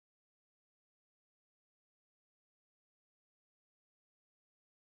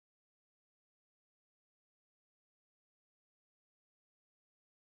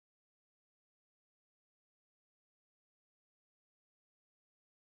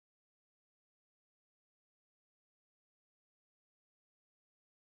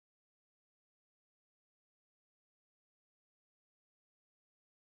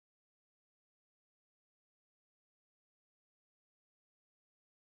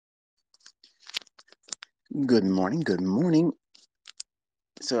Good morning. Good morning.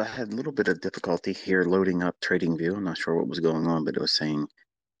 So I had a little bit of difficulty here loading up TradingView. I'm not sure what was going on, but it was saying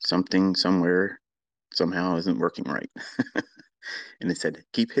something somewhere somehow isn't working right. And it said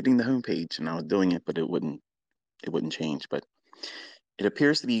keep hitting the home page, and I was doing it, but it wouldn't change. But it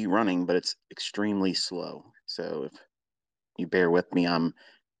appears to be running, but it's extremely slow. So if you bear with me, I'm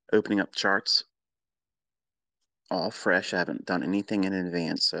opening up charts all fresh. I haven't done anything in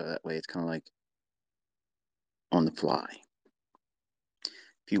advance, so that way it's kind of like on the fly.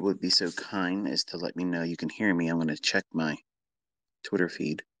 If you would be so kind as to let me know you can hear me, I'm going to check my Twitter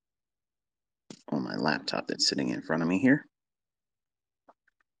feed on my laptop that's sitting in front of me here.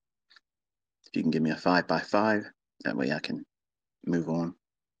 If you can give me a 5x5, that way I can move on.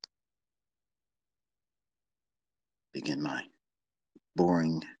 Begin my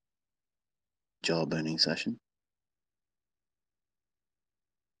boring jawboning session.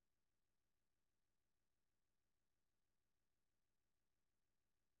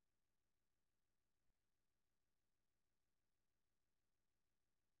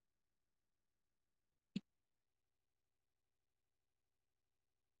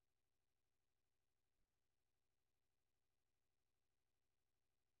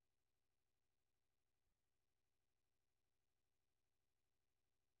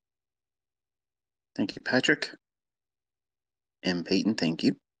 Thank you, Patrick. And Peyton, thank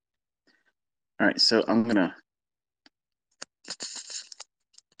you. All right, so I'm going to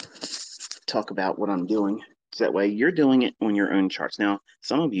talk about what I'm doing. So that way you're doing it on your own charts. Now,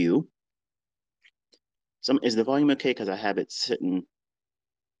 some of you, is the volume okay? Because I have it sitting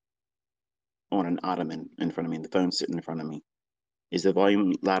on an ottoman in front of me, and the phone's sitting in front of me. Is the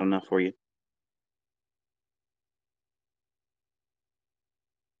volume loud enough for you?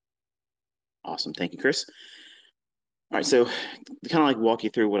 Awesome. Thank you, Chris. All right, so to kind of like walk you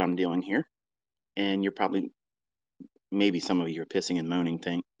through what I'm doing here, and you're probably, maybe some of you are pissing and moaning,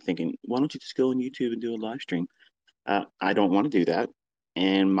 thinking, why don't you just go on YouTube and do a live stream? I don't want to do that,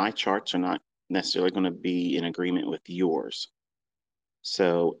 and my charts are not necessarily going to be in agreement with yours.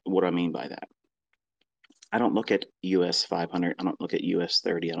 So what do I mean by that? I don't look at US 500, I don't look at US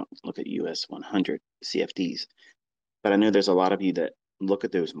 30, I don't look at US 100 CFDs. But I know there's a lot of you that look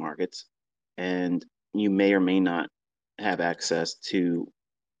at those markets, and you may or may not have access to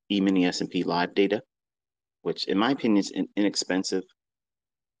E-mini S&P live data, which in my opinion is an inexpensive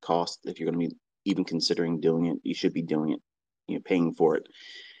cost. If you're going to be even considering doing it, you should be doing it, paying for it.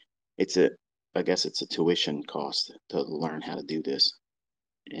 It's a, I guess it's a tuition cost to learn how to do this.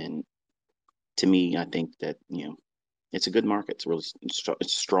 And to me, I think that, it's a good market. It's really,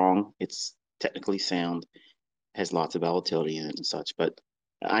 it's strong. It's technically sound, has lots of volatility in it and such. But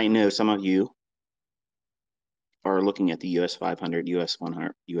I know some of you are looking at the US 500, US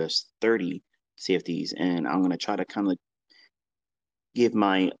 100, US 30 CFDs, and I'm going to try to kind of give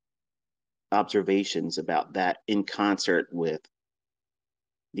my observations about that in concert with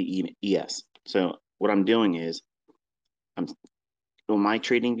the ES. So what I'm doing is, I'm on my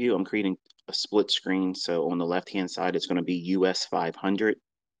trading view, I'm creating a split screen. So on the left-hand side, it's going to be US 500,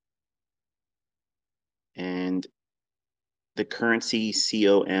 and the currency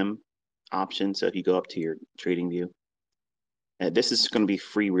COM option. So if you go up to your trading view, this is going to be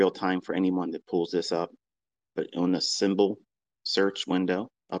free real time for anyone that pulls this up. But on the symbol search window,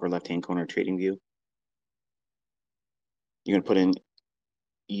 upper left-hand corner trading view, you're going to put in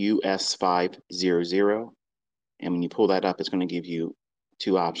US 500. And when you pull that up, it's going to give you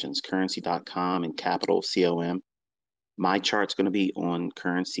two options, currency.com and capital COM. My chart's going to be on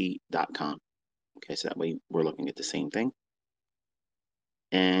currency.com. Okay, so that way we're looking at the same thing.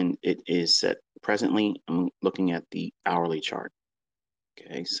 And it is set presently, I'm looking at the hourly chart.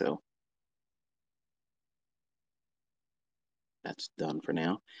 Okay, so that's done for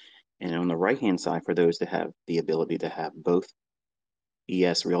now. And on the right-hand side, for those that have the ability to have both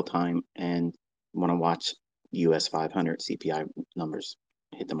ES real time and want to watch US 500 CPI numbers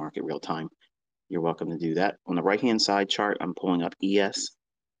hit the market real time, you're welcome to do that. On the right-hand side chart, I'm pulling up ES,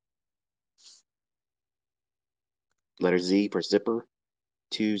 letter Z for zipper,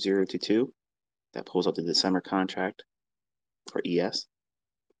 2022. That pulls up the December contract for ES.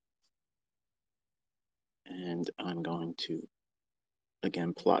 And I'm going to,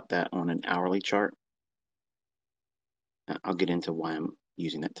 again, plot that on an hourly chart. I'll get into why I'm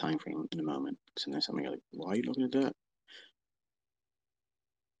using that time frame in a moment. So there's somebody like, why are you looking at that?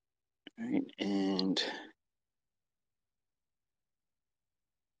 All right, and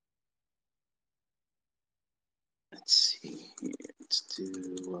let's see here. Let's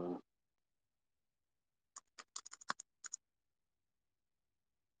do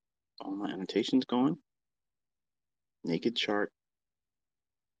all my annotations going. naked chart,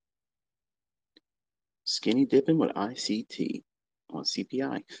 skinny dipping with ICT on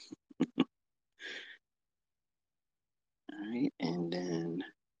CPI. All right, and then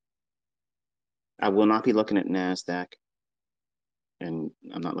I will not be looking at NASDAQ, and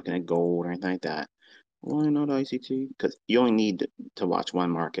I'm not looking at gold or anything like that. Why not ICT? Because you only need to watch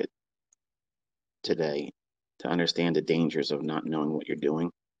one market today to understand the dangers of not knowing what you're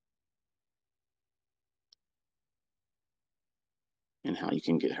doing and how you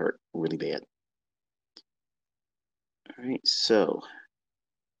can get hurt really bad. All right, so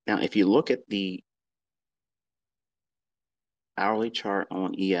now if you look at the hourly chart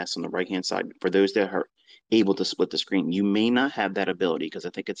on ES on the right-hand side, for those that are able to split the screen, you may not have that ability because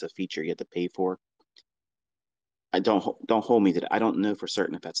I think it's a feature you have to pay for. I don't hold me to that. I don't know for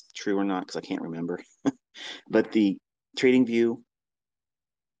certain if that's true or not because I can't remember. But the trading view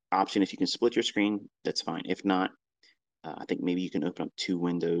option, if you can split your screen, that's fine. If not, I think maybe you can open up two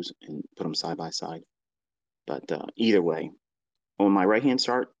windows and put them side by side. But either way, on my right-hand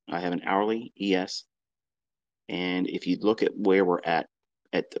chart, I have an hourly ES. And if you look at where we're at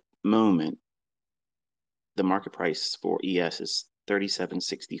the moment, the market price for ES is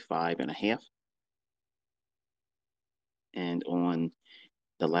 37.65 and a half. And on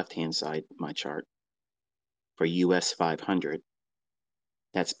the left-hand side, my chart for US 500,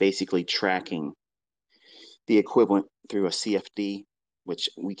 that's basically tracking the equivalent through a CFD, which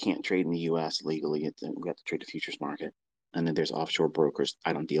we can't trade in the US legally. We have to trade the futures market. And then there's offshore brokers.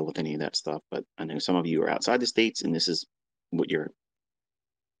 I don't deal with any of that stuff, but I know some of you are outside the States and this is what you're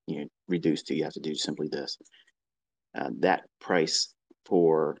reduced to. You have to do simply this. That price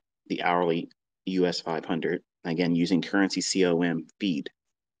for the hourly US 500, again, using currency COM feed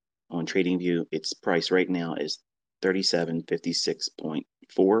on TradingView, its price right now is 3756.4,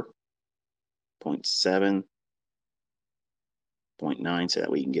 0.7, 0.9, so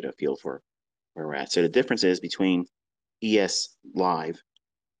that way you can get a feel for where we're at. So the difference is between ES live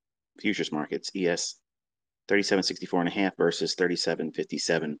futures markets, ES 3764 and a half versus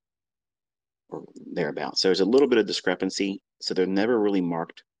 3757 or thereabouts. So there's a little bit of discrepancy. So they're never really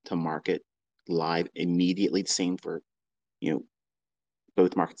marked to market live immediately. The same for,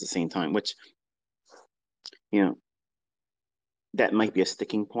 both markets at the same time, which, that might be a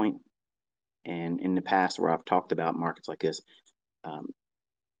sticking point. And in the past where I've talked about markets like this,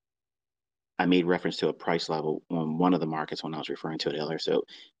 I made reference to a price level on one of the markets when I was referring to it earlier. So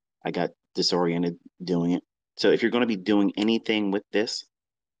I got disoriented doing it. So if you're going to be doing anything with this,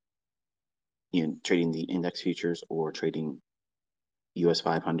 trading the index futures or trading US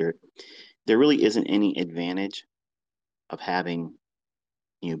 500, there really isn't any advantage of having,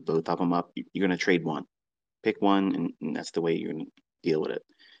 both of them up. You're going to trade one, pick one, and that's the way you're going to deal with it.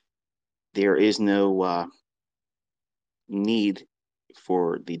 There is no need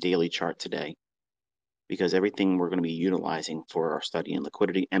for the daily chart today because everything we're going to be utilizing for our study and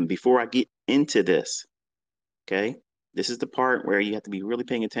liquidity. And before I get into this, okay, this is the part where you have to be really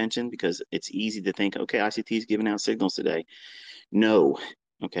paying attention because it's easy to think, okay, ICT is giving out signals today. No,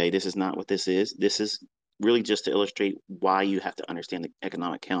 okay, this is not what this is. This is really just to illustrate why you have to understand the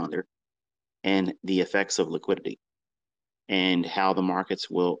economic calendar and the effects of liquidity and how the markets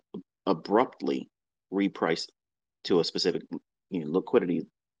will abruptly reprice to a specific liquidity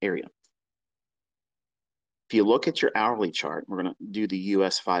area. If you look at your hourly chart, we're going to do the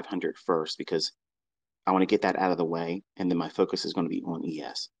US 500 first because I want to get that out of the way, and then my focus is going to be on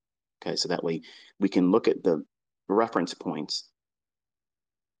ES. Okay, so that way we can look at the reference points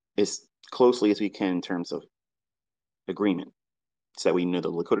as closely as we can in terms of agreement, so that we know the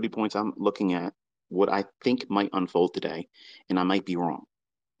liquidity points I'm looking at, what I think might unfold today, and I might be wrong.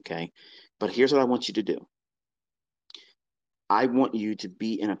 Okay, but here's what I want you to do. I want you to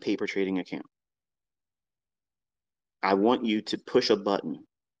be in a paper trading account. I want you to push a button,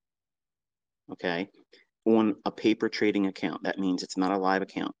 okay, on a paper trading account. That means it's not a live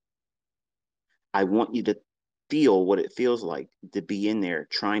account. I want you to feel what it feels like to be in there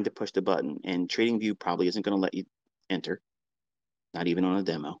trying to push the button. And TradingView probably isn't going to let you enter, not even on a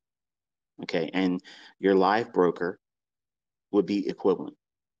demo. Okay, and your live broker would be equivalent.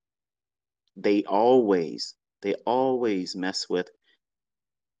 They always mess with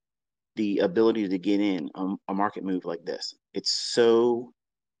the ability to get in on a market move like this. It's so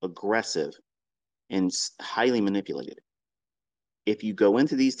aggressive and highly manipulated. If you go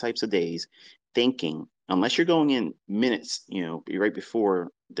into these types of days thinking, unless you're going in minutes, right before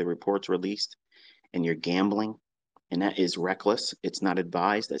the report's released and you're gambling, and that is reckless. It's not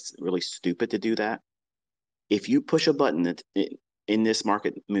advised. That's really stupid to do that. If you push a button in this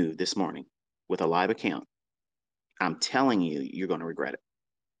market move this morning with a live account, I'm telling you, you're going to regret it.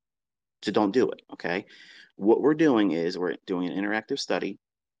 So don't do it, okay? What we're doing is we're doing an interactive study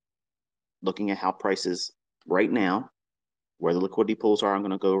looking at how prices right now, where the liquidity pools are, I'm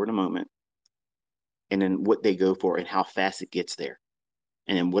going to go over in a moment, and then what they go for and how fast it gets there,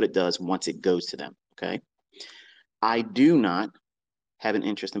 and then what it does once it goes to them, okay? I do not have an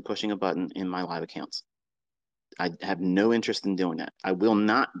interest in pushing a button in my live accounts. I have no interest in doing that. I will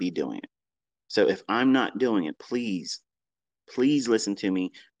not be doing it. So if I'm not doing it, please, please listen to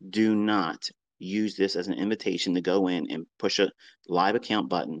me. Do not use this as an invitation to go in and push a live account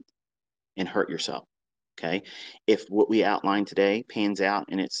button and hurt yourself. Okay. If what we outlined today pans out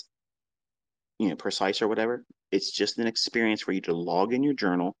and it's, precise or whatever, it's just an experience for you to log in your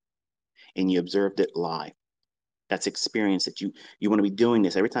journal and you observed it live. That's experience that you want to be doing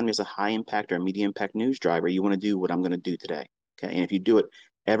this every time there's a high impact or a medium impact news driver. You want to do what I'm going to do today. Okay. And if you do it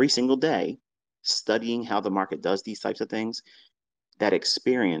every single day, studying how the market does these types of things, that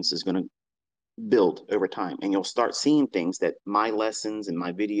experience is going to build over time. And you'll start seeing things that my lessons and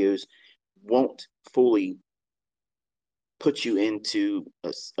my videos won't fully put you into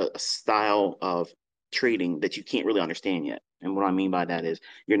a style of trading that you can't really understand yet. And what I mean by that is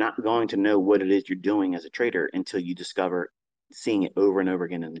you're not going to know what it is you're doing as a trader until you discover seeing it over and over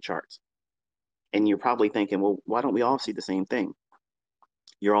again in the charts. And you're probably thinking, well, why don't we all see the same thing?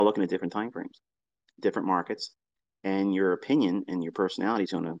 You're all looking at different time frames, different markets, and your opinion and your personality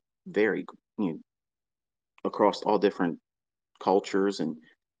is going to vary, across all different cultures and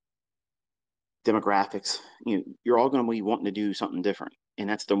demographics. You're all going to be wanting to do something different. And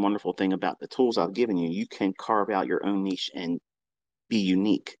that's the wonderful thing about the tools I've given you. You can carve out your own niche and be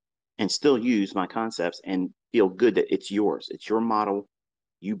unique and still use my concepts and feel good that it's yours. It's your model.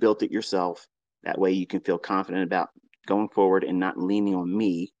 You built it yourself. That way you can feel confident about going forward and not leaning on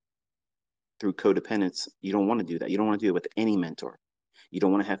me through codependence. You don't want to do that. You don't want to do it with any mentor. You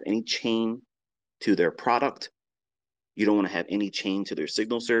don't want to have any chain to their product. You don't want to have any chain to their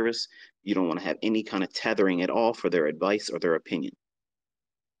signal service. You don't want to have any kind of tethering at all for their advice or their opinion.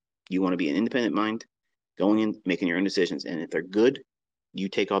 You want to be an independent mind, going in, making your own decisions. And if they're good, you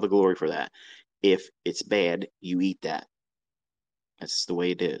take all the glory for that. If it's bad, you eat that. That's the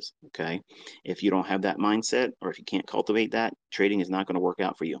way it is, okay? If you don't have that mindset or if you can't cultivate that, trading is not going to work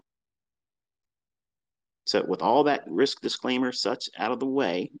out for you. So with all that risk disclaimer such out of the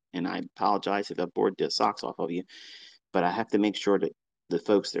way, and I apologize if I bored the socks off of you, but I have to make sure that the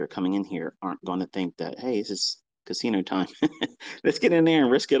folks that are coming in here aren't going to think that, hey, this is casino time. Let's get in there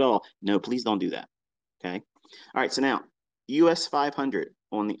and risk it all. No, please don't do that. Okay. All right. So now US 500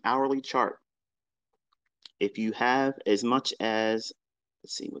 on the hourly chart. If you have as much as,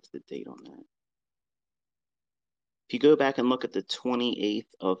 let's see, what's the date on that? If you go back and look at the 28th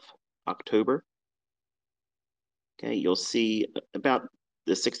of October, okay, you'll see about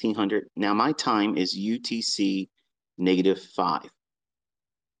the 1600. Now my time is UTC -5.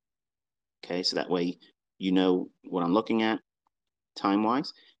 Okay, so that way you know what I'm looking at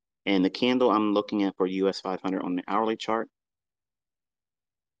time-wise. And the candle I'm looking at for US 500 on the hourly chart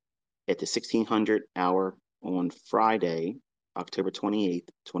at the 1600 hour on Friday, October 28th,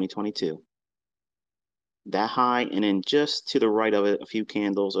 2022. That high, and then just to the right of it, a few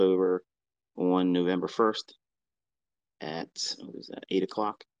candles over on November 1st at, what is that, 8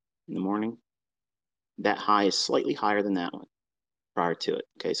 o'clock in the morning. That high is slightly higher than that one prior to it.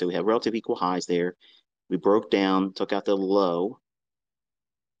 Okay, so we have relative equal highs there. We broke down, took out the low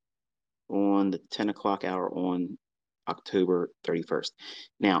on the 10 o'clock hour on October 31st.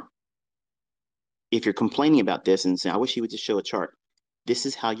 Now, if you're complaining about this and saying, I wish you would just show a chart, this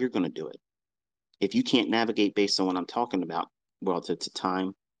is how you're going to do it. If you can't navigate based on what I'm talking about, well, it's the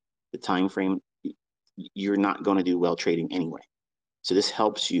time frame, you're not going to do well trading anyway. So this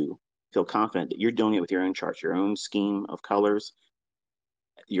helps you feel confident that you're doing it with your own charts, your own scheme of colors,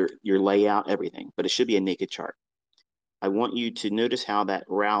 your layout, everything. But it should be a naked chart. I want you to notice how that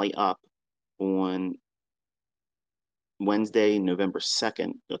rally up on Wednesday, November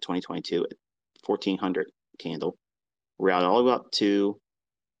 2nd of 2022 at 1400 candle, rally all the way up to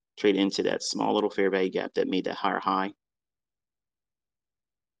trade into that small little fair value gap that made that higher high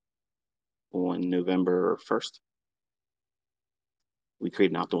on November 1st. We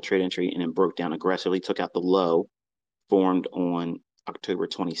created an optimal trade entry and then broke down aggressively, took out the low formed on October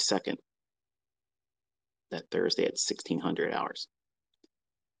 22nd, that Thursday at 1600 hours.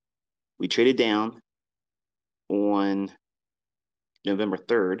 We traded down on November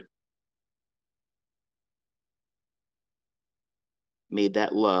 3rd, made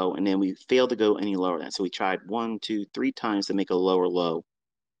that low, and then we failed to go any lower than that. So we tried 1, 2, 3 times to make a lower low.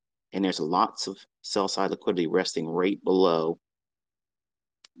 And there's lots of sell side liquidity resting right below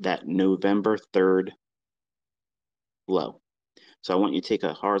that November 3rd low. So I want you to take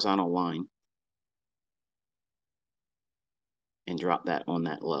a horizontal line and drop that on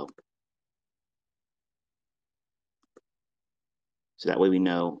that low. So that way we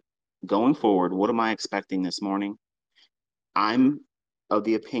know going forward, what am I expecting this morning? I'm of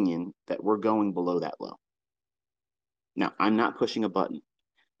the opinion that we're going below that low. Now, I'm not pushing a button.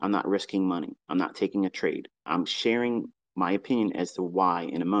 I'm not risking money. I'm not taking a trade. I'm sharing my opinion as to why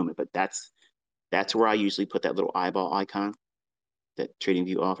in a moment, but that's where I usually put that little eyeball icon that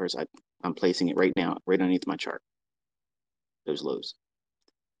TradingView offers. I'm placing it right now, right underneath my chart, those lows.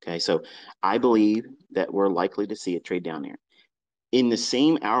 Okay, so I believe that we're likely to see it trade down there. In the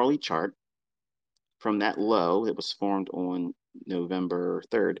same hourly chart, from that low that was formed on November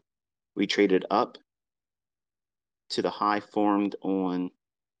 3rd, we traded up to the high formed on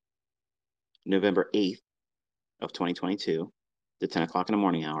November 8th of 2022, the 10 o'clock in the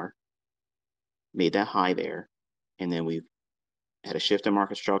morning hour, made that high there, and then we've had a shift in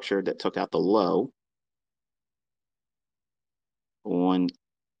market structure that took out the low on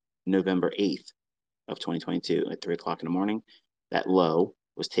November 8th of 2022 at 3 o'clock in the morning. That low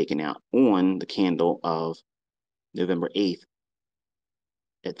was taken out on the candle of November 8th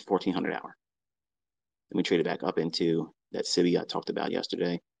at the 1400 hour. Then we traded back up into that CPI I talked about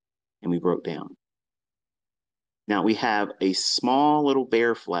yesterday, and we broke down. Now we have a small little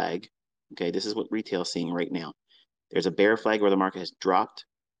bear flag. Okay, this is what retail is seeing right now. There's a bear flag where the market has dropped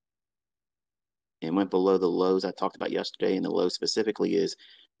and went below the lows I talked about yesterday, and the low specifically is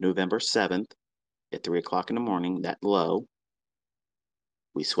November 7th at 3 o'clock in the morning, that low.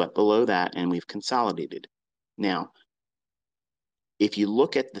 We swept below that, and we've consolidated. Now, if you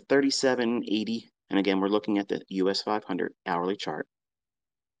look at the 3780, and again, we're looking at the US 500 hourly chart.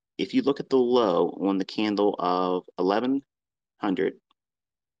 If you look at the low on the candle of 1100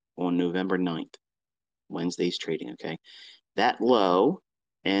 on November 9th, Wednesday's trading, okay? That low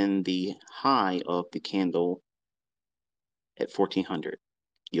and the high of the candle at 1400,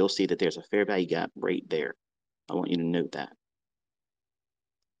 you'll see that there's a fair value gap right there. I want you to note that.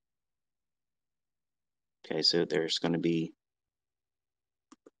 Okay, so there's going to be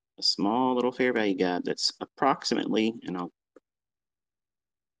a small little fair value gap that's approximately, and I'll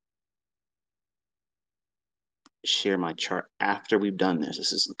share my chart after we've done this.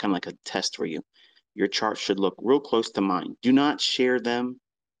 This is kind of like a test for you. Your chart should look real close to mine. Do not share them.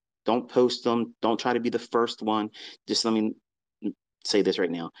 Don't post them. Don't try to be the first one. Just let me say this right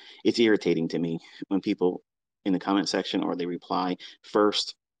now. It's irritating to me when people in the comment section or they reply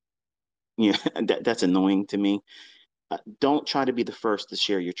first. Yeah, that's annoying to me. Don't try to be the first to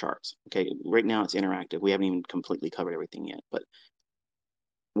share your charts. Okay, right now it's interactive. We haven't even completely covered everything yet, but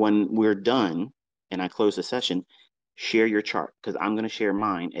when we're done and I close the session, share your chart because I'm going to share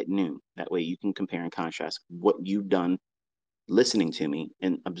mine at noon. That way you can compare and contrast what you've done listening to me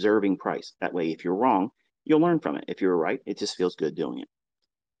and observing price. That way, if you're wrong, you'll learn from it. If you're right, it just feels good doing it.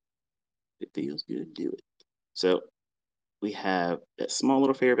 It feels good to do it. So we have that small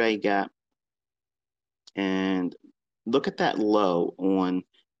little fair value gap. And look at that low on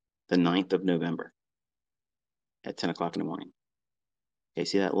the 9th of November at 10 o'clock in the morning. Okay,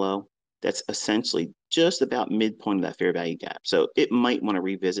 see that low? That's essentially just about midpoint of that fair value gap. So it might want to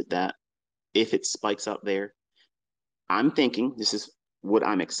revisit that if it spikes up there. I'm thinking this is what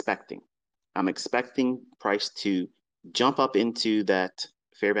I'm expecting. I'm expecting price to jump up into that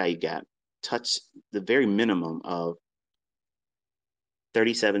fair value gap, touch the very minimum of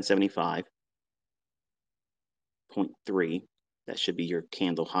 3775.3. That should be your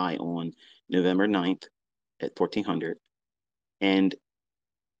candle high on November 9th at 1400. And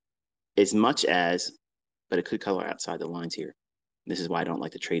as much as, but it could color outside the lines here. This is why I don't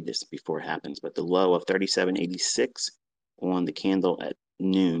like to trade this before it happens. But the low of 3786 on the candle at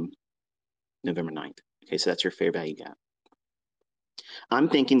noon, November 9th. Okay, so that's your fair value gap. I'm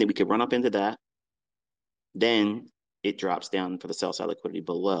thinking that we could run up into that. Then it drops down for the sell side liquidity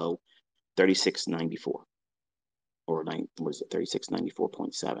below 3694 or what is it,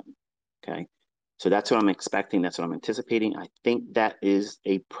 3694.7. Okay, so that's what I'm expecting. That's what I'm anticipating. I think that is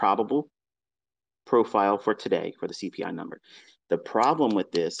a probable profile for today for the CPI number. The problem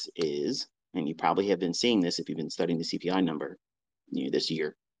with this is, and you probably have been seeing this if you've been studying the CPI number this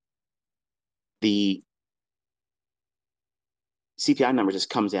year, the CPI number just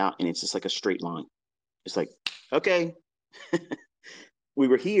comes out and it's just like a straight line. It's like, okay, we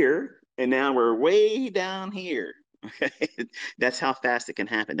were here and now we're way down here. Okay, that's how fast it can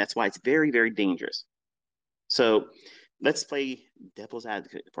happen. That's why it's very, very dangerous. So let's play devil's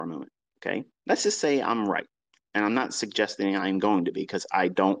advocate for a moment. Okay. Let's just say I'm right. And I'm not suggesting I'm going to be because I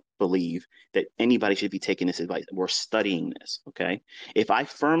don't believe that anybody should be taking this advice. We're studying this. Okay. If I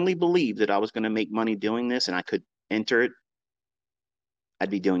firmly believe that I was going to make money doing this and I could enter it, I'd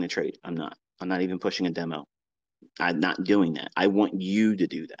be doing the trade. I'm not. I'm not even pushing a demo. I'm not doing that. I want you to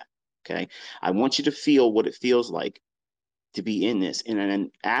do that. Okay. I want you to feel what it feels like to be in this. And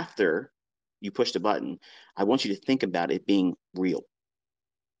then after you push the button, I want you to think about it being real.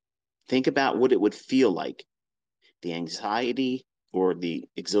 Think about what it would feel like, the anxiety or the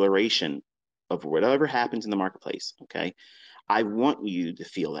exhilaration of whatever happens in the marketplace. Okay. I want you to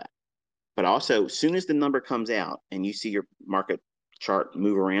feel that. But also, as soon as the number comes out and you see your market chart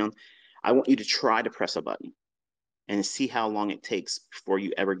move around, I want you to try to press a button and see how long it takes before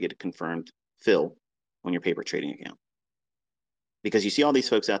you ever get a confirmed fill on your paper trading account. Because you see all these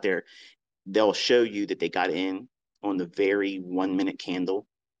folks out there, they'll show you that they got in on the very 1 minute candle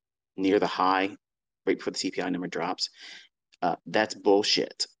near the high right before the CPI number drops. That's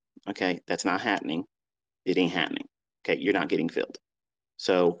bullshit. Okay. That's not happening. It ain't happening. Okay. You're not getting filled.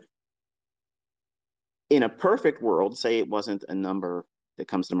 So, in a perfect world, say it wasn't a number that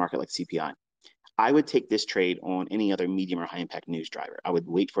comes to market like CPI, I would take this trade on any other medium or high impact news driver. I would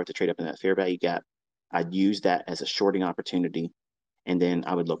wait for it to trade up in that fair value gap. I'd use that as a shorting opportunity. And then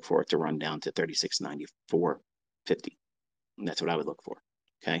I would look for it to run down to 36.94.50. And that's what I would look for.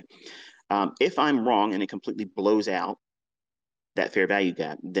 Okay. If I'm wrong and it completely blows out that fair value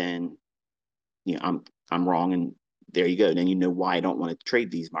gap, then I'm wrong, and there you go. Then you know why I don't want to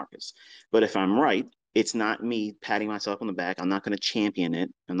trade these markets. But if I'm right, it's not me patting myself on the back. I'm not going to champion it.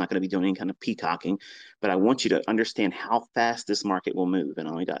 I'm not going to be doing any kind of peacocking. But I want you to understand how fast this market will move. And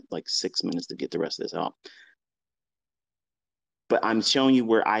I only got like 6 minutes to get the rest of this out. But I'm showing you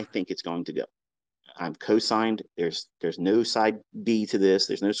where I think it's going to go. I'm co-signed. There's no side B to this.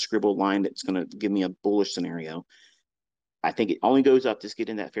 There's no scribbled line that's going to give me a bullish scenario. I think it only goes up to get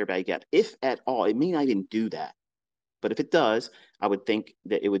in that fair value gap, if at all. It may not even do that. But if it does, I would think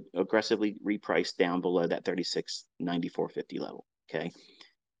that it would aggressively reprice down below that 36.94.50 level. Okay.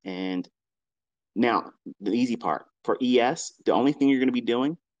 And now the easy part for ES, the only thing you're going to be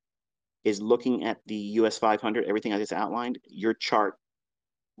doing is looking at the US 500, everything I just outlined, your chart,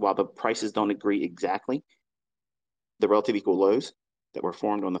 while the prices don't agree exactly, the relative equal lows that were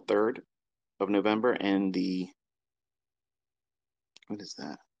formed on the 3rd of November and what is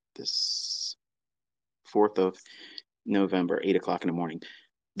that? This 4th of November, 8 o'clock in the morning,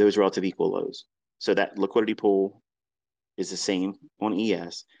 those relative equal lows. So that liquidity pool is the same on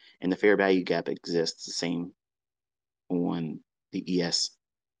ES, and the fair value gap exists the same on the ES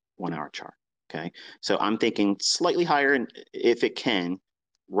 1 hour chart. Okay. So I'm thinking slightly higher, and if it can,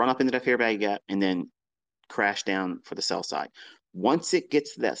 run up into that fair value gap and then crash down for the sell side. Once it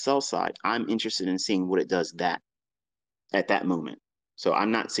gets to that sell side, I'm interested in seeing what it does that at that moment. So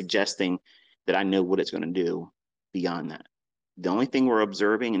I'm not suggesting that I know what it's going to do beyond that. The only thing we're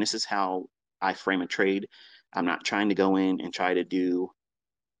observing, and this is how I frame a trade, I'm not trying to go in and try to do,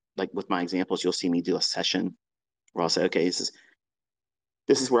 like with my examples, you'll see me do a session where I'll say, okay, this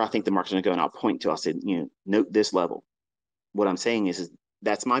is where I think the market's going to go, and I'll point to, I'll say, note this level. What I'm saying is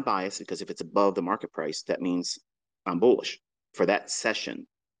that's my bias, because if it's above the market price, that means I'm bullish for that session.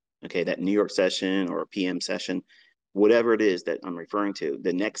 Okay, that New York session or a PM session, whatever it is that I'm referring to,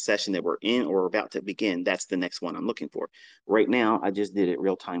 the next session that we're in or about to begin, that's the next one I'm looking for. Right now, I just did it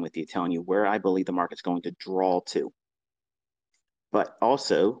real time with you, telling you where I believe the market's going to draw to. But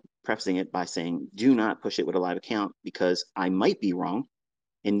also prefacing it by saying, do not push it with a live account, because I might be wrong.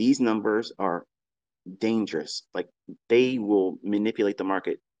 And these numbers are dangerous. Like, they will manipulate the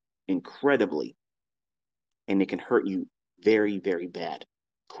market incredibly, and it can hurt you very, very bad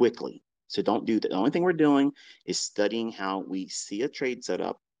quickly. So don't do that. The only thing we're doing is studying how we see a trade set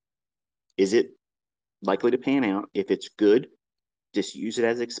up. Is it likely to pan out? If it's good, just use it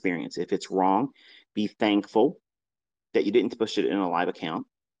as experience. If it's wrong, be thankful that you didn't push it in a live account.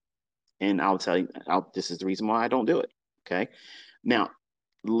 And I'll tell you, this is the reason why I don't do it. Okay. Now,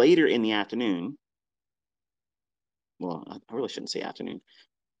 later in the afternoon, well, I really shouldn't say afternoon.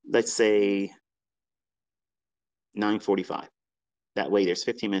 Let's say 9:45. That way, there's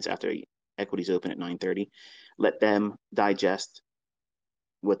 15 minutes after equities open at 9:30. Let them digest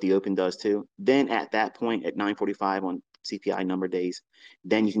what the open does too. Then at that point, at 9:45 on CPI number days,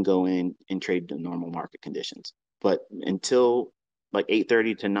 then you can go in and trade the normal market conditions. But until like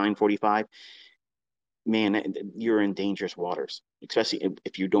 8:30 to 9:45, man, you're in dangerous waters, especially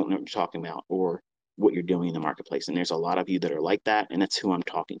if you don't know what you're talking about or what you're doing in the marketplace. And there's a lot of you that are like that, and that's who I'm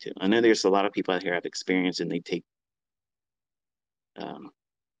talking to. I know there's a lot of people out here have experience, and they take um,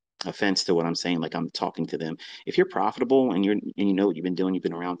 offense to what I'm saying. Like I'm talking to them. If you're profitable and you know what you've been doing, you've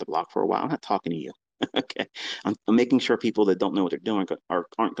been around the block for a while. I'm not talking to you. Okay, I'm making sure people that don't know what they're doing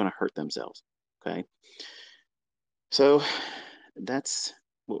aren't going to hurt themselves. Okay, so that's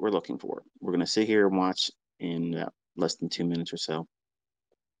what we're looking for. We're going to sit here and watch in less than 2 minutes or so.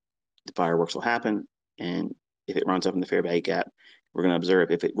 The fireworks will happen, and if it runs up in the fair value gap, we're going to observe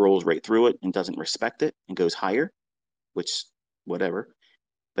if it rolls right through it and doesn't respect it and goes higher, which whatever.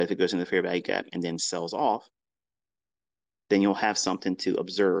 But if it goes in the fair value gap and then sells off, then you'll have something to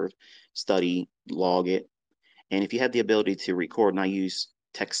observe, study, log it. And if you have the ability to record, and I use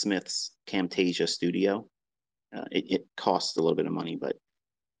TechSmith's Camtasia Studio, it costs a little bit of money, but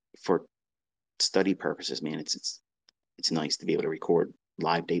for study purposes, man, it's nice to be able to record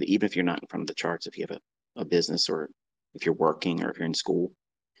live data, even if you're not in front of the charts. If you have a business, or if you're working, or if you're in school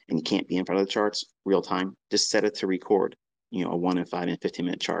and you can't be in front of the charts real time, just set it to record, a 1 and 5 and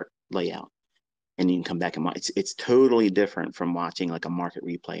 15-minute chart layout. And you can come back and watch. It's totally different from watching like a market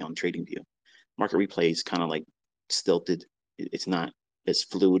replay on TradingView. Market replay is kind of like stilted. It's not as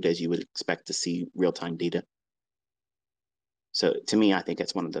fluid as you would expect to see real-time data. So to me, I think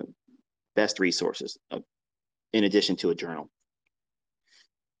that's one of the best resources in addition to a journal.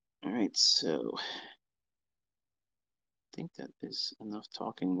 All right, so I think that is enough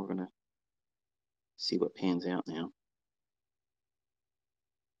talking. We're going to see what pans out now.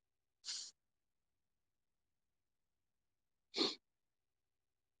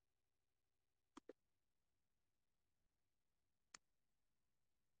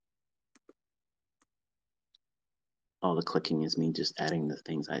 All the clicking is me just adding the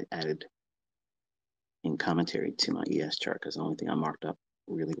things I added in commentary to my ES chart, because the only thing I marked up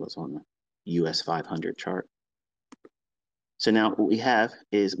really was on the US 500 chart. So now what we have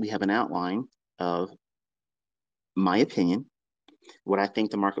is we have an outline of my opinion, what I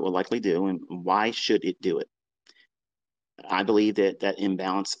think the market will likely do, and why should it do it. I believe that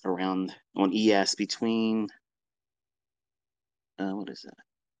imbalance around on ES between what is that,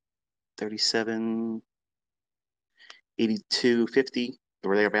 37, 82, 50,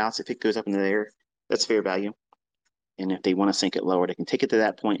 or thereabouts. If it goes up into there, that's fair value. And if they want to sink it lower, they can take it to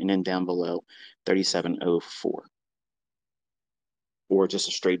that point and then down below 37.04, or just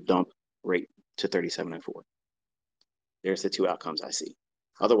a straight dump rate to 37.04. There's the two outcomes I see.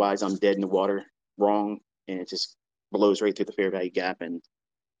 Otherwise, I'm dead in the water, wrong, and it just blows right through the fair value gap, and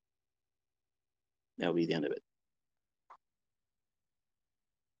that'll be the end of it.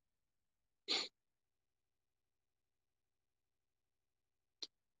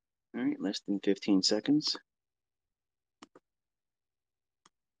 All right, less than 15 seconds.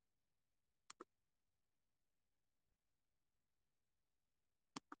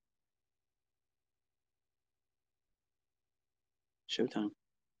 Showtime.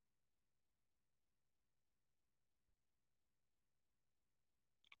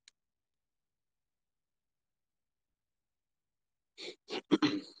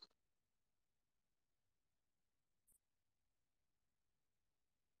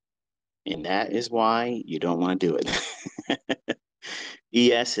 And that is why you don't want to do it.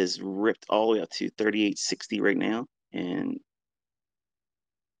 ES has ripped all the way up to 38.60 right now, and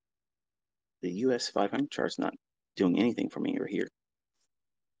the US 500 chart's not doing anything for me over here.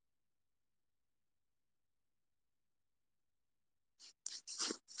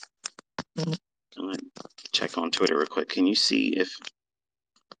 I'm gonna check on Twitter real quick. Can you see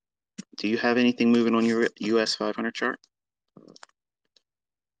do you have anything moving on your US 500 chart?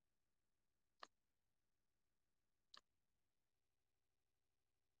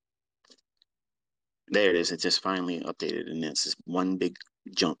 There it is. It just finally updated, and it's just one big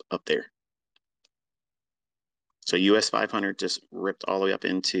jump up there. So US 500 just ripped all the way up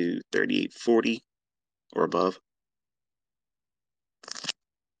into 38.40 or above.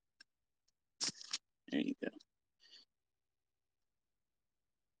 There you go.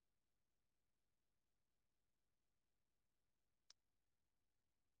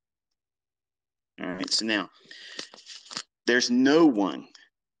 All right, so now there's no one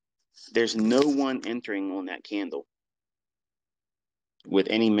entering on that candle with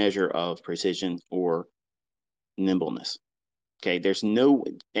any measure of precision or nimbleness. Okay,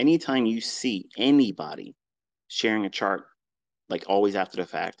 anytime you see anybody sharing a chart, like always after the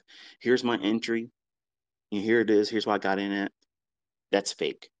fact, here's my entry, and here it is, here's what I got in it, that's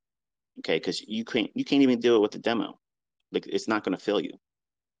fake. Okay, because you can't even do it with the demo. Like, it's not going to fill you.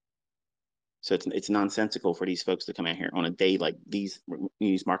 So it's nonsensical for these folks to come out here on a day like these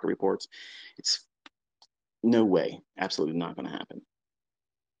market reports. It's no way, absolutely not going to happen.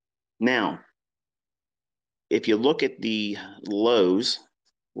 Now, if you look at the lows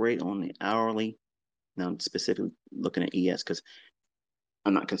rate on the hourly. Now I'm specifically looking at ES because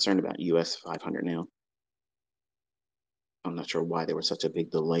I'm not concerned about US 500 now. I'm not sure why there was such a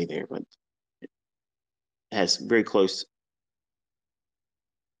big delay there, but it has very close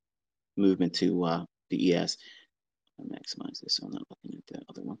movement to the ES. I'll maximize this so I'm not looking at the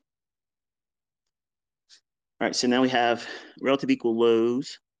other one. All right, so now we have relative equal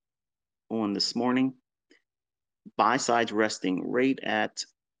lows on this morning. Buy sides resting right at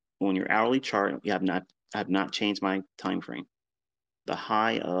on your hourly chart. I have not changed my time frame. The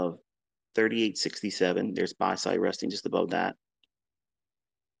high of 38.67. There's buy side resting just above that.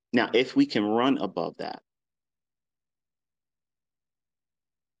 Now, if we can run above that,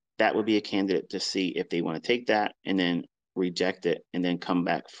 that would be a candidate to see if they want to take that and then reject it and then come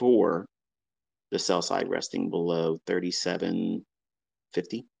back for the sell side resting below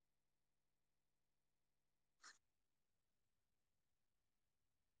 37.50.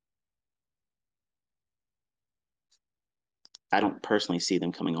 I don't personally see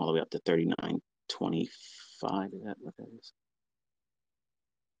them coming all the way up to 39.25. Is that what that is?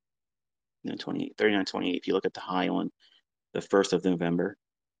 No, 39.28. If you look at the high on the 1st of November,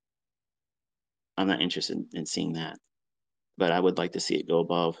 I'm not interested in seeing that. But I would like to see it go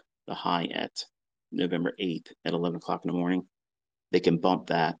above the high at November 8th at 11 o'clock in the morning. They can bump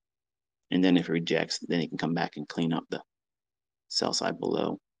that. And then if it rejects, then it can come back and clean up the sell side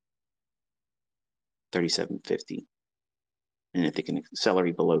below 37.50. And if they can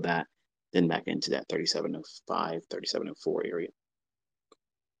accelerate below that, then back into that 37.05, 37.04 area.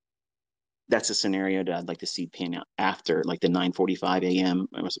 That's a scenario that I'd like to see pan out after like the 9:45 a.m.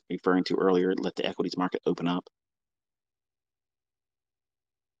 I was referring to earlier. Let the equities market open up.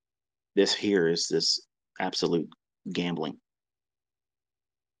 This here is this absolute gambling.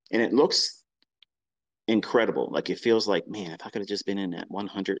 And it looks incredible. Like it feels like, man, if I could have just been in that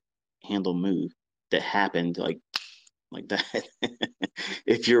 100 handle move that happened like that.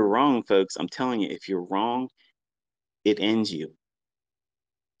 If you're wrong, folks, I'm telling you, if you're wrong, it ends you.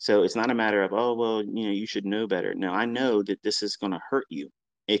 So it's not a matter of, oh, well, you should know better. No, I know that this is going to hurt you.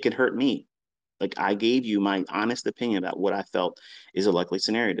 It could hurt me. Like I gave you my honest opinion about what I felt is a likely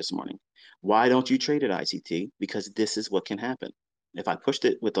scenario this morning. Why don't you trade at ICT? Because this is what can happen. If I pushed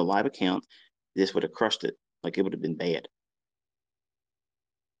it with a live account, this would have crushed it. Like it would have been bad.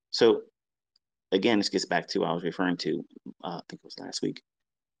 So again, this gets back to what I was referring to, I think it was last week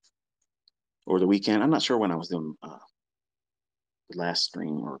or the weekend. I'm not sure when I was doing the last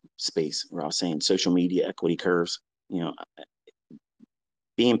stream or space where I was saying social media equity curves,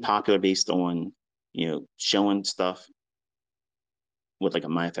 being popular based on, showing stuff with like a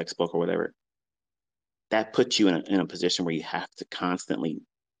MyFX book or whatever, that puts you in a position where you have to constantly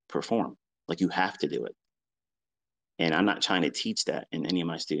perform. Like you have to do it. And I'm not trying to teach that in any of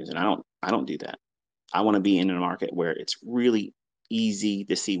my students. And I don't do that. I want to be in a market where it's really easy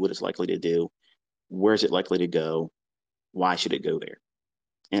to see what it's likely to do. Where's it likely to go? Why should it go there?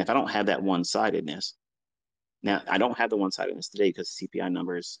 And if I don't have that one-sidedness, now I don't have the one-sidedness today because CPI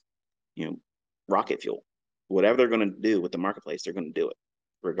numbers, rocket fuel. Whatever they're going to do with the marketplace, they're going to do it,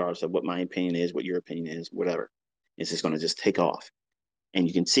 regardless of what my opinion is, what your opinion is, whatever. It's just going to just take off. And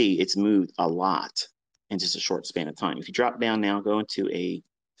you can see it's moved a lot in just a short span of time. If you drop down now, go into a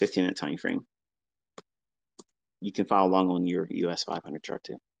 15-minute time frame, you can follow along on your US 500 chart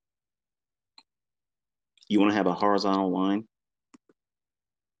too. You want to have a horizontal line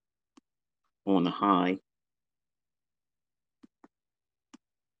on the high.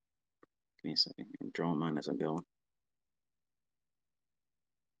 Give me a second. I'm drawing mine as I go.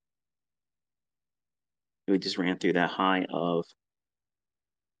 We just ran through that high of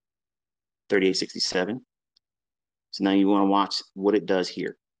 38.67. So now you want to watch what it does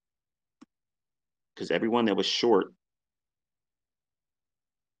here. Because everyone that was short,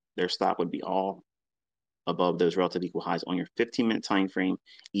 their stop would be all above those relative equal highs on your 15-minute time frame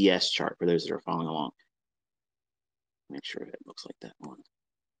ES chart for those that are following along. Make sure it looks like that one.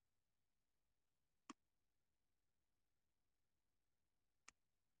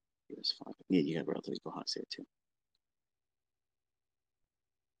 Yeah, you have relative equal highs there too.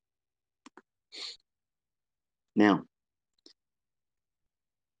 Now,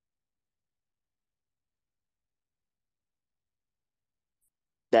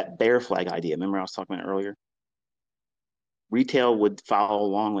 that bear flag idea, remember I was talking about earlier? Retail would follow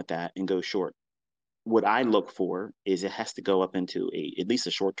along with that and go short. What I look for is it has to go up into at least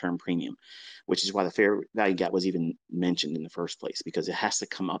a short-term premium, which is why the fair value gap was even mentioned in the first place, because it has to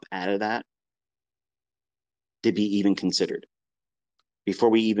come up out of that to be even considered. Before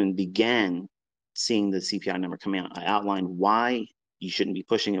we even began seeing the CPI number come out, I outlined why You shouldn't be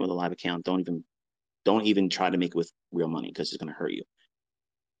pushing it with a live account. Don't even try to make it with real money because it's going to hurt you.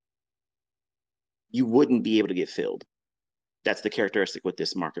 You wouldn't be able to get filled. That's the characteristic with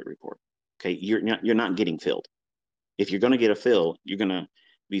this market report. Okay, you're not getting filled. If you're going to get a fill, you're going to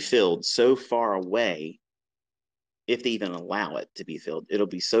be filled so far away, if they even allow it to be filled. It'll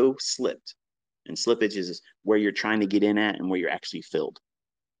be so slipped, and slippage is where you're trying to get in at and where you're actually filled.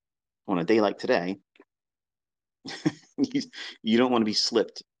 On a day like today, you, you don't want to be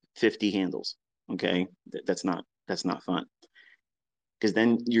slipped 50 handles. Okay, that's not fun, because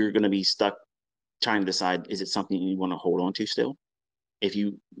then you're going to be stuck trying to decide, is it something you want to hold on to still if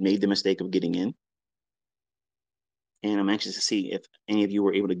you made the mistake of getting in. And I'm anxious to see if any of you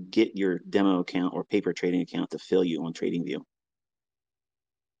were able to get your demo account or paper trading account to fill you on TradingView.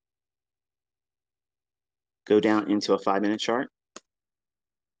 Go down into a 5-minute chart.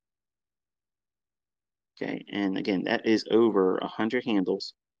 Okay, and again, that is over 100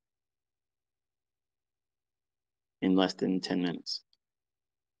 handles in less than 10 minutes.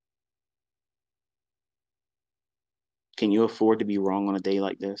 Can you afford to be wrong on a day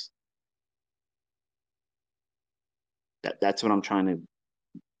like this? That's what I'm trying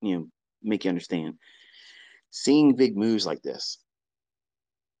to, make you understand. Seeing big moves like this,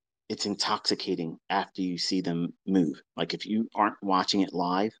 it's intoxicating after you see them move. Like if you aren't watching it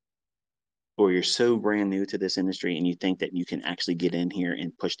live, or you're so brand new to this industry and you think that you can actually get in here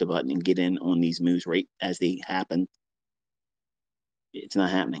and push the button and get in on these moves right as they happen, it's not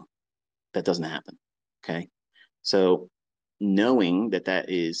happening. That doesn't happen. Okay. So knowing that that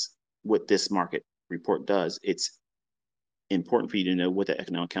is what this market report does, it's important for you to know what the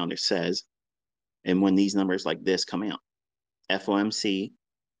economic calendar says. And when these numbers like this come out, FOMC,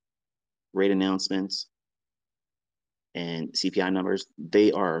 rate announcements, and CPI numbers,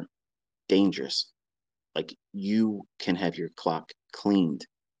 they are dangerous. Like you can have your clock cleaned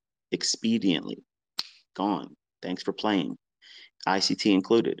expediently. Gone. Thanks for playing. ICT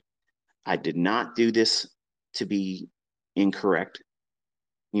included. I did not do this to be incorrect,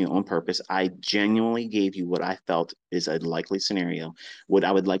 on purpose. I genuinely gave you what I felt is a likely scenario, what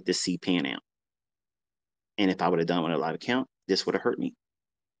I would like to see pan out. And if I would have done it with a live account, this would have hurt me.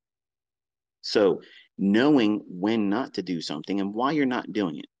 So knowing when not to do something and why you're not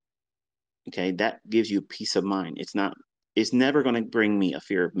doing it, okay, that gives you peace of mind. It's never going to bring me a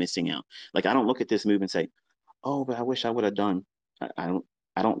fear of missing out. Like I don't look at this move and say, oh, but I wish I would have done. I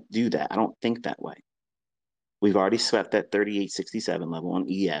don't do that. I don't think that way. We've already swept that 38.67 level on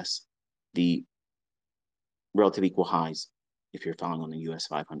ES, the relative equal highs, if you're following on the US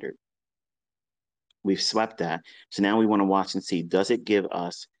 500. We've swept that. So now we want to watch and see, does it give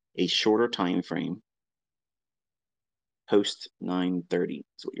us a shorter time frame post 930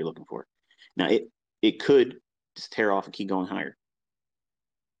 is what you're looking for. Now it could just tear off and keep going higher.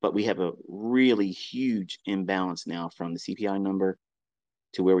 But we have a really huge imbalance now from the CPI number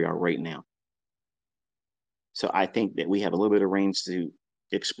to where we are right now. So I think that we have a little bit of range to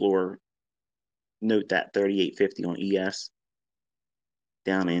explore. Note that 38.50 on ES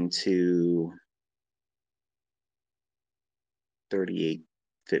down into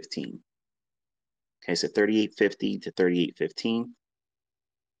 38.15. Okay, so 38.50 to 38.15.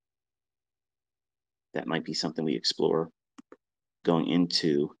 That might be something we explore going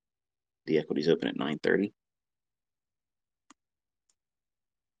into the equities open at 9:30.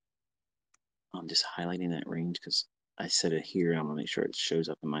 I'm just highlighting that range because I set it here. I'm going to make sure it shows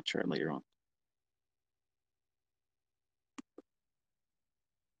up in my chart later on.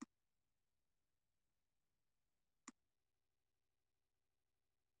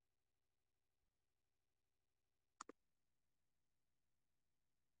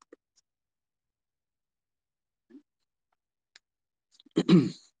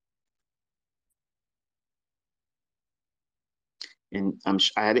 And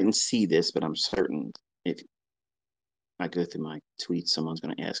I didn't see this, but I'm certain if I go through my tweets, someone's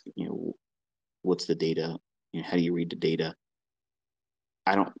going to ask, what's the data? How do you read the data?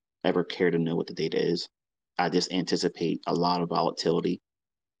 I don't ever care to know what the data is. I just anticipate a lot of volatility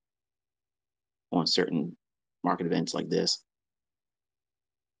on certain market events like this,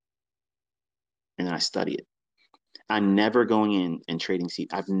 and then I study it. I'm never going in and trading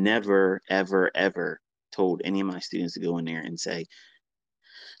seat. I've never, ever, ever told any of my students to go in there and say,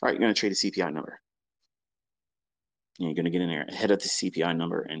 all right, you're going to trade a CPI number. You're going to get in there ahead of the CPI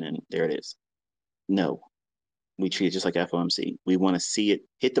number, and then there it is. No, we treat it just like FOMC. We want to see it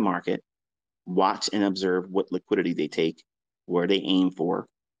hit the market, watch and observe what liquidity they take, where they aim for.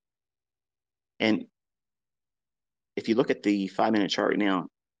 And if you look at the 5-minute chart right now,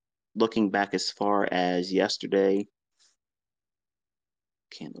 looking back as far as yesterday,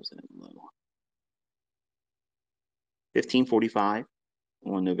 candles at low? 1545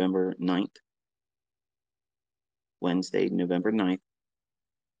 on November 9th, Wednesday, November 9th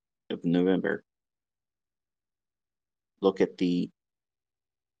of November. Look at the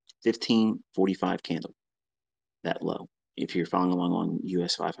 1545 candle, that low. If you're following along on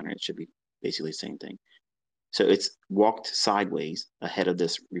US 500, it should be basically the same thing. So it's walked sideways ahead of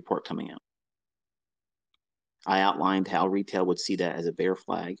this report coming out. I outlined how retail would see that as a bear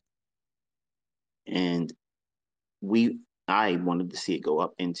flag. And I wanted to see it go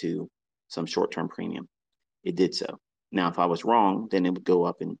up into some short-term premium. It did so. Now, if I was wrong, then it would go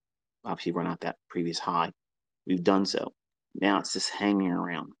up and obviously run out that previous high. We've done so. Now it's just hanging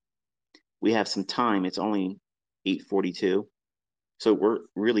around. We have some time. It's only 8:42. So we're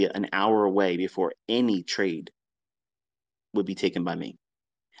really an hour away before any trade would be taken by me.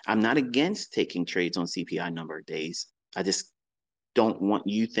 I'm not against taking trades on CPI number days. I just don't want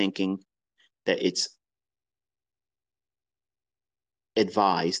you thinking that it's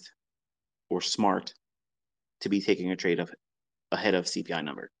advised or smart to be taking a trade ahead of CPI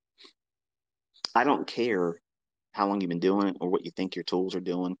number. I don't care how long you've been doing it or what you think your tools are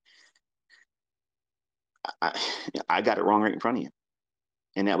doing. I got it wrong right in front of you.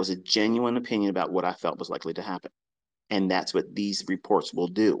 And that was a genuine opinion about what I felt was likely to happen. And that's what these reports will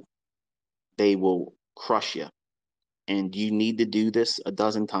do. They will crush you. And you need to do this a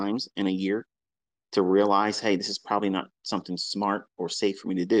dozen times in a year to realize, hey, this is probably not something smart or safe for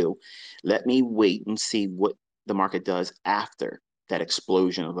me to do. Let me wait and see what the market does after that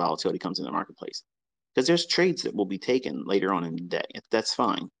explosion of volatility comes in the marketplace. Because there's trades that will be taken later on in the day. That's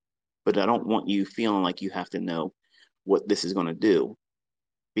fine. But I don't want you feeling like you have to know what this is going to do,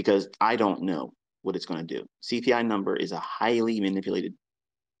 because I don't know what it's going to do. CPI number is a highly manipulated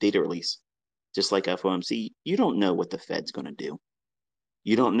data release. Just like FOMC, you don't know what the Fed's going to do.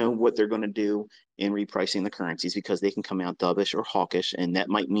 You don't know what they're going to do in repricing the currencies, because they can come out dovish or hawkish, and that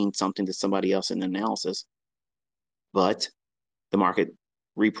might mean something to somebody else in the analysis. But the market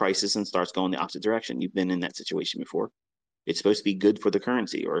reprices and starts going the opposite direction. You've been in that situation before. It's supposed to be good for the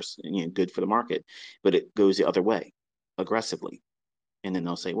currency, or good for the market, but it goes the other way aggressively. And then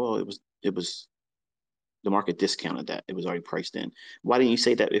they'll say, well, it was the market discounted that. It was already priced in. Why didn't you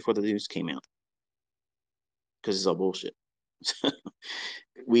say that before the news came out? Because it's all bullshit.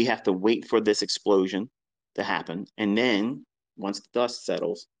 We have to wait for this explosion to happen. And then once the dust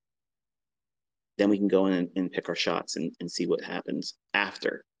settles, then we can go in and pick our shots and see what happens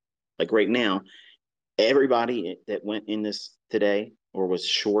after. Like right now, everybody that went in this today or was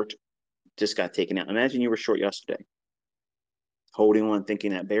short just got taken out. Imagine you were short yesterday, holding on,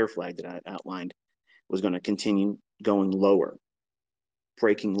 thinking that bear flag that I outlined was going to continue going lower,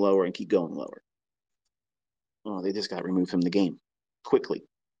 breaking lower and keep going lower. Oh, they just got removed from the game quickly.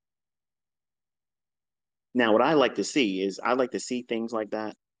 Now, what I like to see is I like to see things like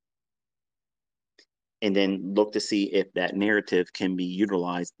that and then look to see if that narrative can be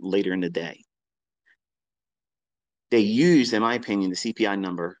utilized later in the day. They use, in my opinion, the CPI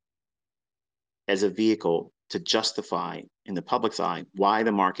number as a vehicle to justify in the public's eye why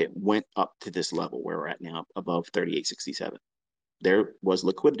the market went up to this level where we're at now, above 38.67. There was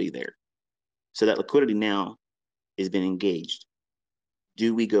liquidity there. So that liquidity now has been engaged.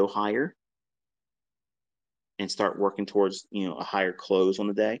 Do we go higher and start working towards a higher close on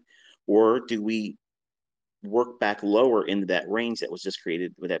the day, or do we work back lower into that range that was just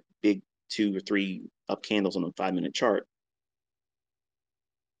created with that big 2 or 3 up candles on the 5-minute chart,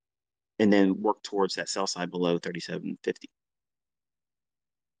 and then work towards that sell side below 37.50?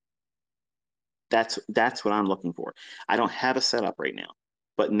 That's what I'm looking for. I don't have a setup right now,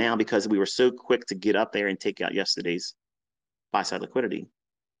 but now, because we were so quick to get up there and take out yesterday's buy side liquidity,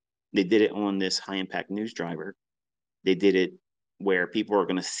 they did it on this high impact news driver. They did it where people are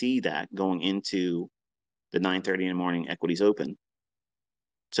going to see that going into the 9:30 in the morning equities open.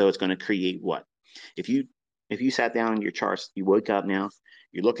 So it's going to create what? If you sat down in your charts, you wake up now,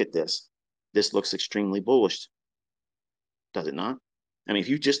 you look at this. This looks extremely bullish, does it not? I mean, if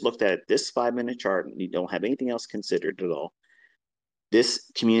you just looked at this 5-minute chart and you don't have anything else considered at all,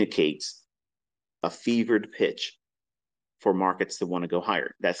 this communicates a fevered pitch for markets to want to go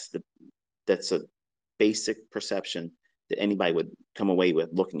higher. That's a basic perception that anybody would come away with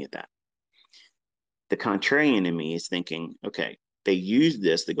looking at that. The contrarian in me is thinking, okay, they use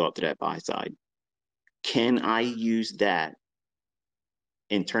this to go up to that buy side. Can I use that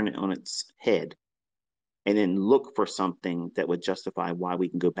and turn it on its head and then look for something that would justify why we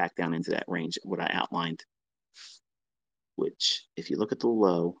can go back down into that range, what I outlined, which, if you look at the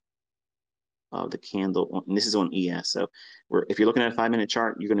low, of the candle, and this is on ES. So if you're looking at a 5-minute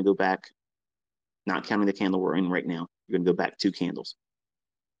chart, you're going to go back, not counting the candle we're in right now. You're going to go back 2 candles.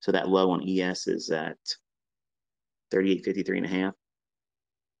 So that low on ES is at 38.53 and a half.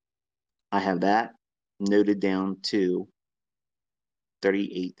 I have that noted down to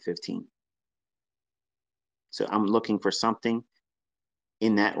 38.15. So I'm looking for something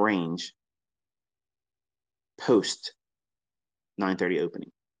in that range post 9:30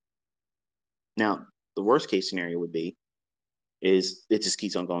 opening. Now, the worst case scenario would be is it just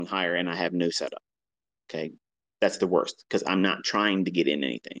keeps on going higher and I have no setup. Okay. That's the worst because I'm not trying to get in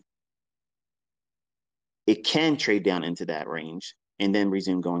anything. It can trade down into that range and then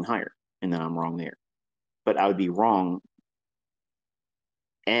resume going higher. And then I'm wrong there. But I would be wrong.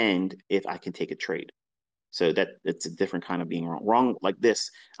 And if I can take a trade. So it's a different kind of being wrong. Wrong like this,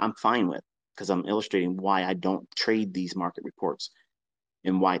 I'm fine with because I'm illustrating why I don't trade these market reports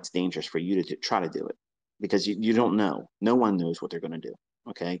and why it's dangerous for you to try to do it because you don't know. No one knows what they're going to do.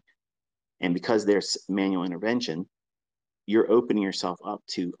 Okay. And because there's manual intervention, you're opening yourself up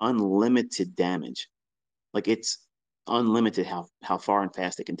to unlimited damage. Like it's unlimited how far and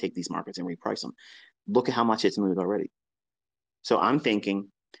fast they can take these markets and reprice them. Look at how much it's moved already. So I'm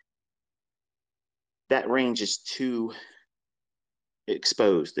thinking that range is too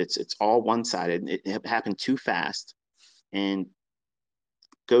exposed. It's all one-sided. It happened too fast. And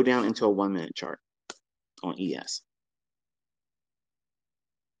go down into a 1-minute chart on ES.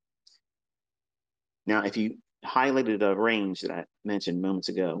 Now, if you highlighted a range that I mentioned moments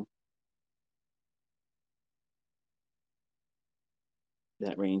ago,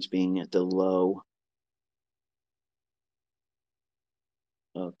 that range being at the low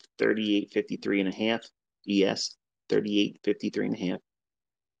of 38.53 and a half, ES, 38.53 and a half,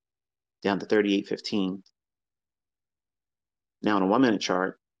 down to 38.15. Now, on a 1-minute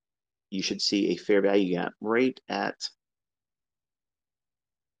chart, you should see a fair value gap right at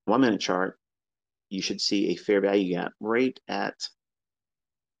 1-minute chart. You should see a fair value gap right at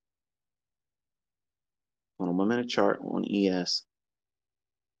on a 1-minute chart on ES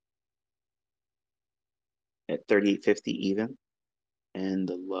at 38.50 even, and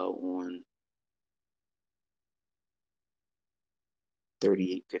the low on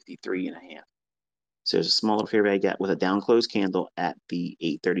 38.53 and a half. So there's a smaller fair value gap with a down close candle at the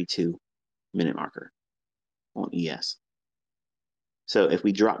 8:32 minute marker on ES. So if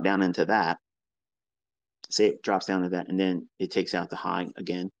we drop down into that, say it drops down to that, and then it takes out the high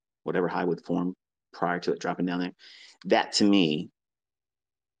again, whatever high would form prior to it dropping down there, that to me,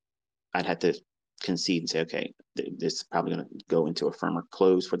 I'd have to concede and say, okay, this is probably going to go into a firmer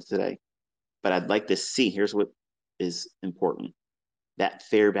close for today. But I'd like to see, here's what is important. That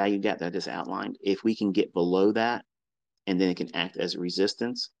fair value gap that I just outlined, if we can get below that, and then it can act as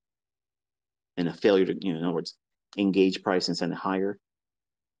resistance and a failure to, in other words, engage price and send it higher.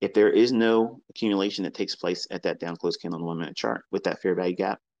 If there is no accumulation that takes place at that down close candle on the 1-minute chart with that fair value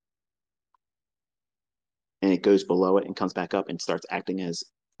gap, and it goes below it and comes back up and starts acting as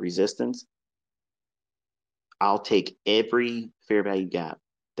resistance, I'll take every fair value gap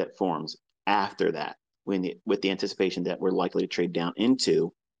that forms after that with the anticipation that we're likely to trade down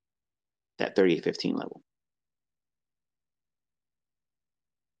into that 38.15 level.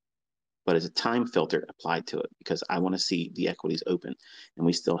 But as a time filter applied to it because I want to see the equities open. And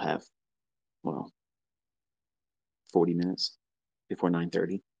we still have, well, 40 minutes before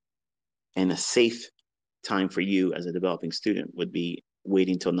 9:30. And a safe time for you as a developing student would be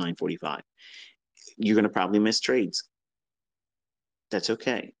waiting till 9:45. You're going to probably miss trades. That's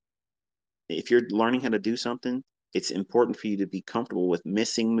okay. If you're learning how to do something, it's important for you to be comfortable with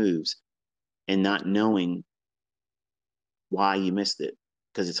missing moves and not knowing why you missed it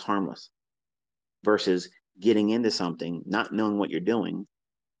because it's harmless versus getting into something, not knowing what you're doing,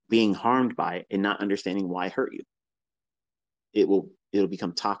 being harmed by it and not understanding why it hurt you. It'll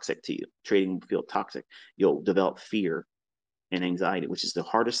become toxic to you. Trading will feel toxic. You'll develop fear and anxiety, which is the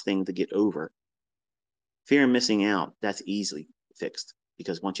hardest thing to get over. Fear of missing out, that's easily fixed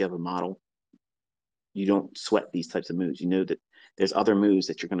because once you have a model, you don't sweat these types of moves. You know that there's other moves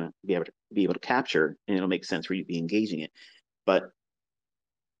that you're going to be able to capture, and it'll make sense for you to be engaging it. But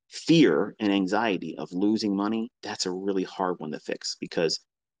fear and anxiety of losing money, that's a really hard one to fix because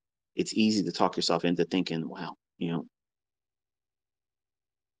it's easy to talk yourself into thinking, wow,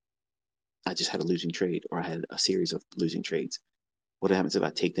 I just had a losing trade or I had a series of losing trades. What happens if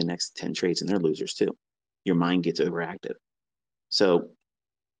I take the next 10 trades and they're losers too? Your mind gets overactive. So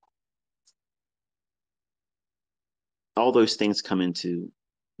all those things come into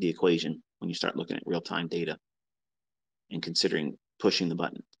the equation when you start looking at real-time data and considering pushing the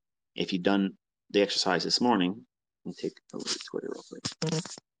button. If you've done the exercise this morning. Let me take a look at Twitter real quick.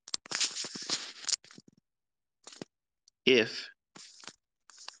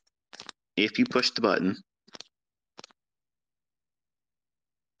 If you push the button,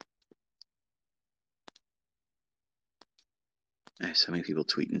 I have so many people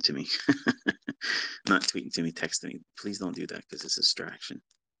tweeting to me. Not tweeting to me, texting me. Please don't do that because it's a distraction.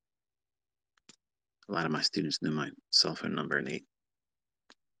 A lot of my students know my cell phone number and they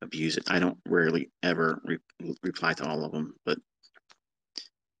abuse it. I don't rarely ever reply to all of them, but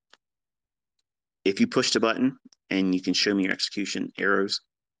if you push the button and you can show me your execution arrows,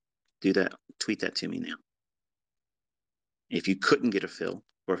 do that. Tweet that to me now. If you couldn't get a fill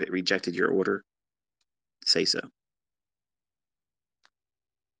or if it rejected your order, say so.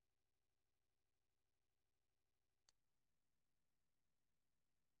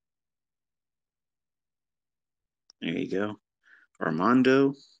 There you go.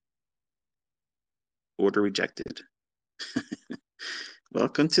 Armando, order rejected.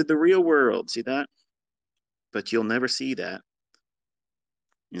 Welcome to the real world. See that? But you'll never see that.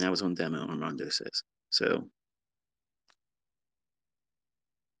 And that was on demo, Armando says. So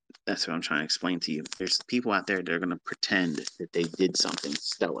that's what I'm trying to explain to you. There's people out there that are going to pretend that they did something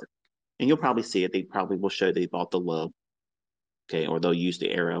stellar. And you'll probably see it. They probably will show they bought the low. Okay. Or they'll use the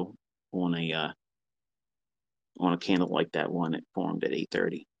arrow on a candle like that one that formed at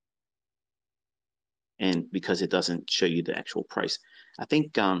 8:30. And because it doesn't show you the actual price, I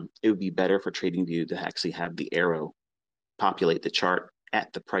think it would be better for TradingView to actually have the arrow populate the chart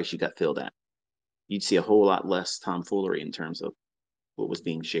at the price you got filled at. You'd see a whole lot less tomfoolery in terms of what was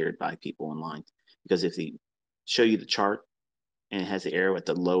being shared by people online. Because if they show you the chart and it has the arrow at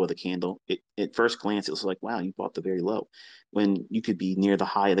the low of the candle, at first glance, it was like, wow, you bought the very low, when you could be near the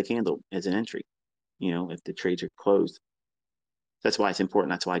high of the candle as an entry, if the trades are closed. That's why it's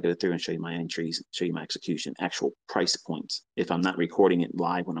important. That's why I go through and show you my entries, show you my execution, actual price points. If I'm not recording it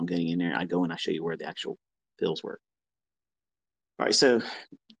live when I'm getting in there, I go and I show you where the actual fills were. All right, so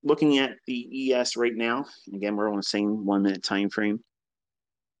looking at the ES right now, again, we're on the same 1 minute time frame.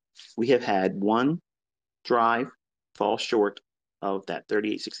 We have had one drive fall short of that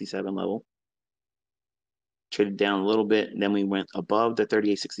 38.67 level, traded down a little bit, and then we went above the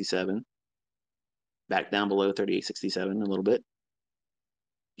 38.67, back down below 38.67 a little bit,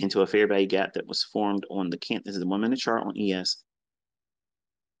 into a fair value gap that was formed on the this is the 1 minute chart on ES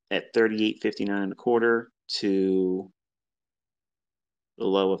at 38.59 and a quarter to the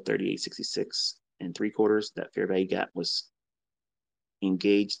low of 38.66 and 3/4. That fair value gap was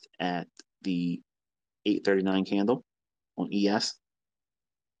engaged at the 8:39 candle on ES.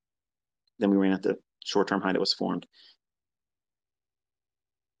 Then we ran at the short-term high that was formed.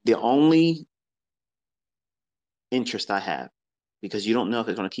 The only interest I have, because you don't know if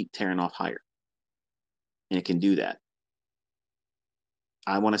it's going to keep tearing off higher, and it can do that,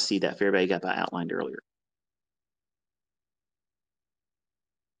 I want to see that fair value gap I outlined earlier,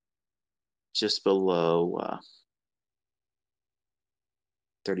 just below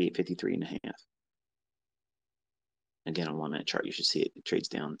 38.53 and a half. Again, on 1 minute chart, you should see it. It trades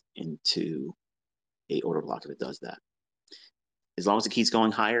down into a order block if it does that. As long as it keeps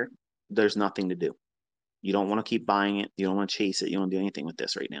going higher, there's nothing to do. You don't want to keep buying it. You don't want to chase it. You don't want to do anything with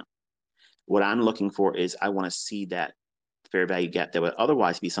this right now. What I'm looking for is I want to see that fair value gap that would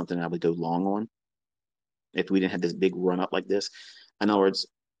otherwise be something I would go long on if we didn't have this big run up like this. In other words,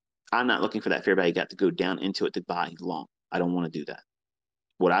 I'm not looking for that fair value gap to go down into it to buy long. I don't want to do that.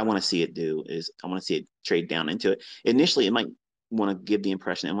 What I want to see it do is I want to see it trade down into it. Initially, it might want to give the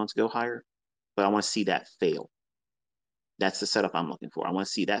impression it wants to go higher, but I want to see that fail. That's the setup I'm looking for. I want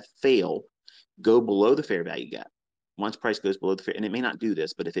to see that fail, go below the fair value gap. Once price goes below the fair, and it may not do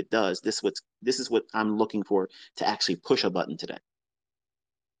this, but if it does, this is what I'm looking for to actually push a button today.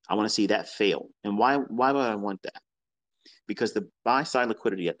 I want to see that fail. And why would I want that? Because the buy side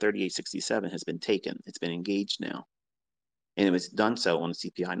liquidity at 38.67 has been taken. It's been engaged now. And it was done so on the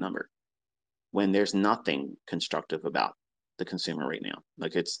CPI number when there's nothing constructive about the consumer right now.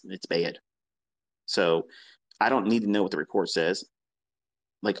 Like it's bad. So I don't need to know what the report says.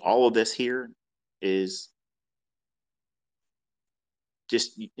 Like all of this here is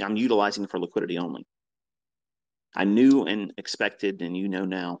just, I'm utilizing for liquidity only. I knew and expected, and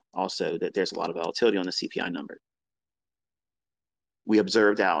now also, that there's a lot of volatility on the CPI number. We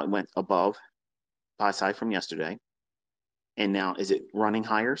observed how it went above buy side from yesterday. And now, is it running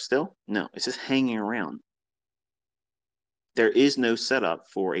higher still? No, it's just hanging around. There is no setup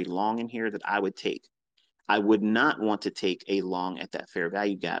for a long in here that I would take. I would not want to take a long at that fair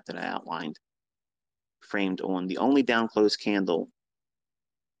value gap that I outlined, framed on the only down close candle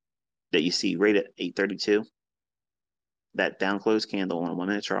that you see right at 832, that down close candle on a 1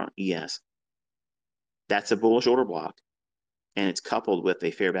 minute chart, ES, that's a bullish order block. And it's coupled with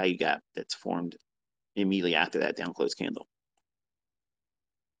a fair value gap that's formed immediately after that down close candle.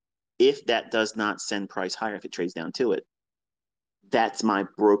 If that does not send price higher, if it trades down to it, that's my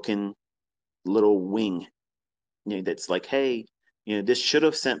broken little wing. That's like, hey, this should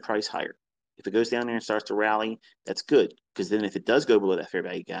have sent price higher. If it goes down there and starts to rally, that's good. Because then if it does go below that fair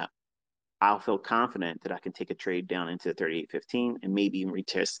value gap, I'll feel confident that I can take a trade down into 38.15 and maybe even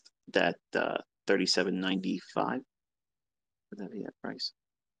retest that 37.95. Would that be that price?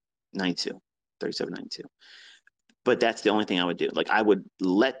 92, 37.92. But that's the only thing I would do. Like I would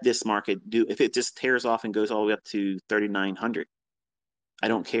let this market do, if it just tears off and goes all the way up to 3,900, I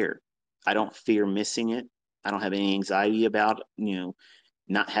don't care. I don't fear missing it. I don't have any anxiety about,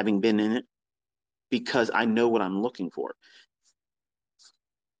 not having been in it because I know what I'm looking for.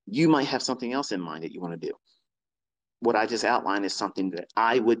 You might have something else in mind that you want to do. What I just outlined is something that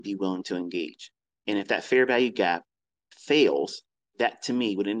I would be willing to engage. And if that fair value gap fails, that to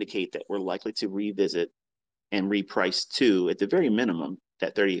me would indicate that we're likely to revisit and reprice to, at the very minimum,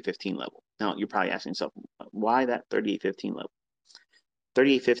 that 38.15 level. Now, you're probably asking yourself, why that 38.15 level?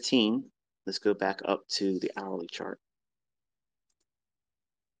 38.15, let's go back up to the hourly chart.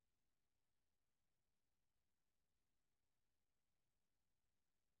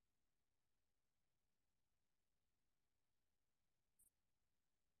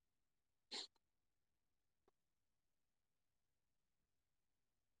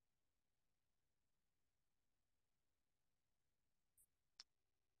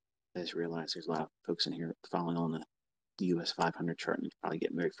 I just realized there's a lot of folks in here following on the US 500 chart, and it's probably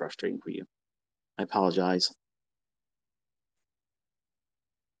getting very frustrating for you. I apologize.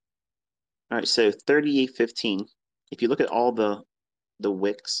 All right, so 38.15. If you look at all the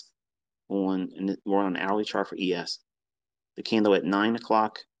wicks and we're on an hourly chart for ES, the candle at 9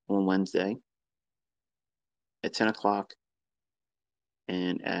 o'clock on Wednesday, at 10 o'clock,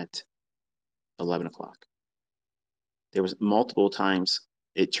 and at 11 o'clock. There was multiple times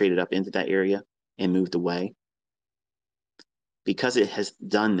it traded up into that area and moved away. Because it has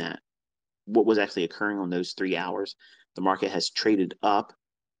done that, what was actually occurring on those 3 hours, the market has traded up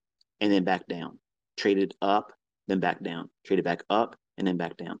and then back down, traded up, then back down, traded back up, and then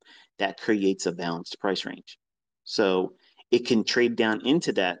back down. That creates a balanced price range. So it can trade down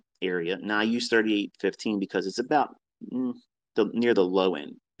into that area. Now I use 38.15 because it's about near the low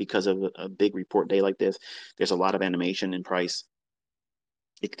end. Because of a big report day like this, there's a lot of animation in price.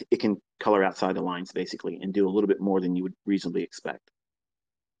 It can color outside the lines basically and do a little bit more than you would reasonably expect.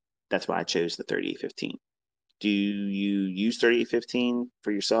 That's why I chose the 38.15. Do you use 38.15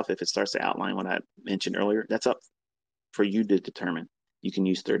 for yourself if it starts to outline what I mentioned earlier? That's up for you to determine. You can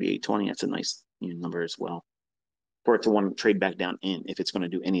use 38.20. That's a nice number as well. For it to want to trade back down in if it's going to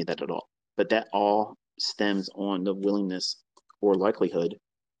do any of that at all. But that all stems on the willingness or likelihood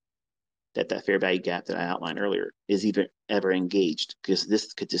that fair value gap that I outlined earlier is even ever engaged, because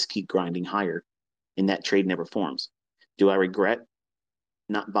this could just keep grinding higher and that trade never forms. Do I regret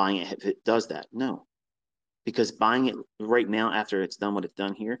not buying it if it does that? No, because buying it right now after it's done what it's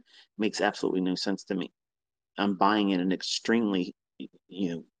done here makes absolutely no sense to me. I'm buying at an extremely,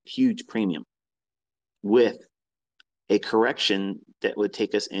 huge premium with a correction that would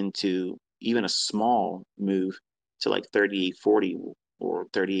take us into even a small move to like 38.40 or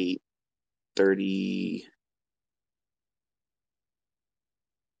 38.36.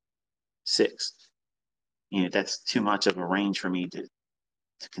 That's too much of a range for me to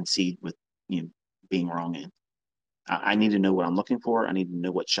concede with being wrong in. I need to know what I'm looking for. I need to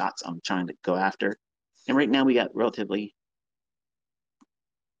know what shots I'm trying to go after. And right now we got relatively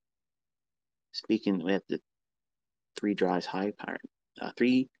speaking, we have the three drives high pattern,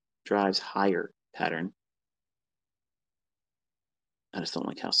 3 drives higher pattern. I just don't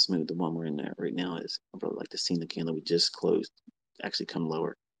like how smooth the one we're in there right now is. I'd really like to see the candle we just closed actually come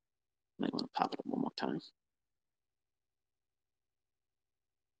lower. Might want to pop it up one more time.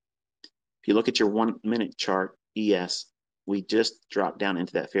 If you look at your 1 minute chart, ES, we just dropped down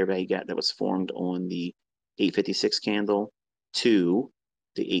into that fair value gap that was formed on the 856 candle to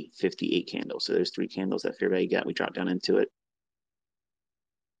the 858 candle. So there's 3 candles that fair value gap. We dropped down into it.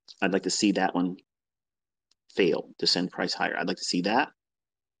 I'd like to see that one fail to send price higher. I'd like to see that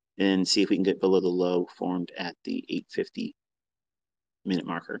and see if we can get below the low formed at the 850 minute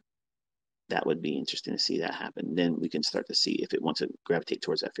marker. That would be interesting to see that happen. Then we can start to see if it wants to gravitate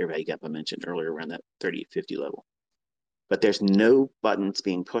towards that fair value gap I mentioned earlier around that 38.50 level. But there's no buttons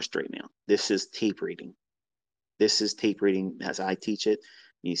being pushed right now. This is tape reading. This is tape reading as I teach it.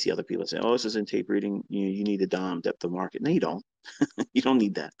 You see other people say, "Oh, this isn't tape reading. You need a DOM, depth of market." No, you don't. You don't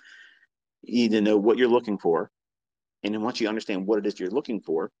need that. You need to know what you're looking for, and then once you understand what it is you're looking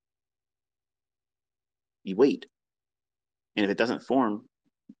for, you wait. And if it doesn't form,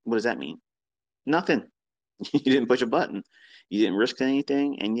 what does that mean? Nothing. You didn't push a button. You didn't risk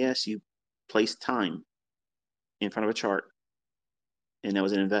anything. And yes, you placed time in front of a chart, and that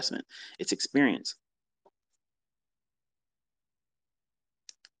was an investment. It's experience.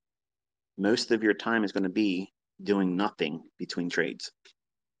 Most of your time is going to be doing nothing between trades.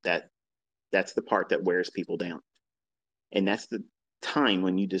 That that's the part that wears people down. And that's the time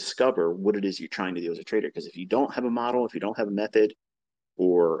when you discover what it is you're trying to do as a trader. Because if you don't have a model, if you don't have a method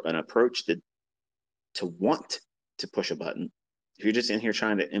or an approach to want to push a button, if you're just in here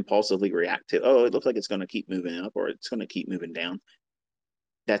trying to impulsively react to, oh, it looks like it's going to keep moving up or it's going to keep moving down,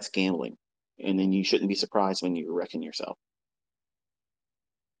 that's gambling. And then you shouldn't be surprised when you're wrecking yourself.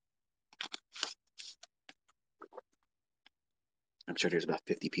 I'm sure there's about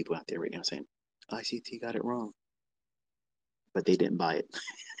 50 people out there right now saying, ICT got it wrong, but they didn't buy it.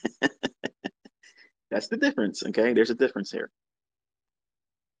 That's the difference. Okay. There's a difference here.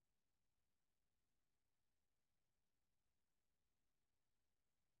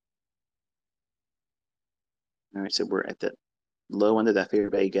 All right. So we're at the low end of that fair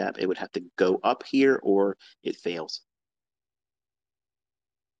value gap. It would have to go up here or it fails.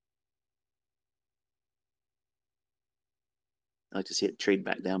 I like to see it trade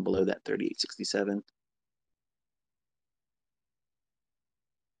back down below that 38.67.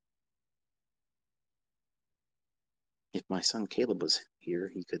 If my son Caleb was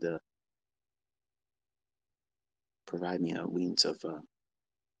here, he could provide me a means of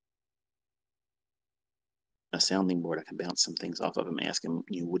a sounding board. I can bounce some things off of him, ask him,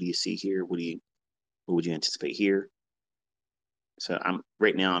 what do you see here? What would you anticipate here? So I'm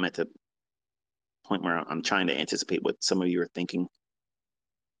right now. I'm at the point where I'm trying to anticipate what some of you are thinking,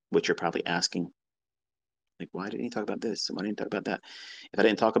 what you're probably asking. Like, why didn't he talk about this? Why didn't he talk about that? If I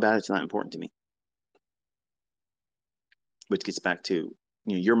didn't talk about it, it's not important to me. Which gets back to,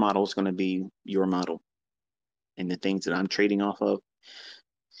 your model is going to be your model, and the things that I'm trading off of,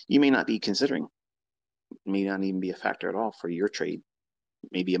 you may not be considering, may not even be a factor at all for your trade.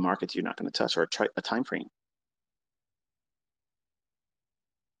 Maybe a market you're not going to touch or a time frame.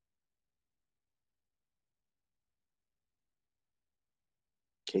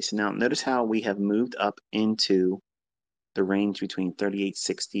 Okay, so now notice how we have moved up into the range between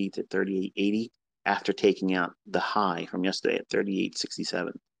 38.60 to 38.80 after taking out the high from yesterday at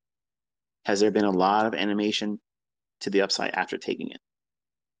 38.67. Has there been a lot of animation to the upside after taking it?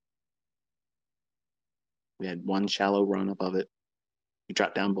 We had one shallow run above it. We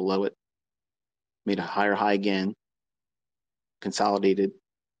dropped down below it, made a higher high again, consolidated,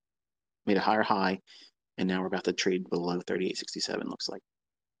 made a higher high, and now we're about to trade below 38.67, looks like.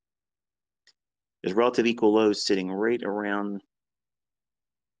 There's relative equal lows sitting right around,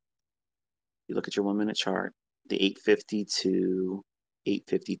 you look at your 1 minute chart, the 850 to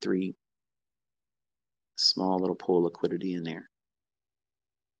 853, small little pool of liquidity in there.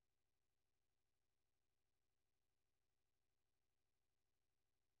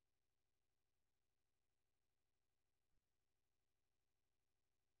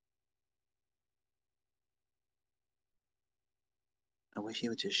 I wish he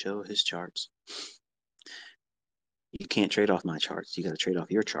would just show his charts. You can't trade off my charts. You got to trade off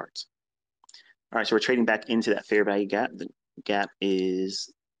your charts. All right, so we're trading back into that fair value gap. The gap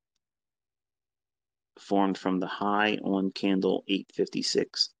is formed from the high on candle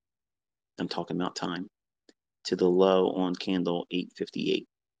 856. I'm talking about time, to the low on candle 858.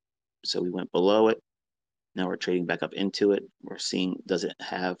 So we went below it. Now we're trading back up into it. We're seeing, does it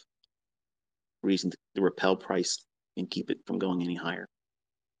have reason to repel price and keep it from going any higher?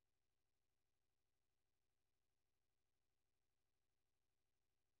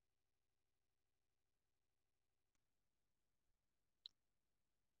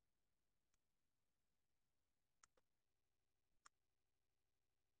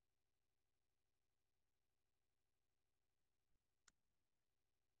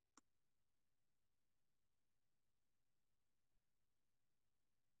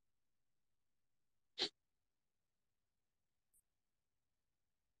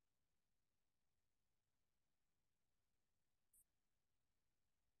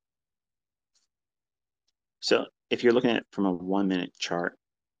 So if you're looking at it from a 1 minute chart,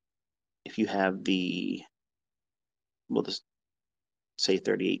 if you have the, we'll just say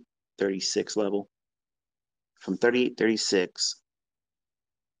 38.36 level, from 38.36,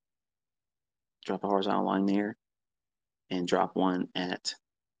 drop a horizontal line there and drop one at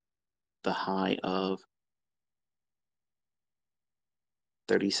the high of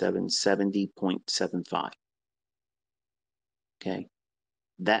 3770.75. Okay,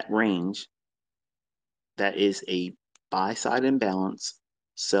 that range, that is a buy side imbalance,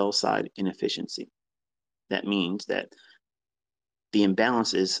 sell side inefficiency. That means that the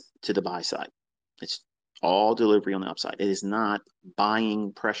imbalance is to the buy side. It's all delivery on the upside. It is not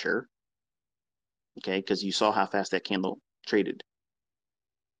buying pressure, okay, because you saw how fast that candle traded.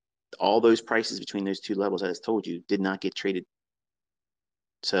 All those prices between those two levels, as I told you, did not get traded.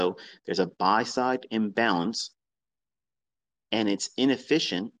 So there's a buy side imbalance, and it's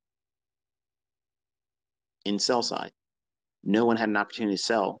inefficient in sell side. No one had an opportunity to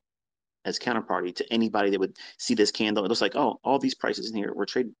sell as counterparty to anybody that would see this candle. It looks like, oh, all these prices in here were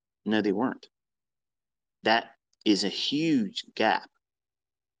traded. No, they weren't. That is a huge gap.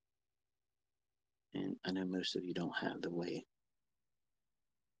 And I know most of you don't have the way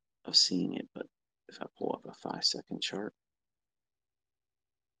of seeing it, but if I pull up a 5-second chart,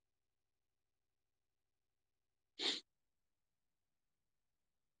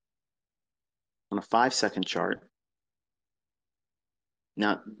 on a 5-second chart,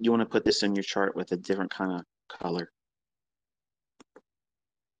 now you want to put this in your chart with a different kind of color.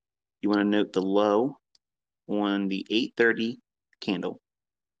 You want to note the low on the 8:30 candle,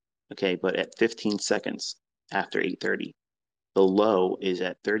 okay, but at 15 seconds after 8:30, the low is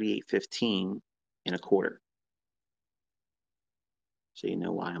at 38.15 and a quarter. So you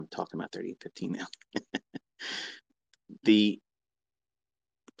know why I'm talking about 38.15 now. The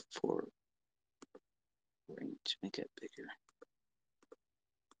for range, make it bigger.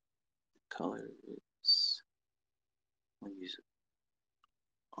 Color is, I'll use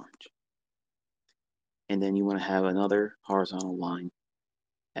orange. And then you want to have another horizontal line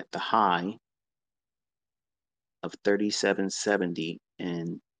at the high of 37.70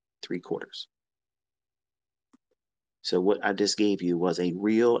 and 3/4. So what I just gave you was a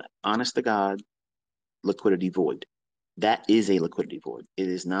real, honest to God, liquidity void. That is a liquidity void. It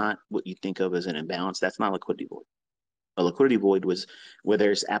is not what you think of as an imbalance. That's not a liquidity void. A liquidity void was where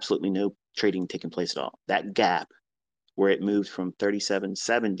there's absolutely no trading taking place at all. That gap where it moved from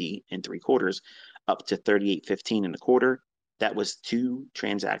 37.70 and 3/4 up to 38.15 and a quarter, that was 2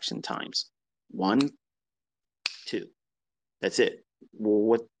 transaction times. 1, 2. That's it.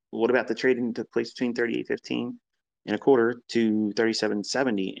 Well, what about the trading that took place between 38.15 and a quarter to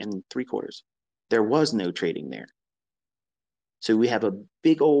 37.70 and 3/4? There was no trading there. So we have a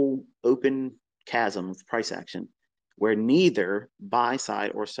big old open chasm of price action where neither buy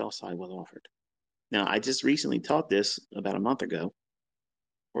side or sell side was offered. Now, I just recently taught this about a month ago,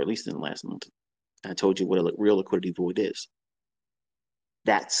 or at least in the last month. I told you what a real liquidity void is.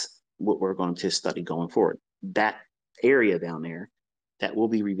 That's what we're going to study going forward. That area down there, that will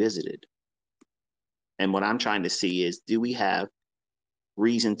be revisited. And what I'm trying to see is, do we have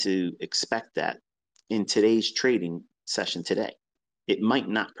reason to expect that in today's trading session today? It might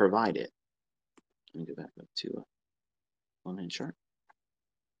not provide it. Let me go back up to a 1-minute chart.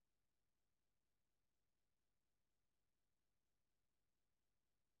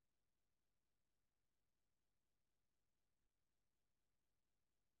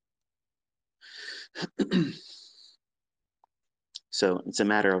 So it's a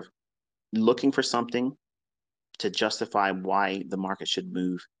matter of looking for something to justify why the market should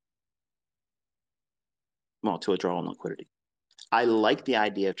move, well, to a draw on liquidity. I like the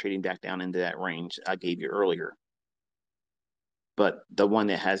idea of trading back down into that range I gave you earlier, but the one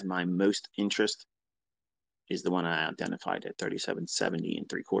that has my most interest is the one I identified at 37.70 and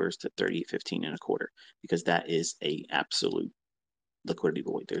 3/4 to 38.15 and a quarter, because that is a absolute liquidity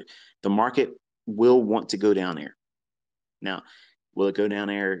void. The market will want to go down there. Now, will it go down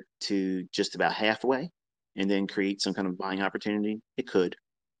there to just about halfway and then create some kind of buying opportunity? It could,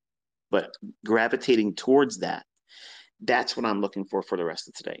 but gravitating towards that, that's what I'm looking for the rest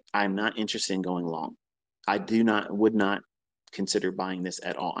of today. I'm not interested in going long. I would not consider buying this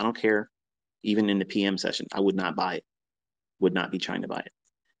at all. I don't care. Even in the PM session, I would not buy it, would not be trying to buy it,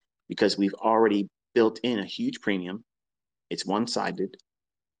 because we've already built in a huge premium. It's one-sided,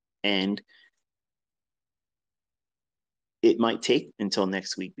 and it might take until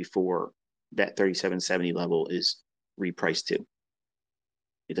next week before that 37.70 level is repriced to.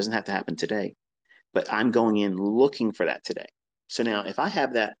 It doesn't have to happen today, but I'm going in looking for that today. So now if I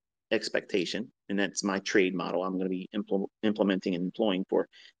have that expectation, and that's my trade model I'm going to be implementing and employing for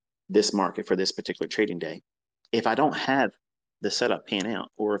this market for this particular trading day, if I don't have the setup pan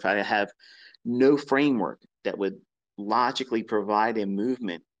out, or if I have no framework that would logically provide a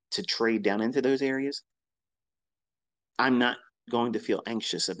movement to trade down into those areas, I'm not going to feel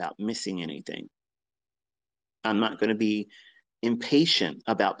anxious about missing anything. I'm not going to be impatient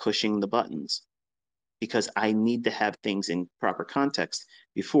about pushing the buttons because I need to have things in proper context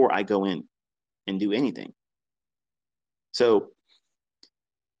before I go in and do anything. So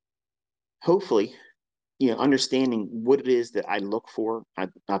hopefully, understanding what it is that I look for,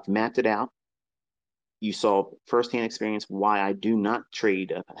 I've mapped it out. You saw firsthand experience why I do not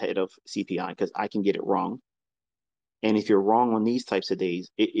trade ahead of CPI because I can get it wrong. And if you're wrong on these types of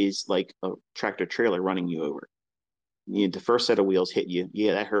days, it is like a tractor trailer running you over. The first set of wheels hit you.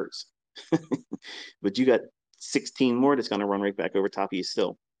 Yeah, that hurts. But you got 16 more that's going to run right back over top of you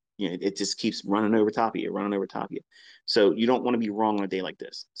still. It just keeps running over top of you, running over top of you. So you don't want to be wrong on a day like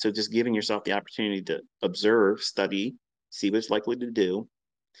this. So just giving yourself the opportunity to observe, study, see what it's likely to do,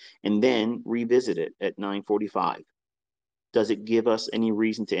 and then revisit it at 9:45. Does it give us any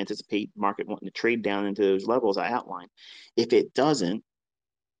reason to anticipate market wanting to trade down into those levels I outlined? If it doesn't,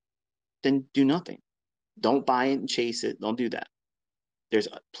 then do nothing. Don't buy it and chase it. Don't do that. There's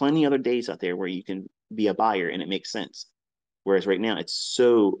plenty other days out there where you can be a buyer and it makes sense. Whereas right now it's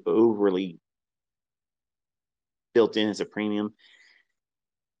so overly built in as a premium.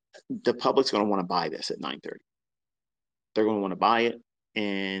 The public's going to want to buy this at 9:30. They're going to want to buy it,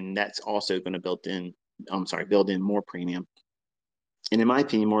 and that's also going to build in more premium. And in my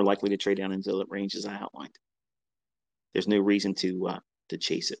opinion, more likely to trade down into the ranges I outlined. There's no reason to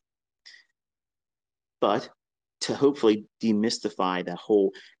chase it. But to hopefully demystify that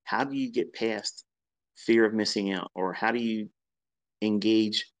whole, how do you get past fear of missing out, or how do you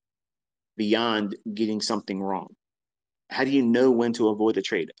engage beyond getting something wrong? How do you know when to avoid a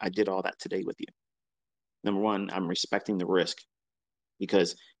trade? I did all that today with you. Number one, I'm respecting the risk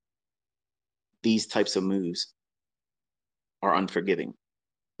because these types of moves are unforgiving.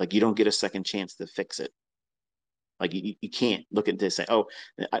 Like, you don't get a second chance to fix it. Like, you can't look at this and say, oh,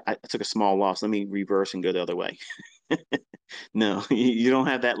 I took a small loss. Let me reverse and go the other way. No, you don't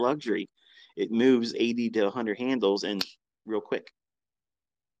have that luxury. It moves 80 to 100 handles and real quick.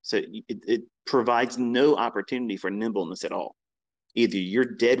 So it provides no opportunity for nimbleness at all. Either you're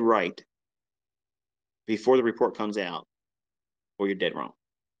dead right before the report comes out, or you're dead wrong.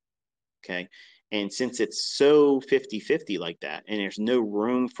 Okay. And since it's so 50-50 like that, and there's no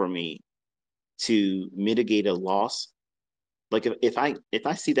room for me to mitigate a loss, like if I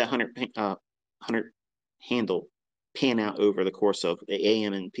see that 100 handle pan out over the course of the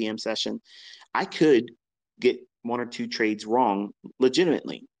AM and PM session, I could get one or two trades wrong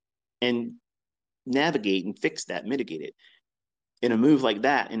legitimately and navigate and fix that, mitigate it. In a move like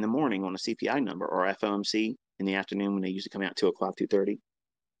that in the morning on a CPI number, or FOMC in the afternoon when they usually come out 2 o'clock, 2:30,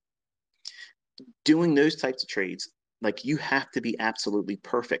 doing those types of trades, like, you have to be absolutely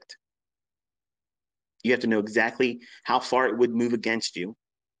perfect. You have to know exactly how far it would move against you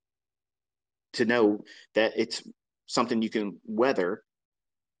to know that it's something you can weather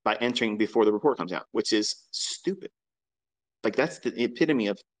by entering before the report comes out, which is stupid. Like, that's the epitome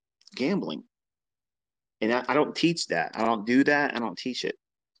of gambling. And I don't teach that. I don't do that. I don't teach it.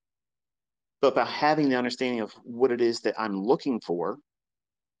 But by having the understanding of what it is that I'm looking for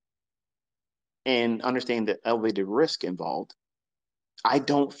and understanding the elevated risk involved, I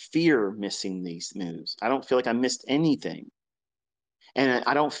don't fear missing these moves. I don't feel like I missed anything. And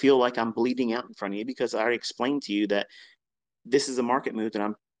I don't feel like I'm bleeding out in front of you because I already explained to you that this is a market move that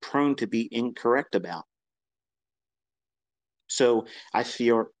I'm prone to be incorrect about. So I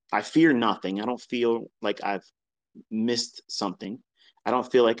fear nothing. I don't feel like I've missed something. I don't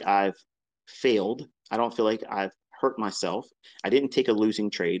feel like I've failed. I don't feel like I've hurt myself. I didn't take a losing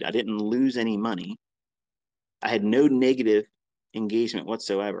trade. I didn't lose any money. I had no negative engagement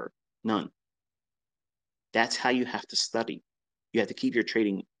whatsoever. None. That's how you have to study. You have to keep your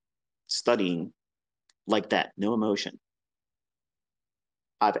trading studying like that, no emotion.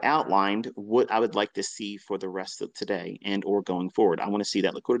 I've outlined what I would like to see for the rest of today and or going forward. I want to see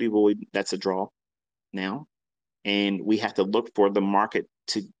that liquidity void. That's a draw now. And we have to look for the market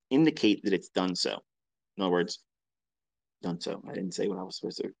to indicate that it's done so. In other words, done so. I didn't say what I was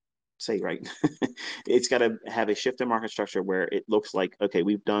supposed to say, right? It's got to have a shift in market structure where it looks like, okay,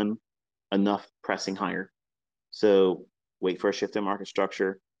 we've done enough pressing higher. So wait for a shift in market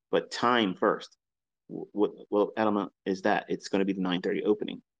structure, but time first. What element is that? It's going to be the 9:30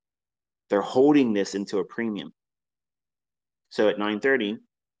 opening. They're holding this into a premium. So at 9:30,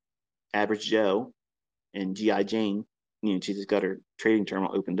 average Joe and GI Jane, she just got her trading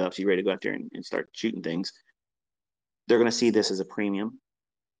terminal opened up. She's ready to go out there and start shooting things. They're going to see this as a premium,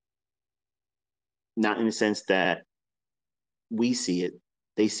 not in the sense that we see it.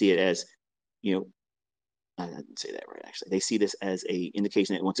 They see it as, you know, I didn't say that right, actually. They see this as a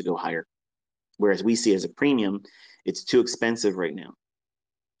indication that it wants to go higher. Whereas we see as a premium, it's too expensive right now.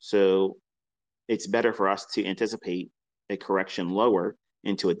 So it's better for us to anticipate a correction lower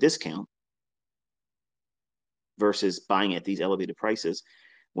into a discount versus buying at these elevated prices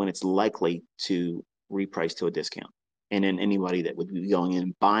when it's likely to reprice to a discount. And then anybody that would be going in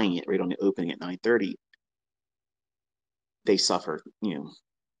and buying it right on the opening at 9:30, they suffer,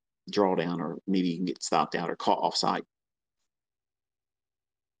 drawdown, or maybe you can get stopped out or caught offside.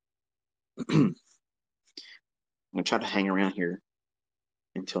 I'm gonna try to hang around here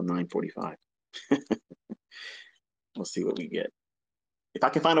until 9:45. We'll see what we get. If I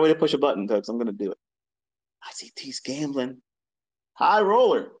can find a way to push a button, folks, I'm gonna do it. ICT's gambling. High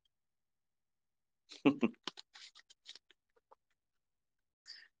roller.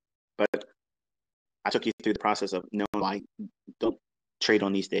 But I took you through the process of knowing why don't trade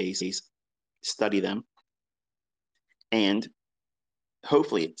on these days, study them, and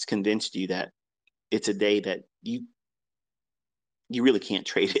hopefully it's convinced you that it's a day that you really can't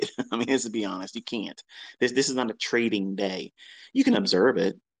trade it. I mean, let's be honest, you can't. This is not a trading day. You can observe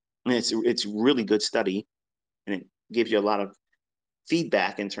it, and it's really good study, and it gives you a lot of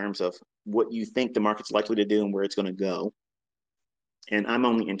feedback in terms of what you think the market's likely to do and where it's going to go. And I'm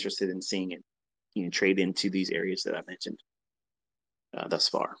only interested in seeing it, trade into these areas that I mentioned thus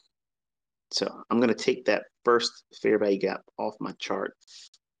far. So I'm going to take that first fair value gap off my chart,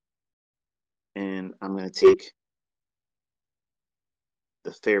 and I'm going to take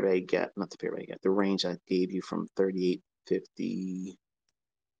the fair value gap, not the fair value gap, the range I gave you from 38.53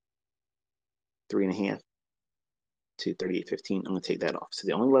 and a half to 38.15. I'm going to take that off. So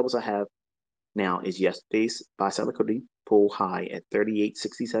the only levels I have now is yesterday's buy side liquidity pull high at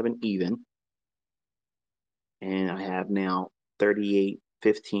 38.67 even, and I have now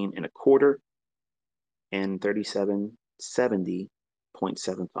 38.15 and a quarter and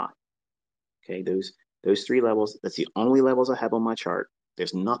 37.70.75. Okay, those three levels. That's the only levels I have on my chart.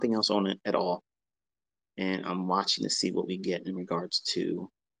 There's nothing else on it at all. And I'm watching to see what we get in regards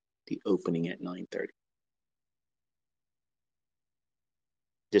to the opening at 9:30.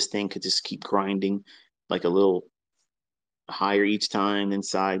 This thing could just keep grinding like a little higher each time, then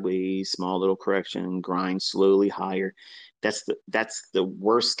sideways, small little correction, grind slowly higher. That's the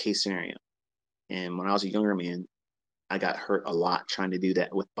worst case scenario. And when I was a younger man, I got hurt a lot trying to do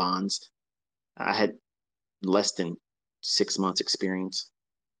that with bonds. I had less than 6 months experience,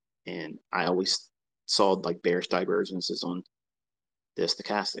 and I always saw like bearish divergences on the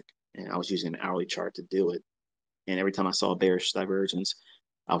stochastic, and I was using an hourly chart to do it. And every time I saw a bearish divergence,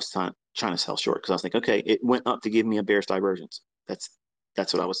 I was trying to sell short because I was like, okay, it went up to give me a bearish divergence. That's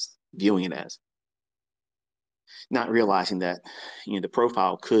what I was viewing it as, not realizing that the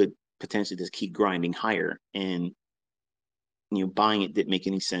profile could potentially just keep grinding higher, and buying it didn't make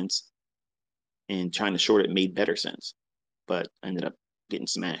any sense, and trying to short it made better sense. But I ended up getting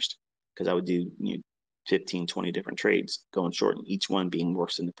smashed because I would do 15, 20 different trades going short, and each one being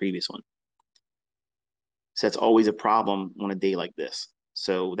worse than the previous one. So that's always a problem on a day like this.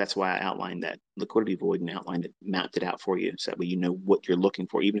 So that's why I outlined that liquidity void and outlined it, mapped it out for you, so that way you know what you're looking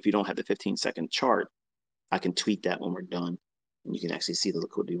for. Even if you don't have the 15-second chart, I can tweet that when we're done, and you can actually see the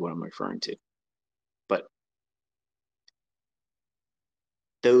liquidity void I'm referring to. But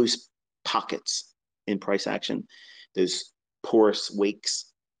those pockets in price action, those porous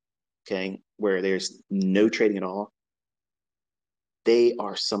wakes, okay, where there's no trading at all, they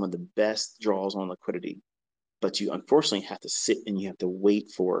are some of the best draws on liquidity. But you unfortunately have to sit and you have to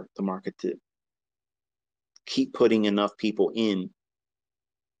wait for the market to keep putting enough people in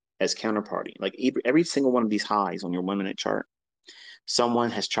as counterparty. Like every single one of these highs on your 1 minute chart,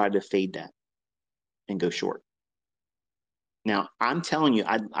 someone has tried to fade that and go short. Now, I'm telling you,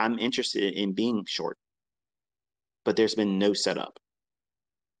 I'm interested in being short, but there's been no setup.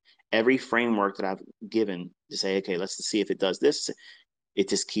 Every framework that I've given to say, okay, let's see if it does this, it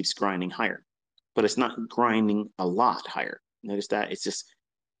just keeps grinding higher. But it's not grinding a lot higher. Notice that it's just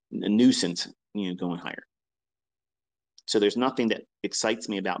a nuisance, going higher. So there's nothing that excites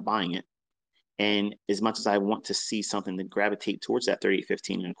me about buying it. And as much as I want to see something that gravitate towards that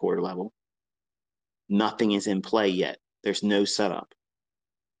 38.15 and a quarter level, nothing is in play yet. There's no setup.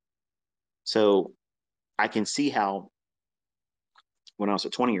 So I can see how when I was a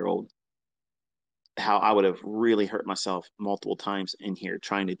 20-year-old, how I would have really hurt myself multiple times in here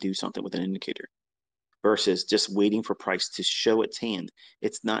trying to do something with an indicator versus just waiting for price to show its hand.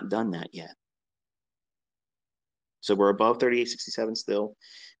 It's not done that yet. So we're above 38.67 still.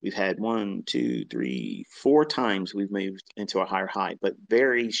 We've had 1, 2, 3, 4 times we've moved into a higher high, but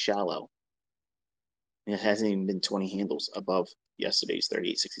very shallow. And it hasn't even been 20 handles above yesterday's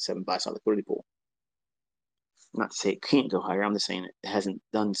 38.67 buy side liquidity pool. I'm not to say it can't go higher. I'm just saying it hasn't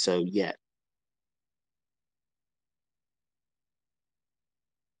done so yet.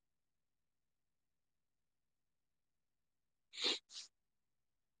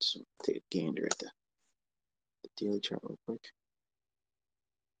 So take a gander at the daily chart real quick.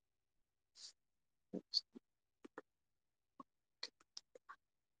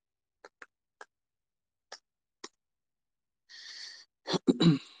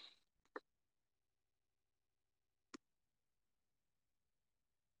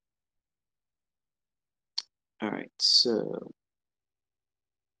 All right, so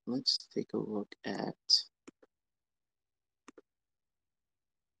let's take a look at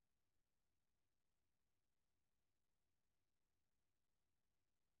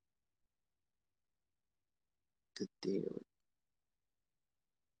the daily.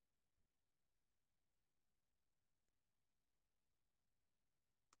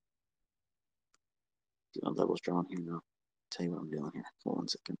 See my levels drawn here now. Tell you what I'm doing here. Hold on a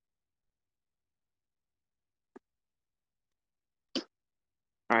second.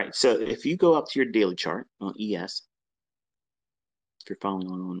 All right, so if you go up to your daily chart on ES, if you're following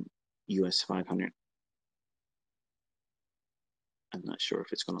on US 500, I'm not sure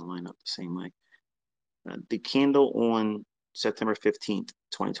if it's going to line up the same way. The candle on September 15th,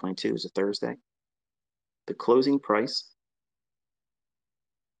 2022 is a Thursday. The closing price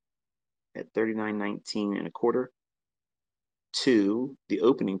at 39.19 and a quarter to the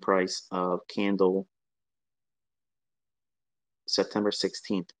opening price of candle September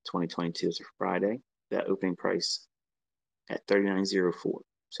 16th, 2022 is a Friday. That opening price at 39.04.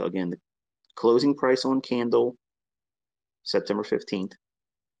 So again, the closing price on candle September 15th,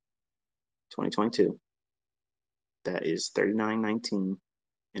 2022, that is 39.19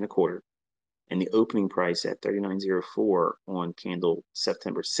 and a quarter. And the opening price at 39.04 on candle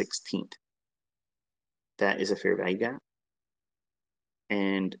September 16th. That is a fair value gap.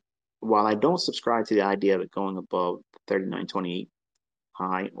 And while I don't subscribe to the idea of it going above 39.28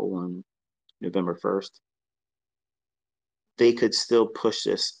 high on November 1st, they could still push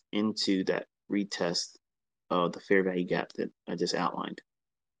this into that retest of the fair value gap that I just outlined.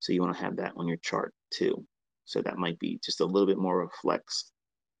 So you want to have that on your chart too. So that might be just a little bit more of a flex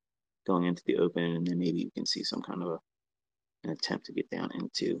going into the open, and then maybe you can see some kind of an attempt to get down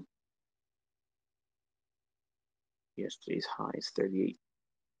into yesterday's highs,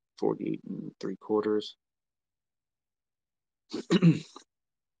 38.48 and 3/4.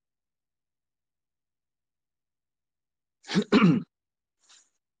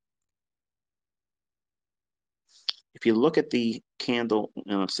 If you look at the candle,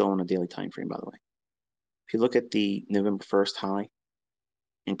 still on a daily time frame, by the way. If you look at the November 1st high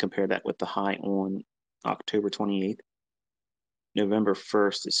and compare that with the high on October 28th, November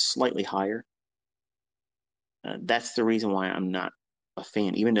 1st is slightly higher. That's the reason why I'm not a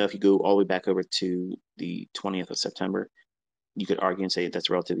fan. Even though if you go all the way back over to the 20th of September, you could argue and say that's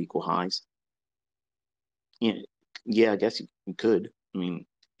relatively equal highs. Yeah, yeah, I guess you could. I mean,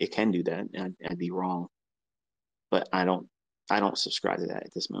 it can do that. I'd be wrong, but I don't subscribe to that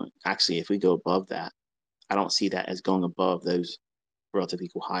at this moment. Actually, if we go above that, I don't see that as going above those relative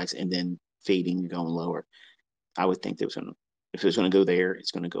equal highs and then fading and going lower. I would think that if it was gonna go there,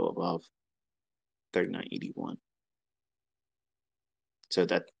 it's gonna go above 39.81. So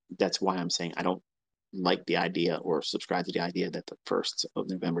that's why I'm saying I don't like the idea or subscribe to the idea that the 1st of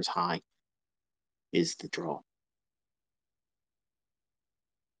November's high is the draw.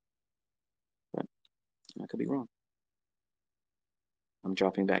 But I could be wrong. I'm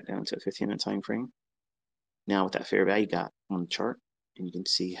dropping back down to a 15-minute time frame. Now with that fair value gap on the chart, and you can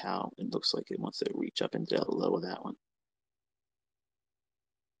see how it looks like it wants to reach up into the low of that one.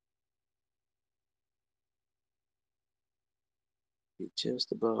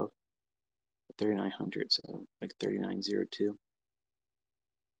 Just above 3,900, so like 39.02.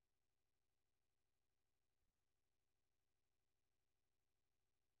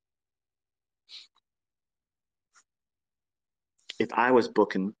 If I was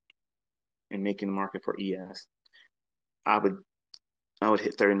booking and making the market for ES, I would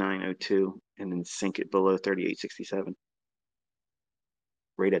hit 39.02 and then sink it below 38.67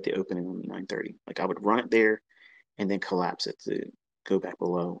 right at the opening on 9:30. Like I would run it there and then collapse it to go back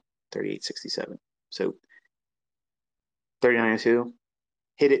below 38.67. So 39.02,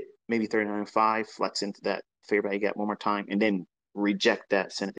 hit it, maybe 39.05, flex into that fair value gap one more time, and then reject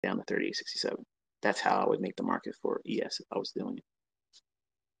that, send it down to 38.67. That's how I would make the market for ES if I was doing it.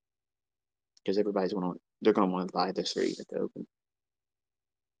 Because they're going to want to buy this rate at the open.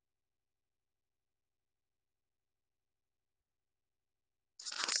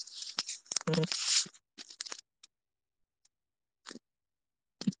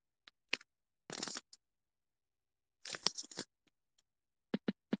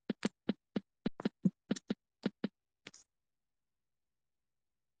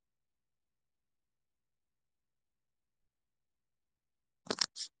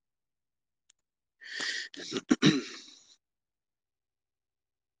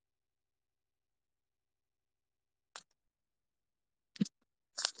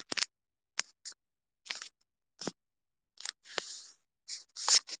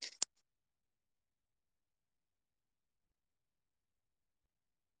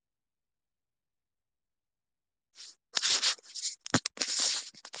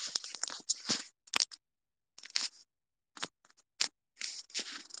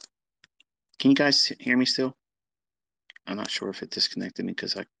 Can you guys hear me still? I'm not sure if it disconnected me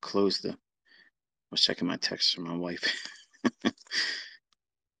because I closed the, I was checking my texts from my wife. And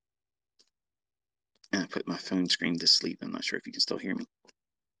I put my phone screen to sleep. I'm not sure if you can still hear me.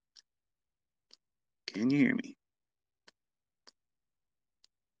 Can you hear me?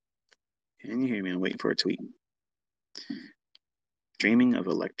 Can you hear me? I'm waiting for a tweet. Dreaming of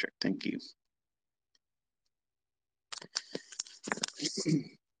electric. Thank you.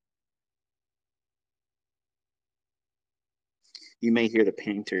 You may hear the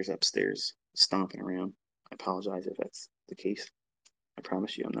painters upstairs stomping around. I apologize if that's the case. I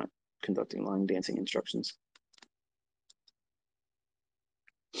promise you I'm not conducting line dancing instructions.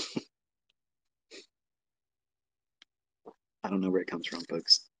 I don't know where it comes from,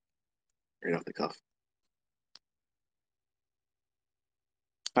 folks. Right off the cuff.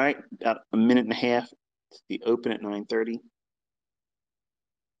 All right, about a minute and a half. The open at 9:30.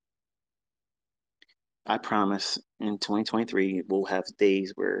 I promise in 2023 we'll have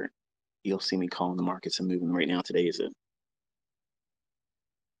days where you'll see me calling the markets and moving. Right now, today is an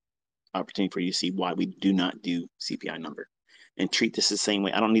opportunity for you to see why we do not do CPI number and treat this the same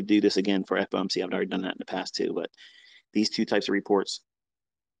way. I don't need to do this again for FOMC. I've already done that in the past too, but these two types of reports,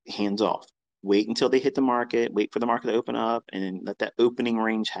 hands off. Wait until they hit the market, wait for the market to open up, and then let that opening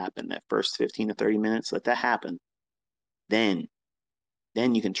range happen, that first 15 to 30 minutes, let that happen. Then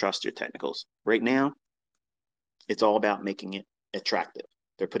you can trust your technicals. Right now, it's all about making it attractive.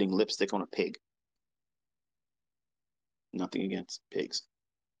 They're putting lipstick on a pig. Nothing against pigs.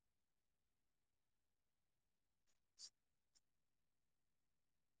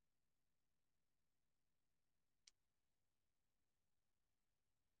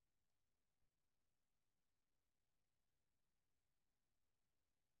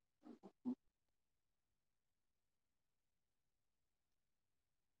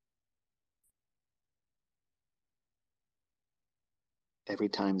 Every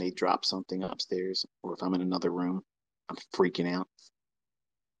time they drop something upstairs, or if I'm in another room, I'm freaking out.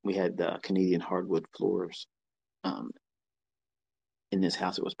 We had Canadian hardwood floors um, in this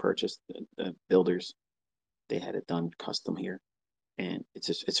house. It was purchased. The builders, they had it done custom here, and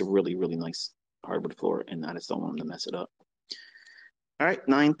it's a really nice hardwood floor, and I just don't want them to mess it up. All right,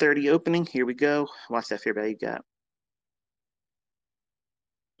 9:30 opening. Here we go. Watch that fair value gap.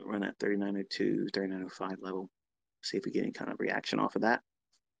 Run at 3902, 3905 level. See if we get any kind of reaction off of that.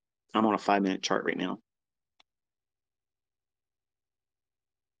 I'm on a 5-minute chart right now.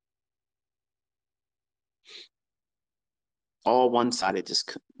 All one-sided,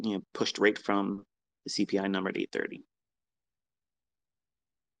 just pushed right from the CPI number at 830.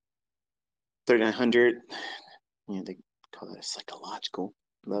 3900, they call that a psychological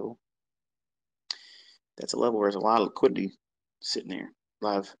level. That's a level where there's a lot of liquidity sitting there. A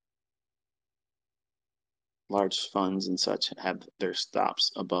lot of large funds and such have their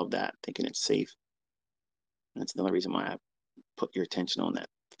stops above that, thinking it's safe. And that's another reason why I put your attention on that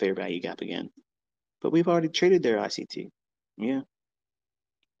fair value gap again. But we've already traded their ICT. Yeah.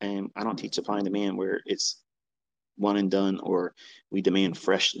 And I don't teach supply and demand where it's one and done, or we demand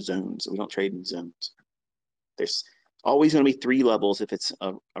fresh zones. We don't trade in zones. There's always going to be 3 levels if it's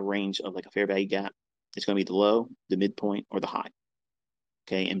a range of like a fair value gap. It's going to be the low, the midpoint, or the high.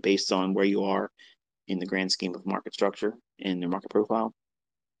 Okay. And based on where you are in the grand scheme of market structure and their market profile,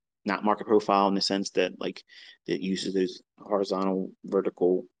 not market profile in the sense that like that uses those horizontal,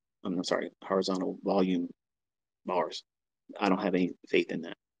 vertical, I'm sorry, horizontal volume bars. I don't have any faith in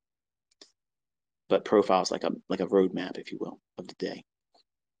that. But profile is like a roadmap, if you will, of the day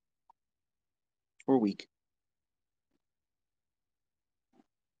or week.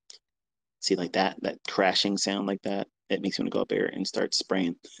 See, like that crashing sound like that, it makes me want to go up there and start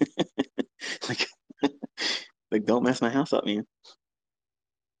spraying. like, like don't mess my house up, man.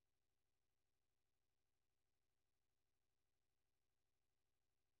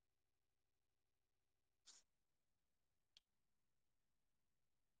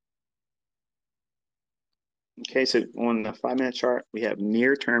 Okay, so on the 5 minute chart, we have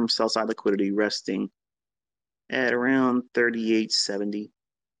near term sell side liquidity resting at around 38.70,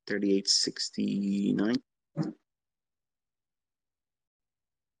 38.69.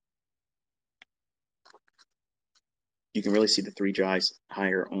 You can really see the three drives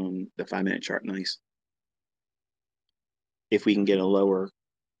higher on the 5 minute chart. Nice. If we can get a lower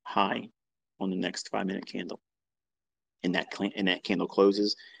high on the next 5 minute candle and that candle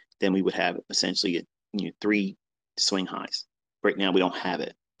closes, then we would have essentially three swing highs. Right now we don't have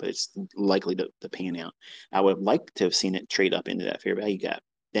it, but it's likely to pan out. I would like to have seen it trade up into that fair value gap,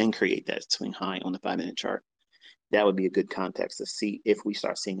 then create that swing high on the 5 minute chart. That would be a good context to see if we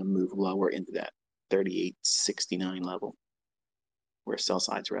start seeing a move lower into that 38.69 level where sell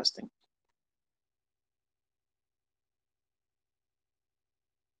side's resting.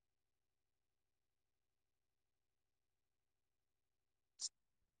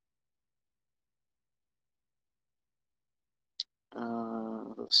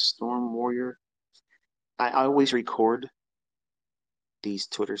 Storm Warrior. I always record these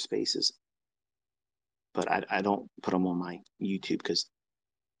Twitter spaces, but I don't put them on my YouTube because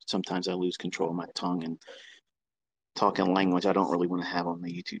sometimes I lose control of my tongue and talking language I don't really want to have on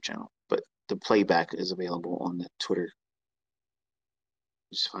the YouTube channel. But the playback is available on the Twitter.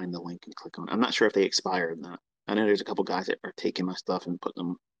 Just find the link and click on it. I'm not sure if they expired or not. I know there's a couple guys that are taking my stuff and putting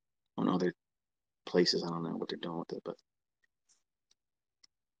them on other places. I don't know what they're doing with it, but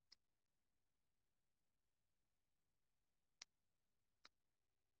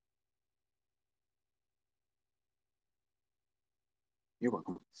you're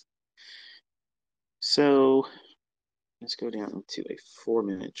welcome. So let's go down into a 4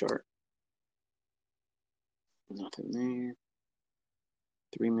 minute chart. Nothing there.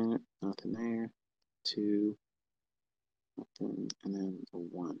 3 minute, nothing there. Two, nothing, and then a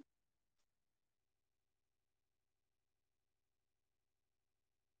one.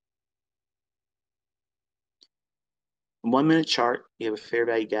 One minute chart, you have a fair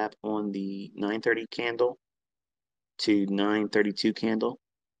value gap on the 930 candle to 932 candle.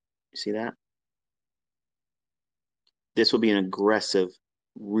 You see that? This will be an aggressive,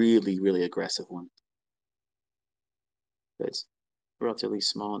 really, really aggressive one. But it's relatively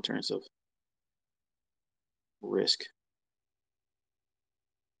small in terms of risk.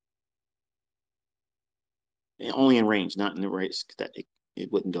 And only in range, not in the risk that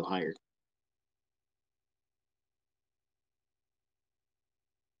it wouldn't go higher.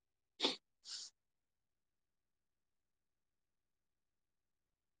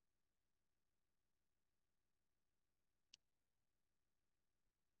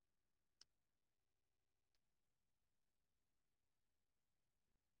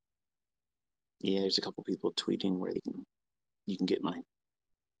 Yeah, there's a couple people tweeting where you can get my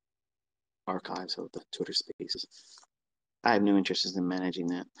archives of the Twitter spaces. I have no interest in managing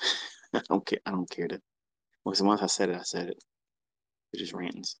that. I don't care. I don't care to. Because once I said it, I said it. It just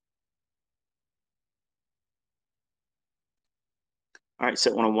rants. All right.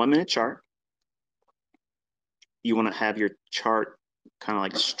 So on a 1 minute chart, you want to have your chart kind of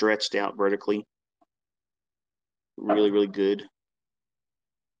like stretched out vertically. Really, really good.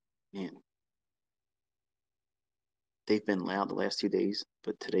 Man, they've been loud the last 2 days,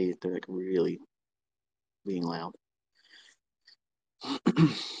 but today they're like really being loud.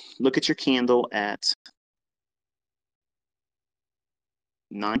 Look at your candle at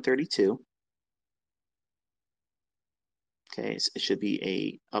 932. Okay, it should be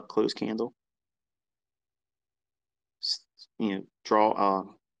a up close candle.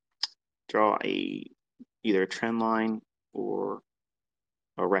 Draw a either a trend line or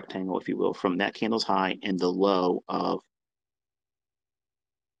a rectangle, if you will, from that candle's high and the low of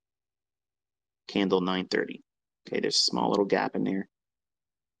candle 930. Okay, there's a small little gap in there.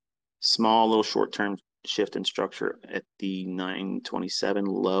 Small little short-term shift in structure at the 927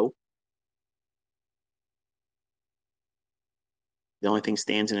 low. The only thing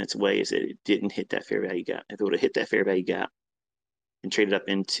stands in its way is that it didn't hit that fair value gap. If it would have hit that fair value gap and traded up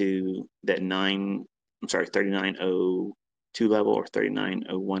into that 3902 level or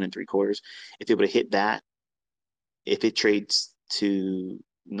 3901 and 3/4, if it would have hit that, if it trades to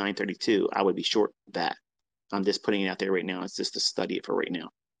 932, I would be short that. I'm just putting it out there right now. It's just to study it for right now.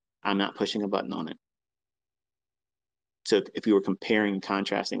 I'm not pushing a button on it. So if you were comparing and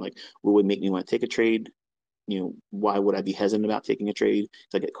contrasting, like what would make me want to take a trade, why would I be hesitant about taking a trade?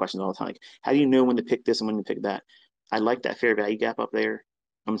 So I get questions all the time, like, how do you know when to pick this and when to pick that? I like that fair value gap up there.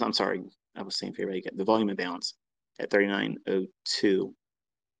 I'm sorry, I was saying fair value gap. The volume imbalance at 3902.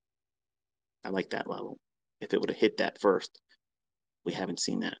 I like that level. If it would have hit that first, we haven't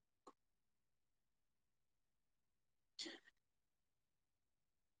seen that.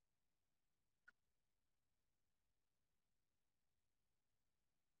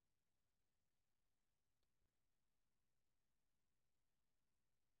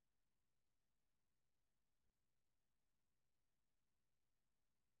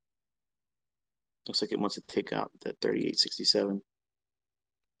 Looks like it wants to take out that 38.67.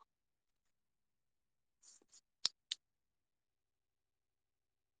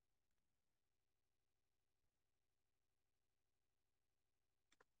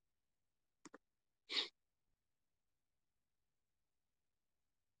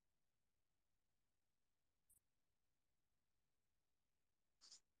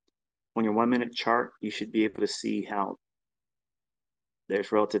 On your 1 minute chart, you should be able to see how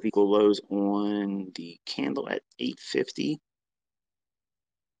there's relative equal lows on the candle at 850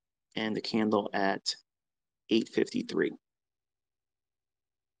 and the candle at 853.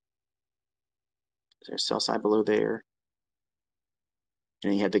 There's sell side below there.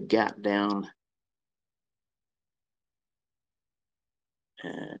 And you have the gap down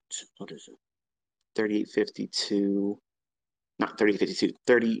at, what is it? 3852, not 3852,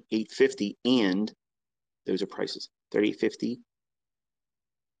 3850, and those are prices. 3850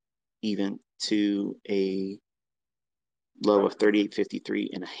 even to a low of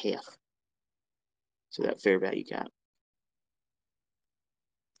 3853 and a half. So that fair value gap,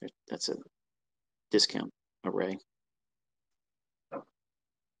 that's a discount array.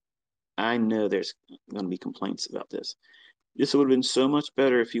 I know there's going to be complaints about this. This would have been so much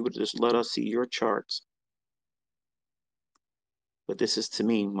better if you would just let us see your charts. But this is, to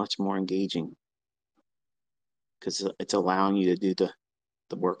me, much more engaging because it's allowing you to do the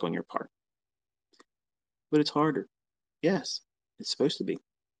work on your part. But it's harder. Yes, it's supposed to be.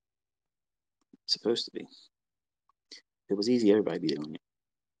 It's supposed to be. If it was easy, everybody would be doing it.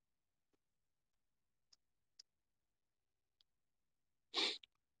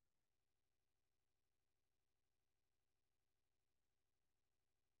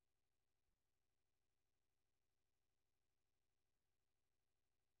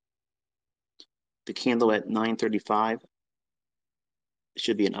 The candle at 935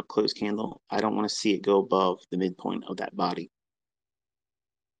 should be an up close candle. I don't want to see it go above the midpoint of that body.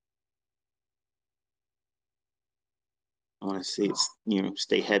 I want to see it,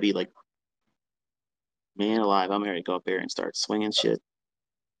 stay heavy. Like, man alive, I'm ready to go up there and start swinging shit.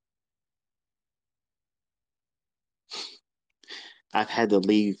 I've had to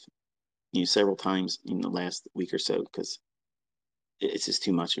leave, several times in the last week or so because it's just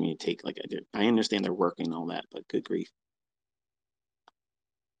too much for me to take. Like I did. I understand they're working and all that, but good grief.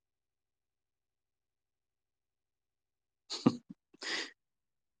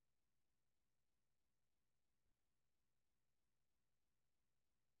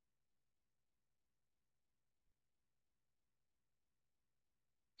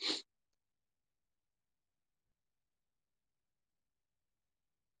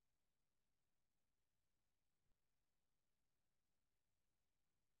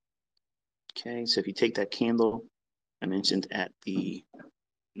 Okay, so if you take that candle I mentioned at the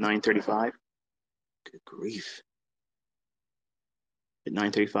 935, good grief, at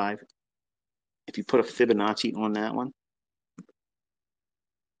 935, if you put a Fibonacci on that one,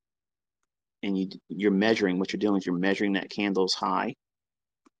 and you're measuring, what you're doing is you're measuring that candle's high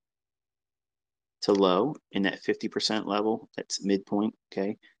to low in that 50% level, that's midpoint,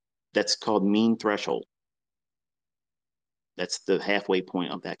 okay? That's called mean threshold. That's the halfway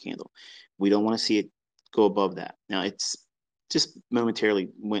point of that candle. We don't want to see it go above that. Now it's just momentarily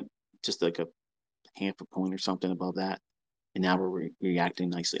went just like a half a point or something above that. And now we're reacting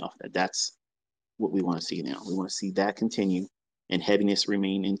nicely off that. That's what we want to see now. We want to see that continue and heaviness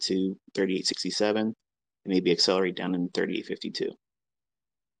remain into 38.67 and maybe accelerate down in 38.52.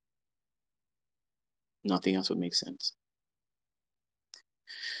 Nothing else would make sense.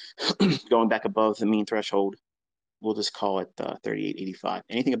 Going back above the mean threshold, we'll just call it 38.85.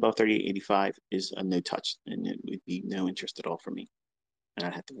 Anything above 38.85 is a no touch, and it would be no interest at all for me. And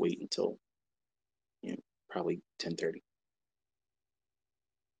I'd have to wait until, probably 10:30.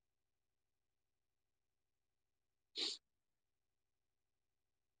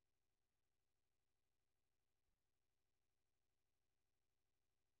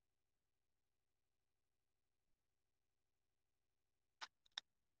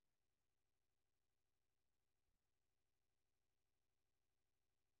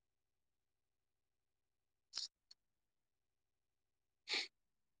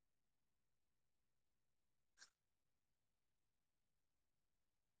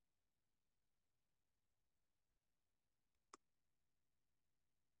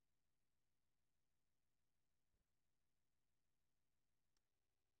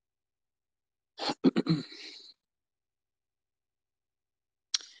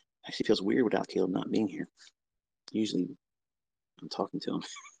 Actually feels weird without Caleb not being here. Usually I'm talking to him.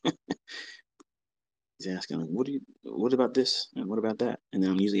 He's asking, what about this? And what about that? And then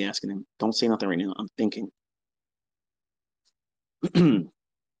I'm usually asking him, don't say nothing right now. I'm thinking.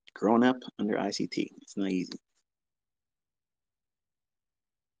 Growing up under ICT, it's not easy.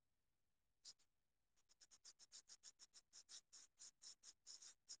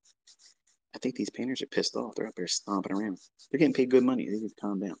 I think these painters are pissed off. They're up there stomping around. They're getting paid good money. They need to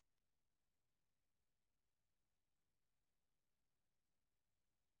calm down.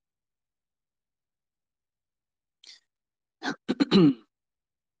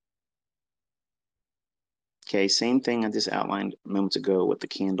 Okay, same thing I just outlined moments ago with the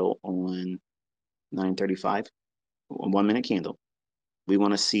candle on 9:35, a 1 minute candle. We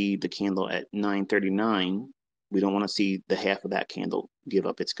want to see the candle at 9:39. We don't want to see the half of that candle give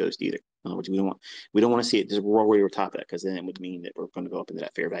up its ghost either. In other words, we don't want to see it just roll right over top of that, because then it would mean that we're going to go up into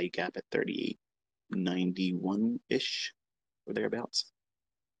that fair value gap at 38.91 ish or thereabouts.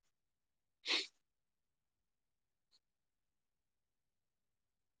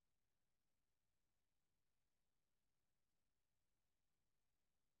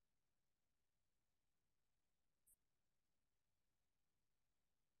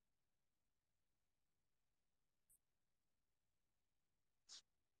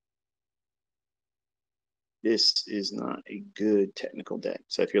 This is not a good technical day.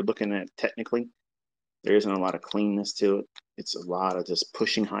 So if you're looking at it technically, there isn't a lot of cleanness to it. It's a lot of just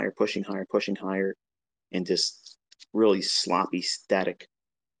pushing higher, pushing higher, pushing higher, and just really sloppy, static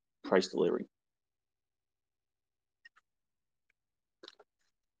price delivery.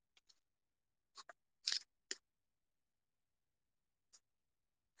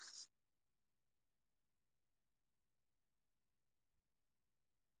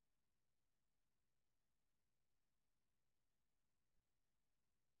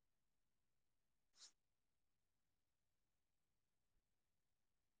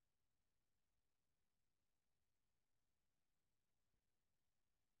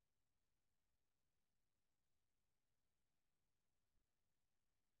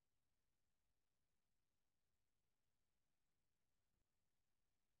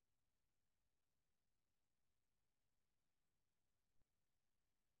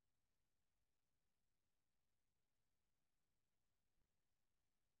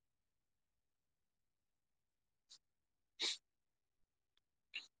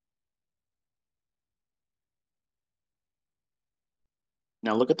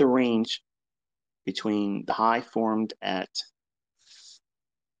 Now look at the range between the high formed at,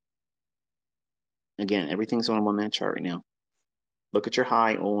 again, everything's on a 1 minute chart right now. Look at your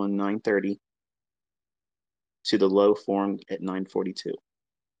high on 9:30 to the low formed at 9:42.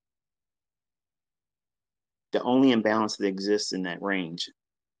 The only imbalance that exists in that range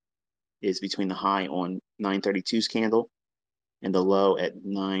is between the high on 9:32's candle and the low at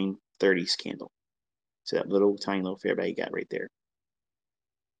 9:30's candle. So that little tiny little fair value gap right there.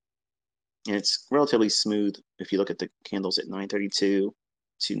 And it's relatively smooth if you look at the candles at 9:32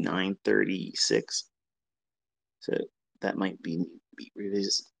 to 9:36. So that might be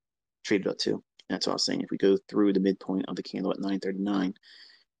revised, traded up too. That's what I was saying. If we go through the midpoint of the candle at 9:39,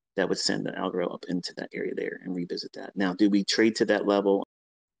 that would send the algo up into that area there and revisit that. Now, do we trade to that level?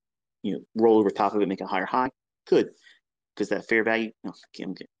 Roll over top of it, make a higher high? Good, because that fair value. No,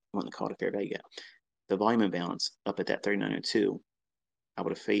 I'm wanting to call it a fair value gap. The volume imbalance up at that 39.02. I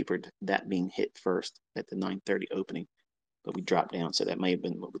would have favored that being hit first at the 9:30 opening, but we dropped down. So that may have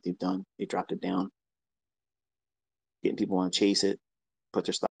been what they've done. They dropped it down, getting people want to chase it, put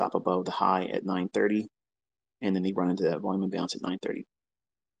their stop above the high at 9:30, and then they run into that volume imbalance at 9:30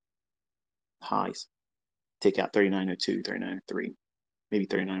 highs. Take out 39.02, 39.03, maybe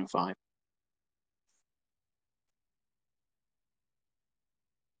 39.05.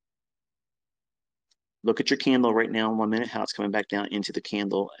 Look at your candle right now in 1 minute, how it's coming back down into the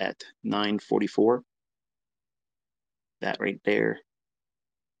candle at 9:44. That right there,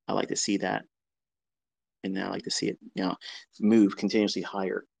 I like to see that. And now I like to see it, move continuously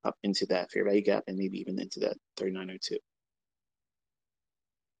higher up into that fair value gap and maybe even into that 39.02.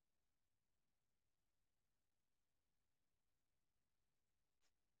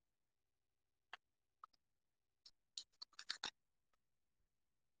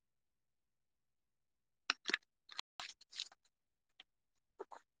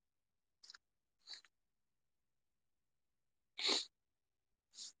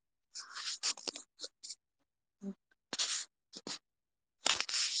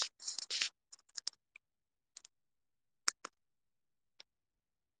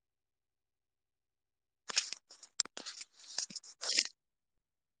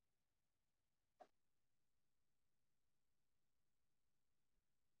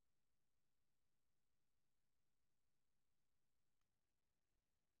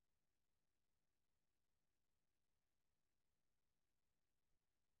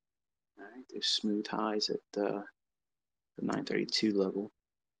 right, there's smooth highs at the 932 level.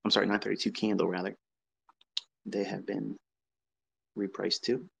 I'm sorry, 932 candle rather. They have been repriced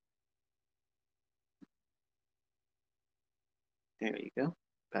too. There you go.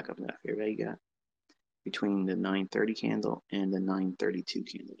 Back up in that fair value gap between the 930 candle and the 932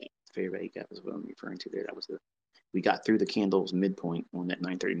 candle. That fair value gap is what I'm referring to there. That was we got through the candle's midpoint on that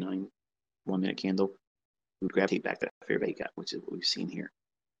 939 1-minute candle. We would gravitate back to that fair value gap, which is what we've seen here.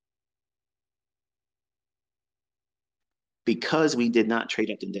 Because we did not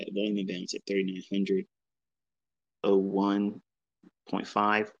trade up to that volume imbalance at 3,900,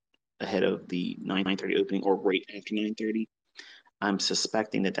 01.5 ahead of the 930 opening or right after 930, I'm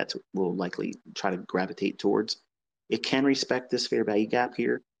suspecting that that will likely try to gravitate towards. It can respect this fair value gap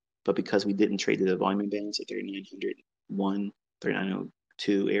here, but because we didn't trade the volume imbalance at 3,901,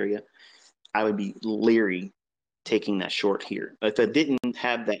 3,902 area, I would be leery taking that short here. If I didn't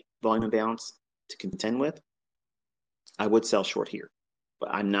have that volume imbalance to contend with, I would sell short here.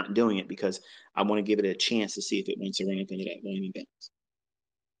 But I'm not doing it because I want to give it a chance to see if it wants to run up into that volume imbalance.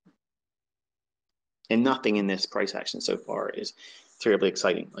 And nothing in this price action so far is terribly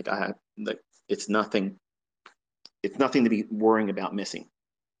exciting. It's nothing to be worrying about missing.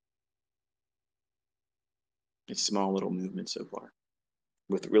 It's small little movements so far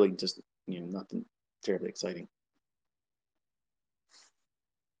with really just, nothing terribly exciting.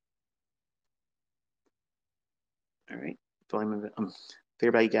 All right,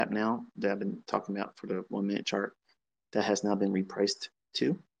 fair value gap now that I've been talking about for the 1-minute chart, that has now been repriced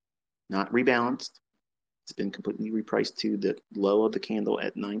to, not rebalanced. It's been completely repriced to the low of the candle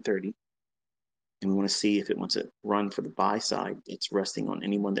at 930. And we want to see if it wants to run for the buy side. It's resting on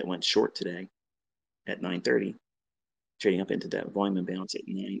anyone that went short today at 930, trading up into that volume imbalance at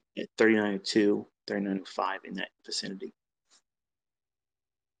 3902, 3905 in that vicinity.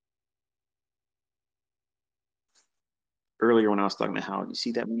 Earlier when I was talking about how you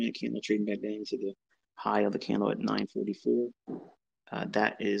see that 1-minute candle trading back down to the high of the candle at 944,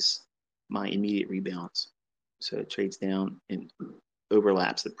 that is my immediate rebalance. So it trades down and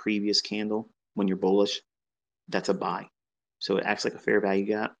overlaps the previous candle. When you're bullish, that's a buy. So it acts like a fair value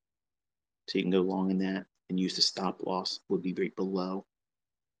gap. So you can go long in that and use the stop loss would be right below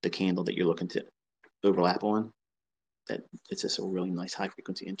the candle that you're looking to overlap on. That it's just a really nice high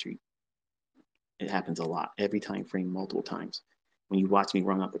frequency entry. It happens a lot, every time frame, multiple times. When you watch me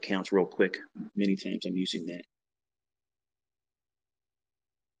run up accounts real quick, many times I'm using that.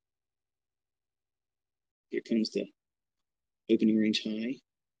 Here comes the opening range high.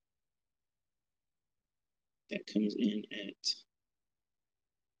 That comes in at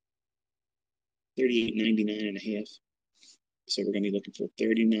 38.99.5. So we're going to be looking for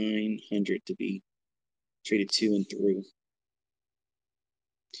 3,900 to be traded to and through.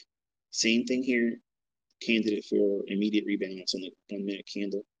 Same thing here, candidate for immediate rebalance on the 1-minute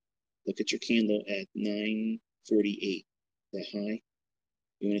candle. Look at your candle at 948, that high.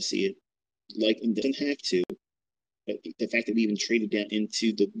 You want to see it, like, it doesn't have to, but the fact that we even traded down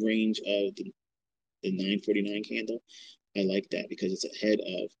into the range of the 949 candle, I like that because it's ahead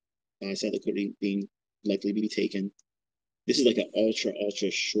of buy side liquidity being likely to be taken. This is like an ultra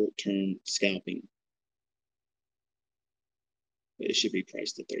short-term scalping. But it should be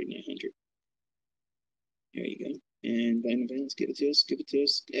priced at 3,900. There you go. And volume balance, give it to us, give it to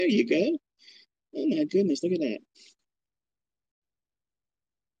us. There you go. Oh my goodness, look at that.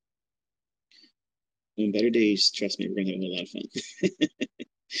 On better days, trust me, we're gonna have a lot of fun.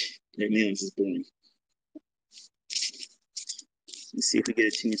 Right now, this is boring. Let's see if we get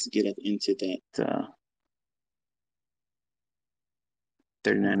a chance to get up into that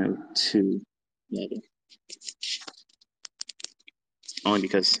 3902 level. Only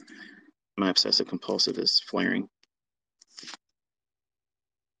because my obsessive compulsive is flaring.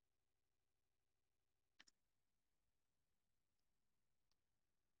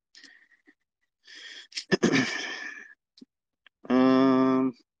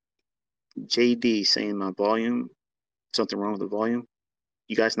 JD saying my volume, something wrong with the volume.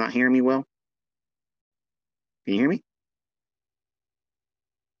 You guys not hearing me well? Can you hear me?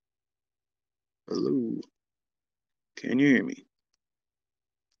 Hello. Can you hear me?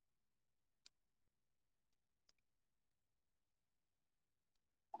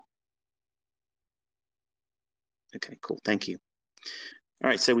 Okay, cool. Thank you. All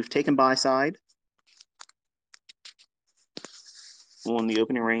right, so we've taken buy side on the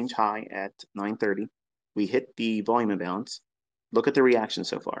opening range high at 930. We hit the volume imbalance. Look at the reaction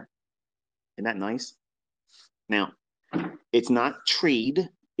so far. Isn't that nice? Now, it's not trade.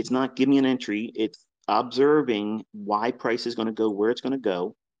 It's not give me an entry. It's observing why price is going to go where it's going to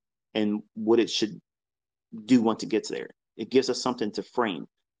go and what it should do once it gets there. It gives us something to frame.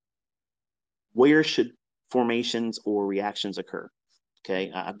 Where should formations or reactions occur?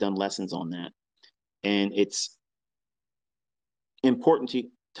 Okay, I've done lessons on that. And it's important to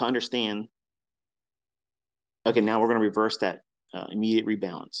understand. Okay, now we're going to reverse that immediate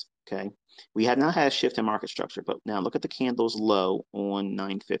rebalance. Okay, we have not had a shift in market structure, but now look at the candles low on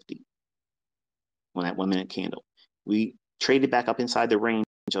 950 on that 1 minute candle. We traded back up inside the range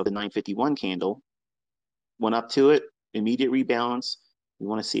of the 951 candle, went up to it, immediate rebalance. We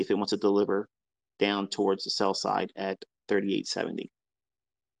want to see if it wants to deliver down towards the sell side at 38.70.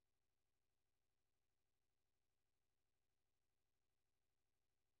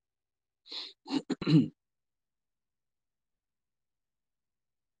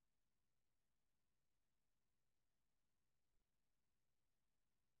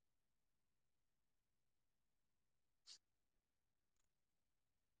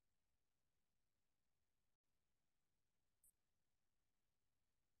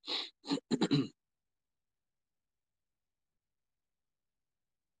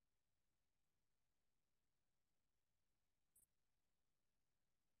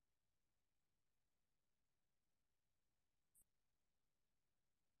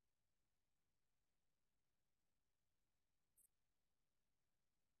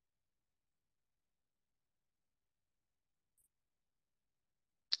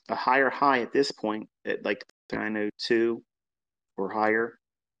 A higher high at this point at like 902 or higher,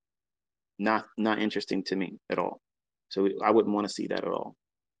 not interesting to me at all. So I wouldn't want to see that at all.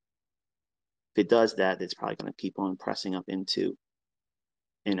 If it does that, it's probably going to keep on pressing up into,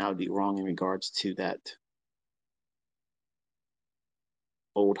 and I would be wrong in regards to that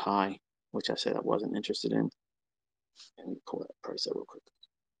old high, which I said I wasn't interested in. Let me pull that price up real quick.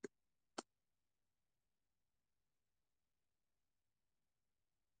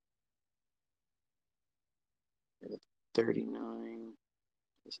 39.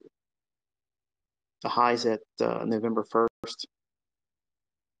 The highs at November 1st.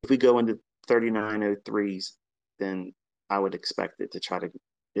 If we go into 3903s, then I would expect it to try to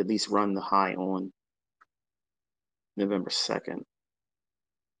at least run the high on November 2nd.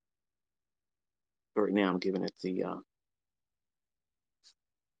 But right now, I'm giving it the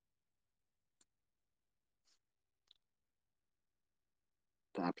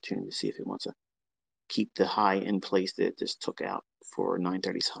opportunity to see if it wants to keep the high in place that it just took out for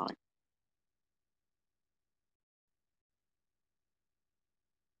 930's high.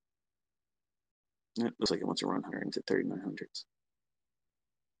 It looks like it wants to run higher into 3900s.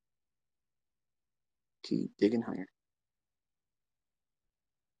 Keep digging higher.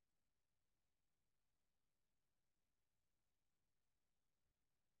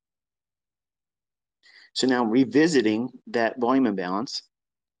 So now revisiting that volume imbalance,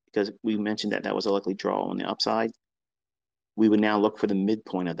 because we mentioned that that was a likely draw on the upside, we would now look for the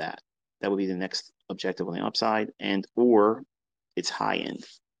midpoint of that. That would be the next objective on the upside, and or its high end.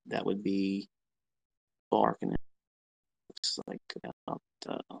 That would be arc, and it looks like about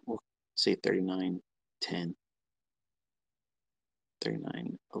we'll say 39.10,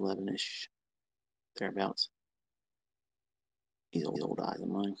 39.11ish, thereabouts. These old eyes of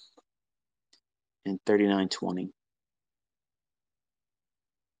mine. And 39.20.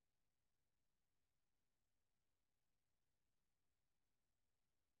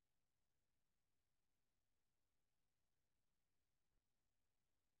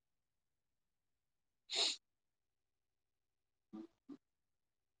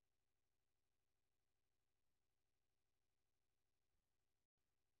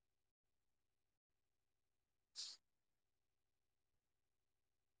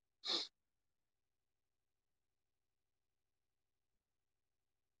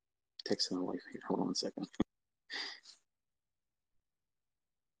 Text my wife here. Hold on a second.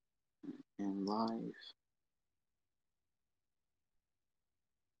 And live.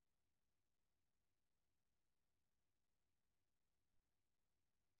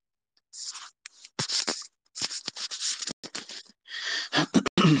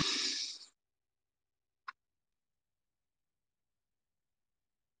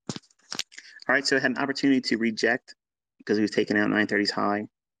 All right, so I had an opportunity to reject because we've taken out 930's high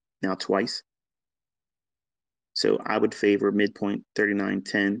now twice. So I would favor midpoint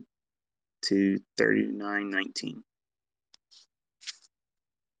 39.10 to 39.19.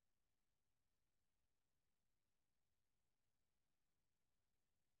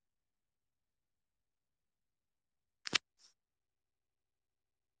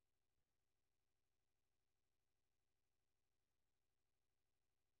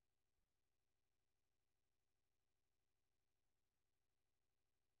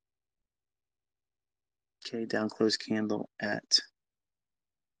 Okay, down close candle at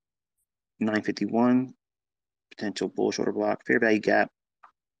 951. Potential bullish order block. Fair value gap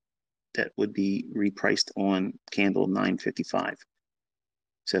that would be repriced on candle 955.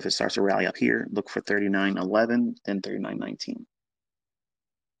 So if it starts to rally up here, look for 39.11, then 39.19.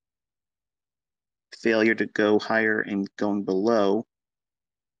 Failure to go higher and going below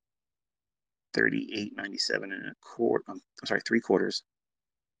 38.97 and a quarter, I'm sorry, 3/4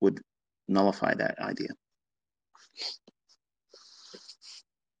 would nullify that idea.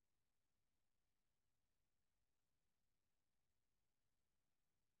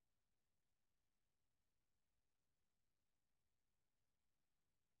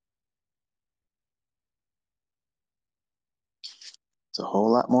 It's a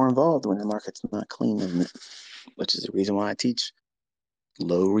whole lot more involved when the market's not clean, isn't it? Which is the reason why I teach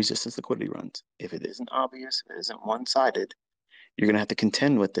low resistance liquidity runs. If it isn't obvious, if it isn't one-sided, you're going to have to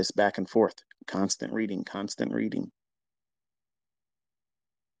contend with this back and forth, constant reading, constant reading.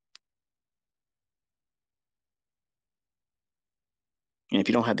 And if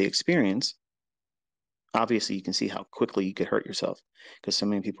you don't have the experience, obviously you can see how quickly you could hurt yourself because so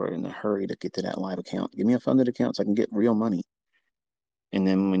many people are in a hurry to get to that live account. Give me a funded account so I can get real money. And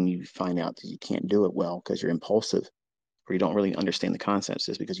then when you find out that you can't do it well because you're impulsive or you don't really understand the concepts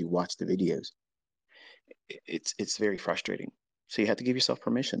just because you watch the videos, it's very frustrating. So you have to give yourself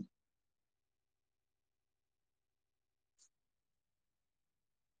permission.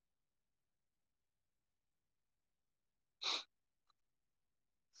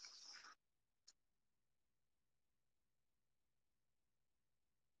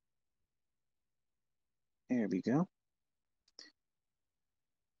 There we go.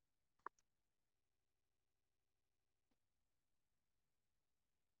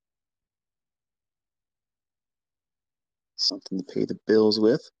 Something to pay the bills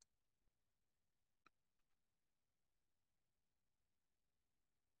with.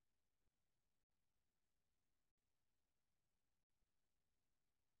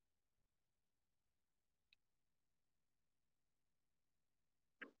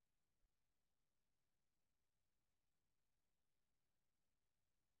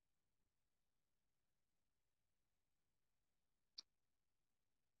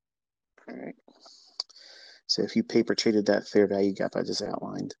 All right. So if you paper traded that fair value gap I just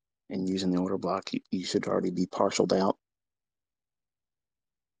outlined and using the order block, you should already be partialed out,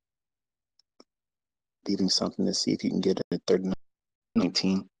 leaving something to see if you can get it at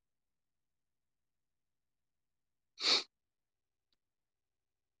 39.19.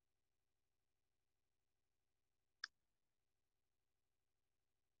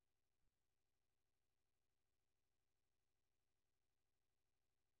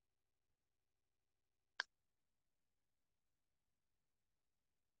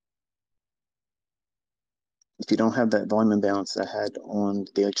 If you don't have that volume imbalance I had on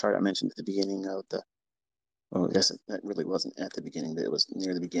the daily chart I mentioned at the beginning of the, well, I guess that really wasn't at the beginning, but it was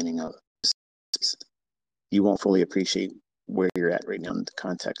near the beginning of this, you won't fully appreciate where you're at right now in the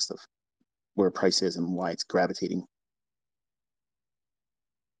context of where price is and why it's gravitating.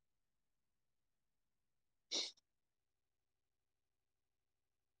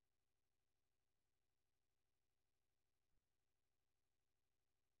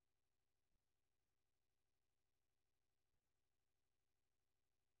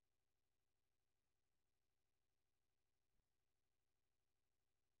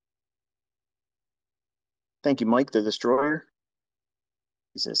 Thank you, Mike, the Destroyer.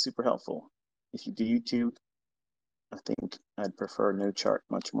 He says super helpful. If you do YouTube, I think I'd prefer no chart,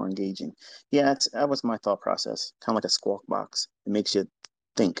 much more engaging. Yeah, that was my thought process. Kind of like a squawk box. It makes you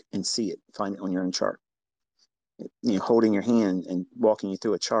think and see it, find it on your own chart. Holding your hand and walking you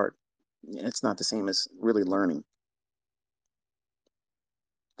through a chart, it's not the same as really learning.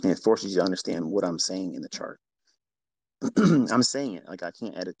 And it forces you to understand what I'm saying in the chart. I'm saying it like I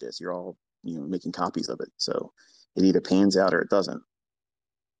can't edit this. You're all making copies of it, so it either pans out or it doesn't.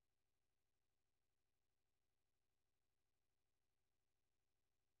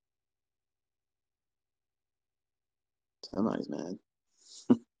 Somebody's mad.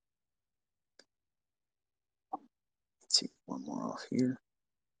 Let's see, one more off here.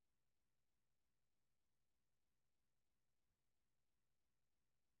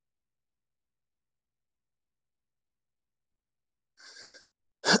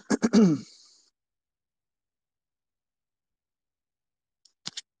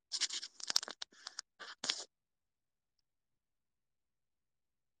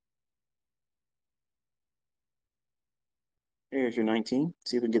 Here's your 19.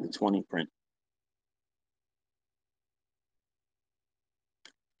 See if we can get the 20 print.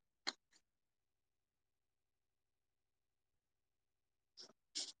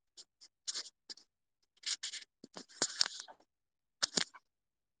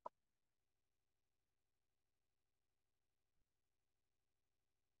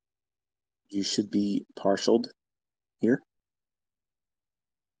 You should be partialed here.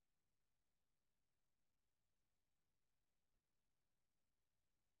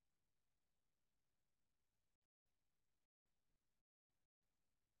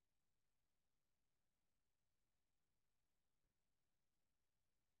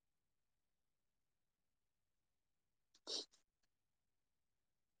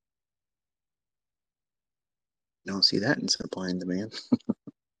 You don't see that in supply and demand.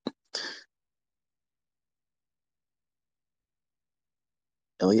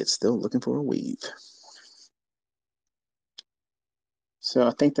 Elliot's still looking for a wave. So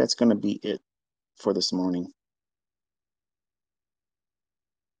I think that's going to be it for this morning.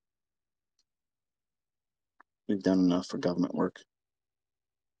 We've done enough for government work.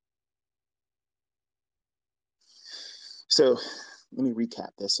 So let me recap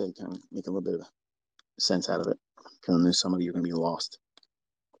this so you kind of make a little bit of sense out of it, because I know some of you are going to be lost.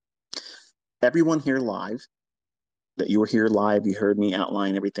 Everyone here live, that you were here live, you heard me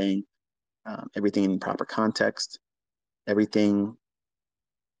outline everything, everything in proper context, everything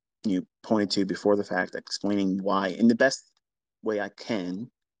you pointed to before the fact, explaining why in the best way I can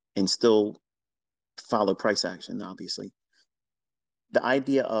and still follow price action, obviously. The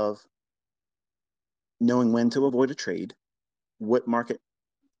idea of knowing when to avoid a trade, what market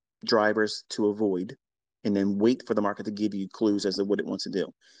drivers to avoid, and then wait for the market to give you clues as to what it wants to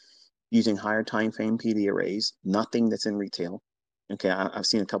do. Using higher time frame PD arrays, nothing that's in retail. Okay, I've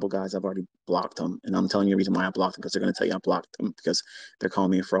seen a couple guys, I've already blocked them, and I'm telling you the reason why I blocked them, because they're going to tell you I blocked them because they're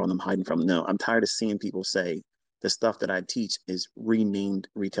calling me a fraud and I'm hiding from them. No, I'm tired of seeing people say the stuff that I teach is renamed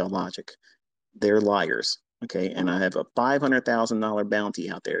retail logic. They're liars. Okay, and I have a $500,000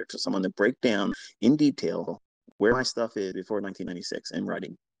 bounty out there for someone to break down in detail where my stuff is before 1996 in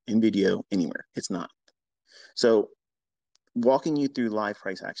writing, in video, anywhere. It's not. So walking you through live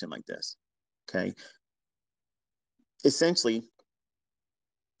price action like this, okay, essentially,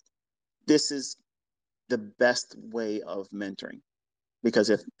 this is the best way of mentoring, because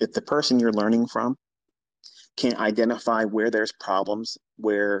if the person you're learning from can identify where there's problems,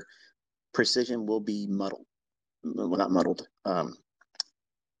 where precision will be muddled, well, not muddled,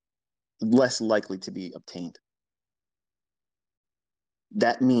 less likely to be obtained.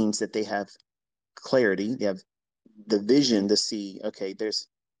 That means that they have clarity, they have the vision to see, okay, there's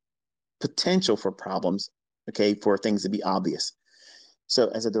potential for problems, okay, for things to be obvious. So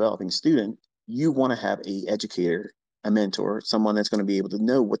as a developing student, you want to have a educator, a mentor, someone that's going to be able to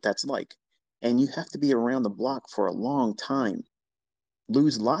know what that's like. And you have to be around the block for a long time,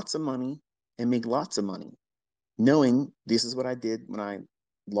 lose lots of money and make lots of money, knowing this is what I did when I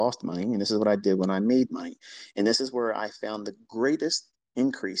lost money, and this is what I did when I made money. And this is where I found the greatest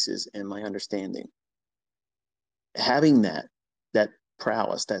increases in my understanding. Having that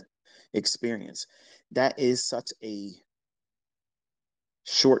prowess, that experience, that is such a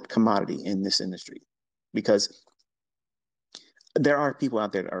short commodity in this industry, because there are people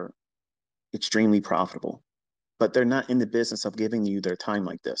out there that are extremely profitable, but they're not in the business of giving you their time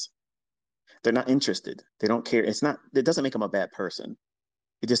like this. They're not interested. They don't care. It doesn't make them a bad person.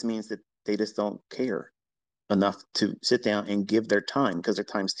 It just means that they just don't care enough to sit down and give their time, because their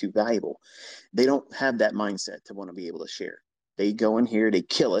time's too valuable. They don't have that mindset to want to be able to share. They go in here, they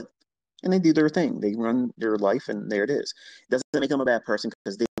kill it, and they do their thing. They run their life, and there it is. It doesn't make them a bad person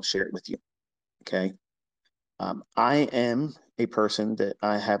because they don't share it with you. Okay. I am a person that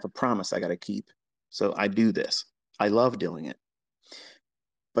I have a promise I got to keep. So I do this. I love doing it.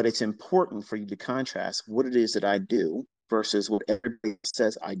 But it's important for you to contrast what it is that I do versus what everybody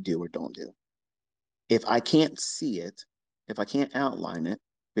says I do or don't do. If I can't see it, if I can't outline it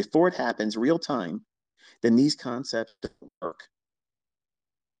before it happens real time, then these concepts don't work.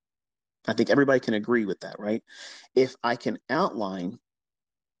 I think everybody can agree with that, right? If I can outline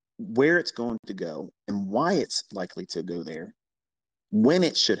where it's going to go and why it's likely to go there, when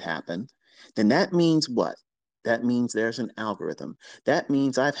it should happen, then that means what? That means there's an algorithm. That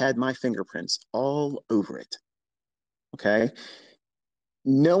means I've had my fingerprints all over it. Okay.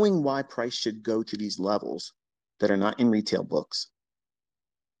 Knowing why price should go to these levels that are not in retail books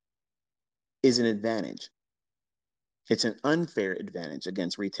is an advantage. It's an unfair advantage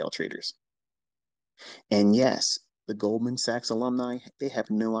against retail traders. And yes, the Goldman Sachs alumni, they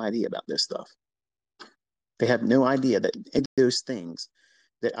have no idea about this stuff. They have no idea that those things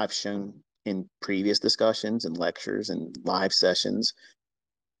that I've shown in previous discussions and lectures and live sessions,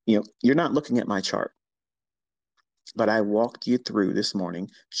 you're not looking at my chart, but I walked you through this morning,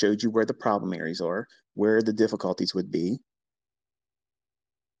 showed you where the problem areas are, where the difficulties would be,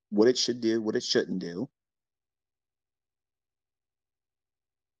 what it should do, what it shouldn't do.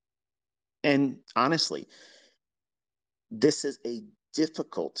 And honestly, this is a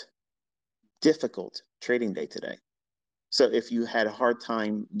difficult, difficult trading day today. So if you had a hard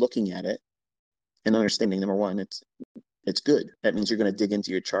time looking at it and understanding, number one, it's good. That means you're going to dig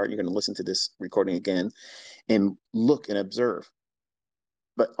into your chart. You're going to listen to this recording again and look and observe.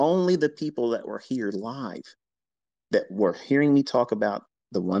 But only the people that were here live, that were hearing me talk about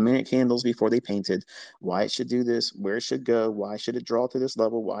the 1 minute candles before they painted, why it should do this, where it should go, why should it draw to this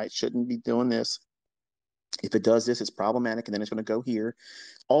level, why it shouldn't be doing this. If it does this, it's problematic, and then it's going to go here.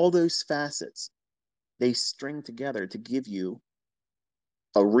 All those facets, they string together to give you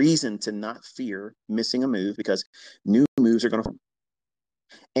a reason to not fear missing a move, because new moves are going to.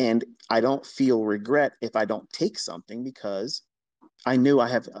 And I don't feel regret if I don't take something, because I knew I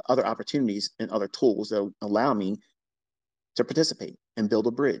have other opportunities and other tools that allow me to participate and build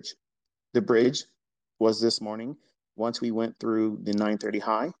a bridge. The bridge was this morning. Once we went through the 930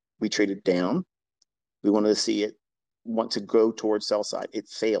 high, we traded down. We wanted to see it want to go towards sell side. It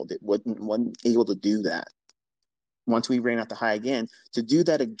failed. It wasn't able to do that. Once we ran out the high again, to do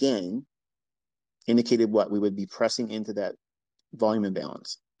that again indicated what? We would be pressing into that volume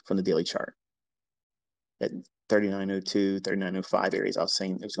imbalance from the daily chart at 3902, 3905 areas. I was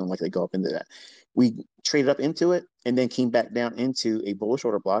saying it was going to likely go up into that. We traded up into it and then came back down into a bullish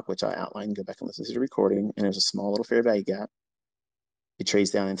order block, which I outlined. Go back and listen to the recording. And there's a small little fair value gap. It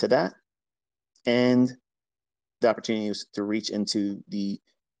trades down into that. And the opportunity was to reach into the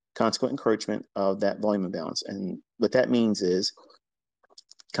consequent encroachment of that volume imbalance. And what that means is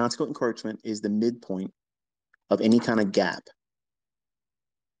consequent encroachment is the midpoint of any kind of gap.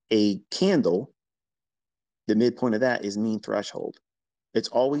 A candle, the midpoint of that is mean threshold. It's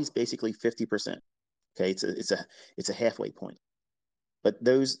always basically 50%. Okay, it's a halfway point. But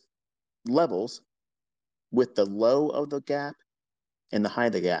those levels, with the low of the gap and the high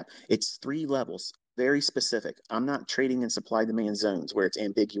of the gap, it's 3 levels, very specific. I'm not trading in supply demand zones where it's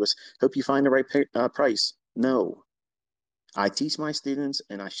ambiguous. Hope you find the right price. No, I teach my students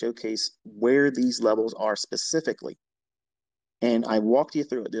and I showcase where these levels are specifically. And I walked you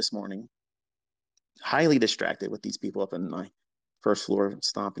through it this morning, highly distracted with these people up on my first floor,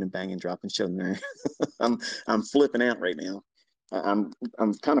 stomping and banging, dropping, showing there. I'm flipping out right now. I'm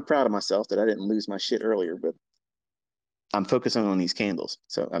kind of proud of myself that I didn't lose my shit earlier, but I'm focusing on these candles.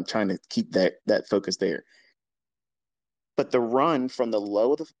 So I'm trying to keep that focus there. But the run from the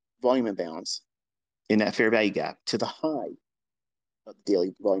low of the volume imbalance in that fair value gap to the high of the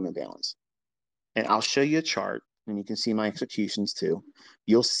daily volume imbalance. And I'll show you a chart and you can see my executions too.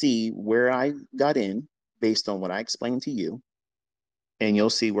 You'll see where I got in based on what I explained to you. And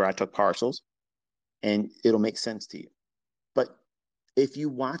you'll see where I took partials, and it'll make sense to you. But if you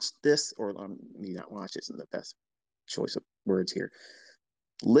watch this, or maybe not watch, isn't the best choice of words here.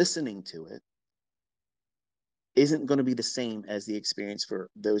 Listening to it isn't going to be the same as the experience for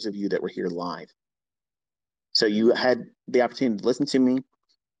those of you that were here live. So you had the opportunity to listen to me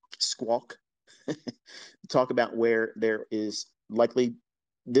squawk, talk about where there is likely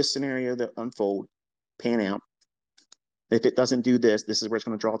this scenario that unfold, pan out. If it doesn't do this, this is where it's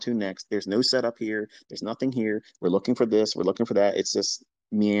going to draw to next. There's no setup here. There's nothing here. We're looking for this. We're looking for that. It's just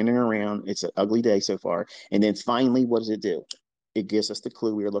meandering around. It's an ugly day so far. And then finally, what does it do? It gives us the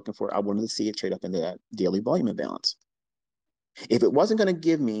clue we were looking for. I wanted to see it trade up into that daily volume imbalance. If it wasn't going to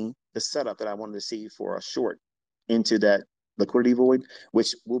give me the setup that I wanted to see for a short into that liquidity void,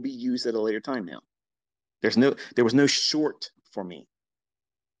 which will be used at a later time now. There was no short for me.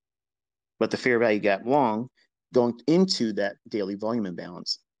 But the fair value gap long going into that daily volume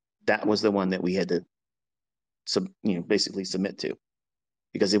imbalance, that was the one that we had to basically submit to,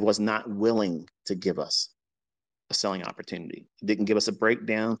 because it was not willing to give us a selling opportunity. It didn't give us a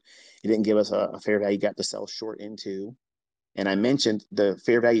breakdown. It didn't give us a fair value gap to sell short into. And I mentioned the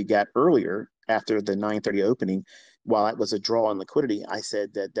fair value gap earlier after the 930 opening. While it was a draw on liquidity, I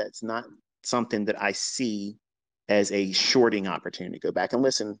said that that's not something that I see as a shorting opportunity. Go back and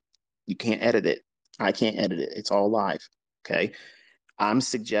listen. You can't edit it. I can't edit it. It's all live. Okay. I'm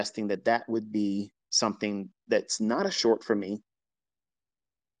suggesting that that would be something that's not a short for me.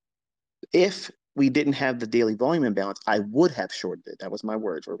 If we didn't have the daily volume imbalance, I would have shorted it. That was my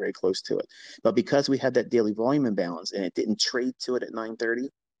words. We're very close to it. But because we had that daily volume imbalance and it didn't trade to it at 930,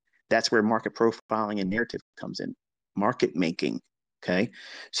 that's where market profiling and narrative comes in. Market making. Okay.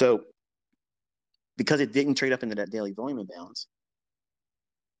 So because it didn't trade up into that daily volume imbalance,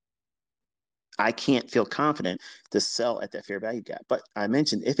 I can't feel confident to sell at that fair value gap. But I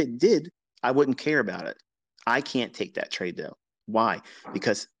mentioned if it did, I wouldn't care about it. I can't take that trade though. Why?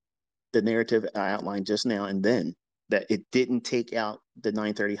 Because the narrative I outlined just now and then, that it didn't take out the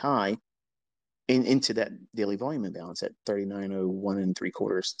 930 high into that daily volume imbalance at 39.01 and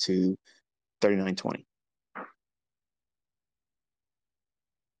 3/4 to 39.20.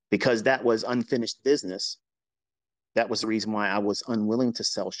 Because that was unfinished business. That was the reason why I was unwilling to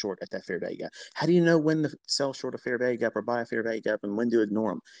sell short at that fair value gap. How do you know when to sell short a fair value gap or buy a fair value gap and when to ignore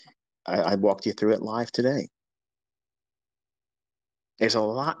them? I walked you through it live today. There's a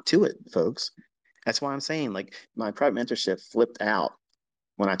lot to it, folks. That's why I'm saying, like, my private mentorship flipped out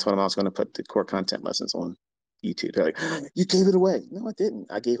when I told them I was going to put the core content lessons on YouTube. They're like, you gave it away. No, I didn't.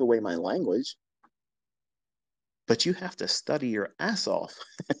 I gave away my language. But you have to study your ass off.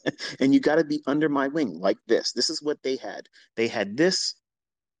 And you got to be under my wing like this. This is what they had. They had this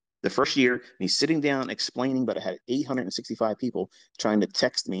the first year, me sitting down explaining, but I had 865 people trying to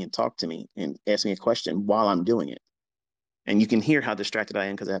text me and talk to me and ask me a question while I'm doing it. And you can hear how distracted I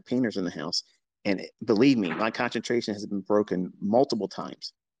am because I have painters in the house. And believe me, my concentration has been broken multiple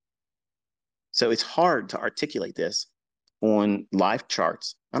times. So it's hard to articulate this on live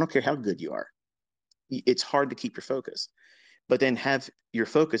charts. I don't care how good you are. It's hard to keep your focus, but then have your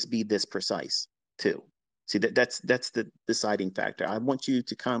focus be this precise too. See, that's the deciding factor. I want you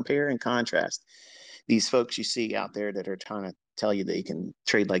to compare and contrast these folks you see out there that are trying to tell you they can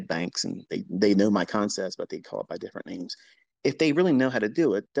trade like banks and they know my concepts, but they call it by different names. If they really know how to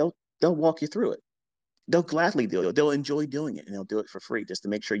do it, they'll walk you through it. They'll gladly do it. They'll enjoy doing it and they'll do it for free just to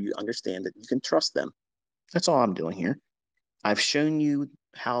make sure you understand that you can trust them. That's all I'm doing here. I've shown you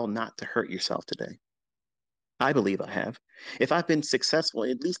how not to hurt yourself today. I believe I have. If I've been successful,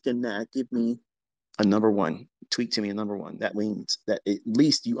 at least in that, give me a number one. Tweet to me a number one. That means that at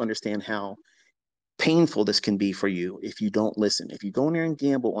least you understand how painful this can be for you if you don't listen. If you go in there and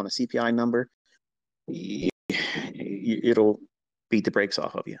gamble on a CPI number, it'll beat the brakes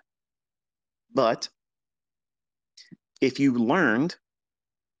off of you. But if you learned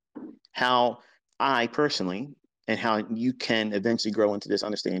how I personally, and how you can eventually grow into this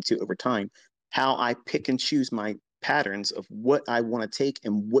understanding too over time, how I pick and choose my patterns of what I want to take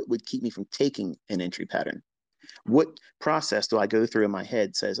and what would keep me from taking an entry pattern. What process do I go through in my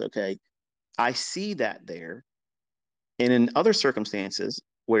head says, okay, I see that there. And in other circumstances,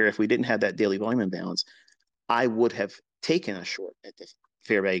 where if we didn't have that daily volume imbalance, I would have taken a short at the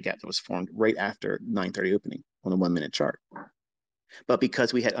fair value gap that was formed right after 9:30 opening on a 1 minute chart. But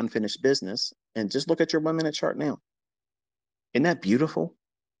because we had unfinished business, and just look at your 1 minute chart now. Isn't that beautiful?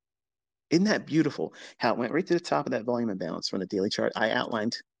 Isn't that beautiful? How it went right to the top of that volume imbalance from the daily chart. I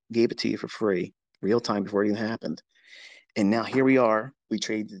outlined, gave it to you for free, real time before it even happened. And now here we are. We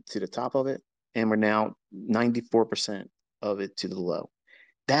traded to the top of it, and we're now 94% of it to the low.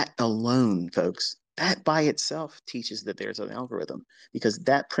 That alone, folks, that by itself teaches that there's an algorithm, because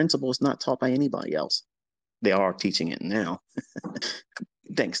that principle is not taught by anybody else. They are teaching it now,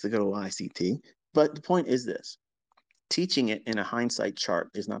 thanks to good old ICT. But the point is this: teaching it in a hindsight chart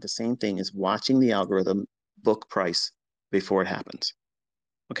is not the same thing as watching the algorithm book price before it happens.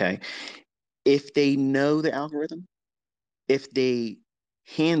 Okay. If they know the algorithm, if they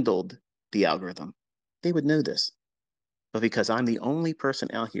handled the algorithm, they would know this. But because I'm the only person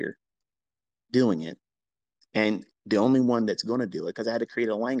out here doing it, and the only one that's going to do it, because I had to create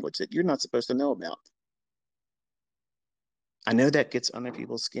a language that you're not supposed to know about. I know that gets under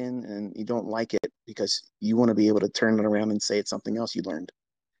people's skin and you don't like it because you want to be able to turn it around and say it's something else you learned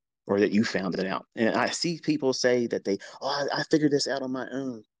or that you found it out. And I see people say that I figured this out on my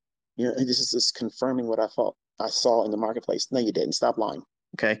own. You know, this is just confirming what I saw in the marketplace. No, you didn't. Stop lying.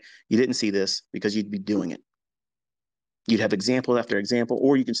 Okay. You didn't see this because you'd be doing it. You'd have example after example,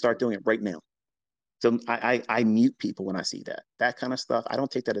 or you can start doing it right now. So I mute people when I see that kind of stuff. I don't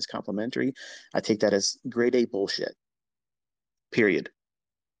take that as complimentary. I take that as grade A bullshit. Period.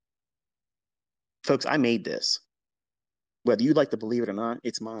 Folks, I made this. Whether you like to believe it or not,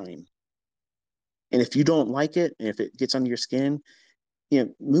 it's mine. And if you don't like it, and if it gets under your skin,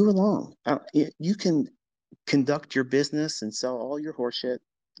 move along. You can conduct your business and sell all your horseshit,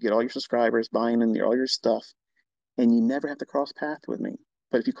 get all your subscribers buying in all your stuff, and you never have to cross paths with me.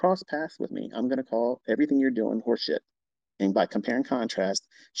 But if you cross paths with me, I'm going to call everything you're doing horseshit. And by compare and contrast,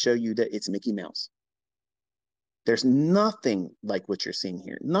 show you that it's Mickey Mouse. There's nothing like what you're seeing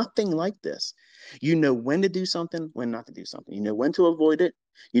here. Nothing like this. You know when to do something, when not to do something. You know when to avoid it.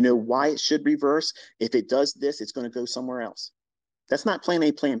 You know why it should reverse. If it does this, it's going to go somewhere else. That's not plan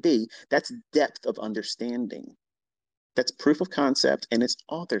A, plan B. That's depth of understanding. That's proof of concept, and it's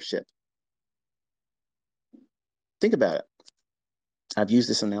authorship. Think about it. I've used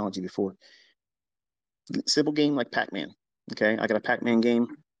this analogy before. Simple game like Pac-Man. Okay, I got a Pac-Man game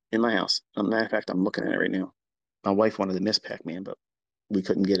in my house. As a matter of fact, I'm looking at it right now. My wife wanted to miss Pac-Man, but we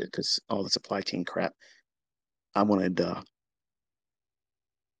couldn't get it because all the supply chain crap. I wanted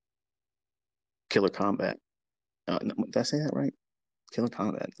Killer Combat. Did I say that right? Killer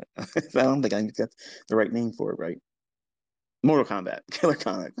Combat. I don't think I got the right name for it, right? Mortal Kombat. Killer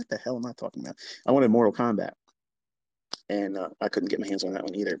Kombat. What the hell am I talking about? I wanted Mortal Kombat, and I couldn't get my hands on that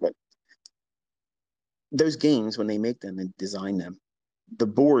one either. But those games, when they make them and design them, the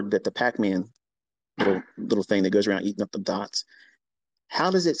board that the Pac-Man little thing that goes around eating up the dots,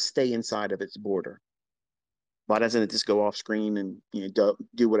 how does it stay inside of its border? Why doesn't it just go off screen and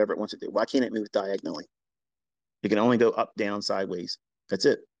do whatever it wants to do? Why can't it move diagonally? It can only go up, down, sideways. That's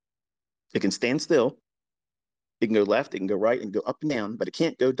it. It can stand still. It can go left. It can go right and go up and down, but it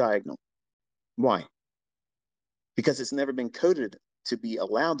can't go diagonal. Why? Because it's never been coded to be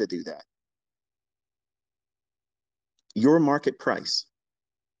allowed to do that. Your market price,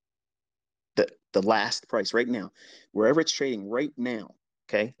 the last price right now, wherever it's trading right now,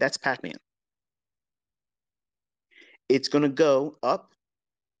 okay, that's Pac-Man. It's going to go up.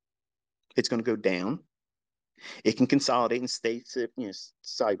 It's going to go down. It can consolidate and stay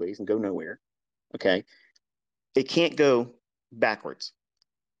sideways and go nowhere. Okay. It can't go backwards.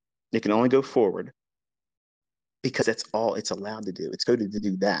 It can only go forward because that's all it's allowed to do. It's coded to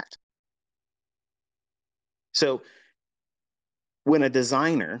do that. So when a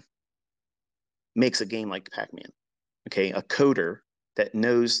designer makes a game like Pac-Man, okay, a coder that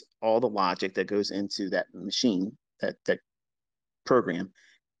knows all the logic that goes into that machine, that program,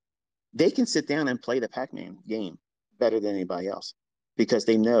 they can sit down and play the Pac-Man game better than anybody else because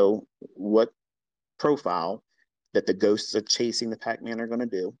they know what profile that the ghosts are chasing the Pac-Man are going to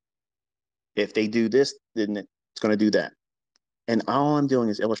do. If they do this, then it's going to do that. And all I'm doing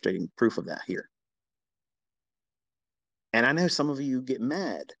is illustrating proof of that here. And I know some of you get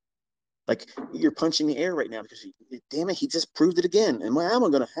mad. Like you're punching the air right now because, damn it, he just proved it again. And how am I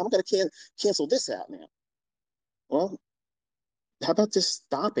going to cancel this out now? Well, how about just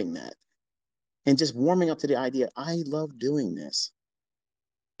stopping that and just warming up to the idea, I love doing this.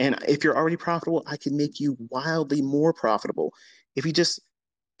 And if you're already profitable, I can make you wildly more profitable if you just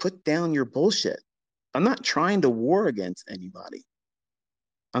put down your bullshit. I'm not trying to war against anybody.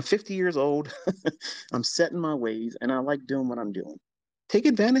 I'm 50 years old. I'm set in my ways and I like doing what I'm doing. Take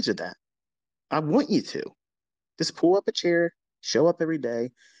advantage of that. I want you to. Just pull up a chair, show up every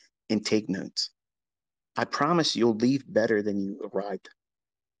day, and take notes. I promise you'll leave better than you arrived.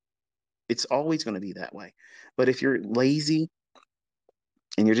 It's always going to be that way. But if you're lazy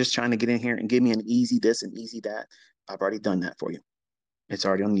and you're just trying to get in here and give me an easy this and easy that, I've already done that for you. It's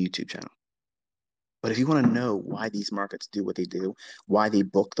already on the YouTube channel. But if you want to know why these markets do what they do, why they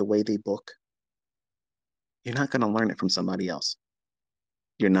book the way they book, you're not going to learn it from somebody else.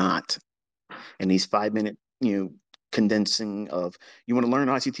 You're not. And these 5-minute, condensing of, you want to learn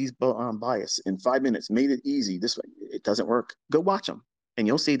ICT's bias in 5 minutes, made it easy this way. It doesn't work. Go watch them and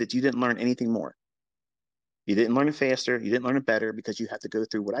you'll see that you didn't learn anything more. You didn't learn it faster. You didn't learn it better because you have to go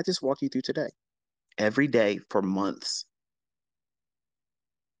through what I just walked you through today every day for months.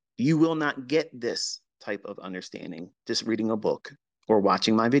 You will not get this type of understanding just reading a book or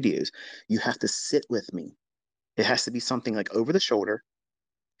watching my videos. You have to sit with me. It has to be something like over the shoulder,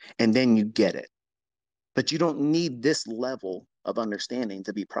 and then you get it. But you don't need this level of understanding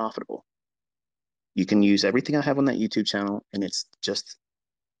to be profitable. You can use everything I have on that YouTube channel, and it's just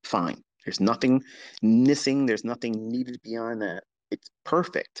fine. There's nothing missing. There's nothing needed beyond that. It's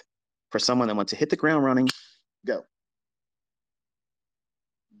perfect for someone that wants to hit the ground running, go.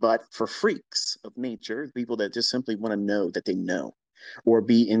 But for freaks of nature, people that just simply want to know that they know, or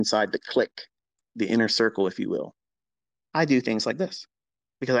be inside the clique, the inner circle, if you will, I do things like this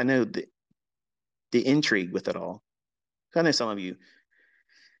because I know the intrigue with it all. I know some of you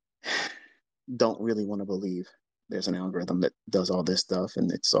don't really want to believe there's an algorithm that does all this stuff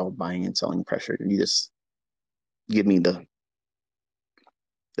and it's all buying and selling pressure. You just give me the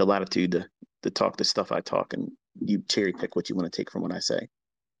latitude to talk the stuff I talk, and you cherry pick what you want to take from what I say.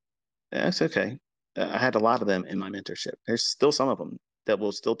 That's okay. I had a lot of them in my mentorship. There's still some of them that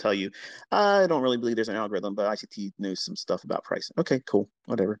will still tell you, I don't really believe there's an algorithm, but ICT knows some stuff about price. Okay, cool,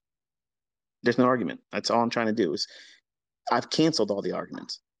 whatever. There's no argument. That's all I'm trying to do is I've canceled all the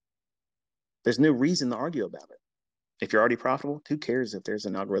arguments. There's no reason to argue about it. If you're already profitable, who cares if there's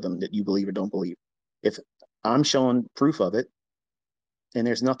an algorithm that you believe or don't believe? If I'm showing proof of it and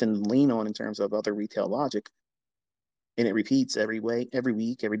there's nothing to lean on in terms of other retail logic, and it repeats every week,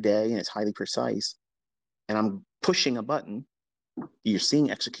 every day, and it's highly precise, and I'm pushing a button, you're seeing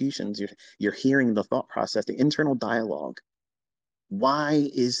executions, you're hearing the thought process, the internal dialogue. Why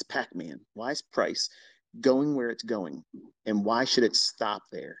is Pac-Man? Why is price going where it's going. And why should it stop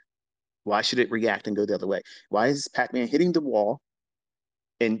there? Why should it react and go the other way? Why is Pac-Man hitting the wall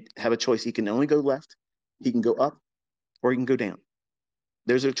and have a choice? He can only go left, he can go up, or he can go down.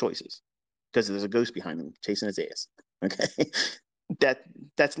 Those are choices because there's a ghost behind him chasing his ass. Okay, that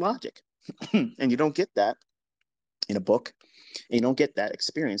that's logic, and you don't get that in a book. And you don't get that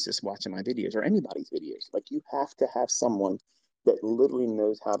experience just watching my videos or anybody's videos. Like you have to have someone that literally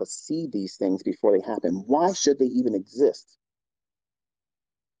knows how to see these things before they happen. Why should they even exist?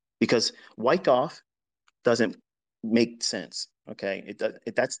 Because Wyckoff doesn't make sense. Okay,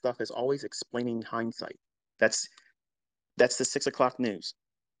 that stuff is always explaining hindsight. That's that's the 6 o'clock news.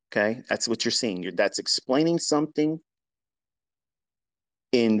 Okay, that's what you're seeing. That's explaining something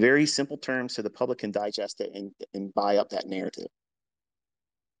in very simple terms so the public can digest it and buy up that narrative.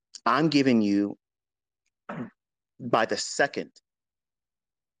 I'm giving you by the second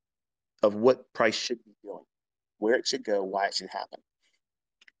of what price should be doing, where it should go, why it should happen.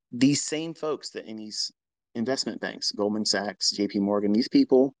 These same folks that in these investment banks, Goldman Sachs, JP Morgan, these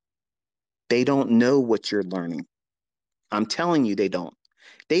people, they don't know what you're learning. I'm telling you, they don't.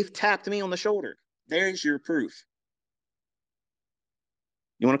 They've tapped me on the shoulder. There's your proof.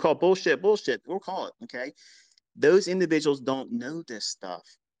 You want to call it bullshit? Bullshit. We'll call it. Okay. Those individuals don't know this stuff,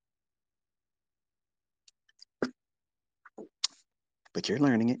 but you're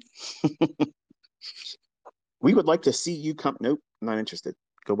learning it. We would like to see you come. Nope, not interested.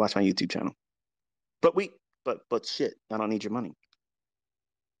 Go watch my YouTube channel. But but shit, I don't need your money.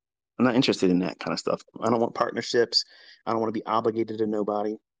 I'm not interested in that kind of stuff. I don't want partnerships. I don't want to be obligated to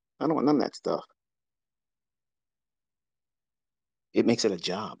nobody. I don't want none of that stuff. It makes it a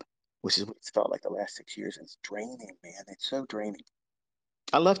job, which is what it's felt like the last 6 years. It's draining, man. It's so draining.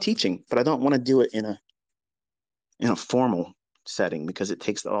 I love teaching, but I don't want to do it in a formal setting because it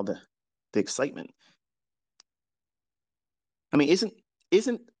takes all the excitement. I mean,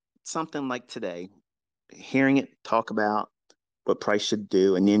 isn't something like today, hearing it talk about what price should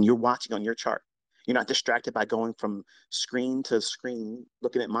do, and then you're watching on your chart. You're not distracted by going from screen to screen,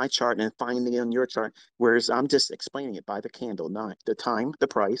 looking at my chart and finding it on your chart. Whereas I'm just explaining it by the candle, not the time, the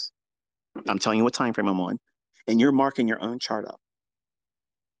price. I'm telling you what time frame I'm on, and you're marking your own chart up.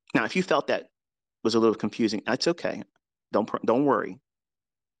 Now, if you felt that was a little confusing, that's okay. Don't worry.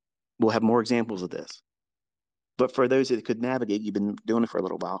 We'll have more examples of this. But for those that could navigate, you've been doing it for a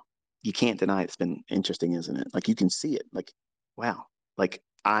little while. You can't deny it's been interesting, isn't it? Like you can see it. Like, wow. Like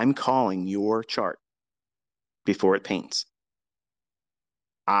I'm calling your chart before it paints.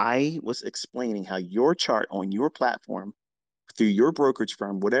 I was explaining how your chart on your platform through your brokerage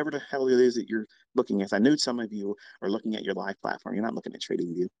firm, whatever the hell it is that you're looking at. I know some of you are looking at your live platform. You're not looking at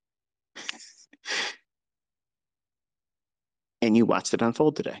TradingView. And you watched it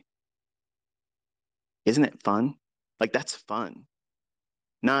unfold today. Isn't it fun? Like that's fun.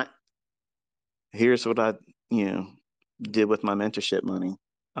 Not here's what I, you know, did with my mentorship money.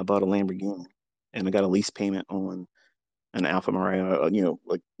 I bought a Lamborghini and I got a lease payment on an Alfa Romeo,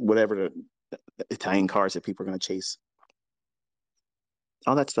 like whatever the Italian cars that people are going to chase.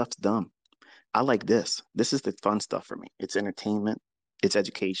 All that stuff's dumb. I like this. This is the fun stuff for me. It's entertainment, it's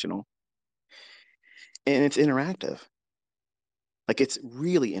educational, and it's interactive. Like it's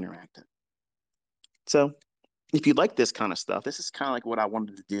really interactive. So if you like this kind of stuff, this is kind of like what I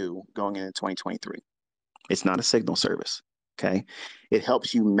wanted to do going into 2023. It's not a signal service. Okay. It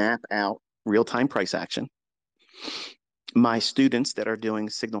helps you map out real time price action. My students that are doing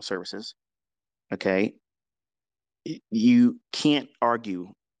signal services, okay, you can't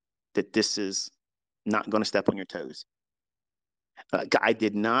argue that this is not going to step on your toes. I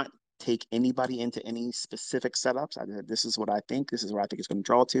did not take anybody into any specific setups. I did, this is what I think. This is where I think it's going to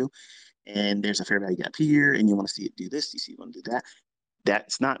draw to. And there's a fair value gap here, and you want to see it do this. You see, you want to do that.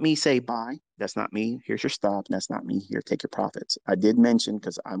 That's not me say buy. That's not me. Here's your stop. That's not me. Here, take your profits. I did mention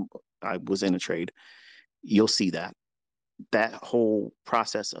because I was in a trade. You'll see that whole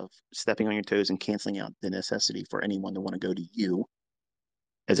process of stepping on your toes and canceling out the necessity for anyone to want to go to you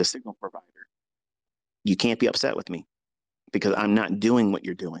as a signal provider. You can't be upset with me because I'm not doing what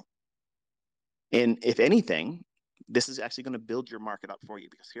you're doing. And if anything, this is actually going to build your market up for you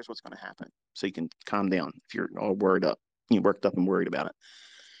because here's what's going to happen. So you can calm down if you're all worried up, you're worked up and worried about it.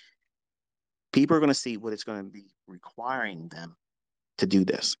 People are going to see what it's going to be requiring them to do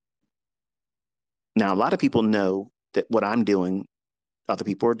this. Now, a lot of people know that what I'm doing, other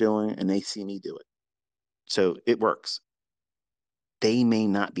people are doing, and they see me do it. So it works. They may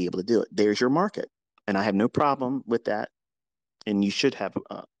not be able to do it. There's your market. And I have no problem with that. And you should have,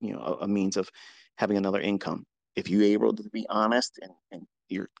 a means of having another income. If you're able to be honest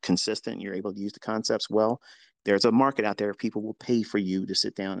you're consistent, you're able to use the concepts well, there's a market out there. People will pay for you to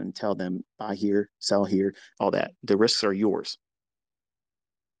sit down and tell them, buy here, sell here, all that. The risks are yours.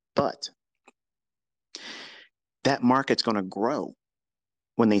 But that market's going to grow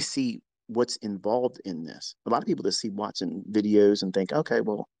when they see what's involved in this. A lot of people just see watching videos and think, okay,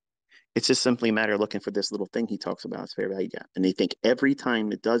 well, it's just simply a matter of looking for this little thing he talks about as fair value gap. And they think every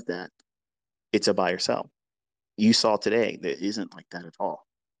time it does that, it's a buy or sell. You saw today that isn't like that at all.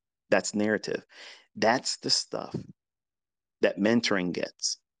 That's narrative. That's the stuff that mentoring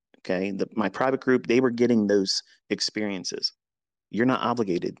gets. Okay. My private group, they were getting those experiences. You're not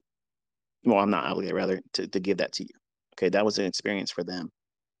obligated. Well, I'm not obligated, rather, to give that to you. Okay. That was an experience for them.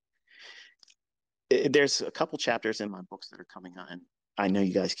 There's a couple chapters in my books that are coming out, and I know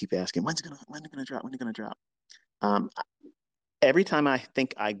you guys keep asking, when's it gonna drop? When's it gonna drop? Um, every time I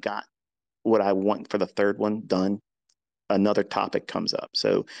think I got what I want for the third one done, another topic comes up.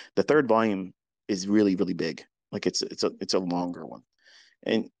 So the third volume is really, really big. Like it's a longer one.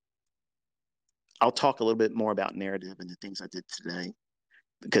 And I'll talk a little bit more about narrative and the things I did today,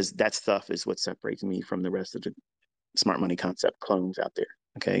 because that stuff is what separates me from the rest of the smart money concept clones out there.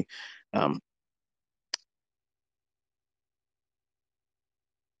 Okay. Um,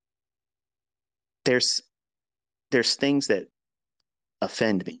 there's there's things that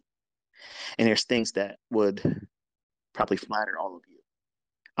offend me, and there's things that would probably flatter all of you.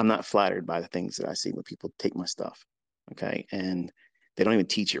 I'm not flattered by the things that I see when people take my stuff. Okay. And they don't even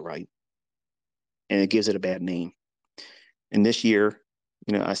teach it right. And it gives it a bad name. And this year,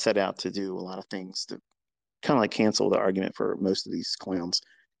 I set out to do a lot of things to kind of like cancel the argument for most of these clowns.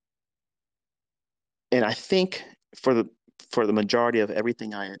 And I think for the majority of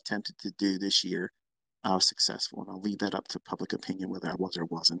everything I attempted to do this year, I was successful. And I'll leave that up to public opinion whether I was or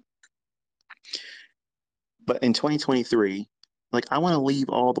wasn't. But in 2023, like, I want to leave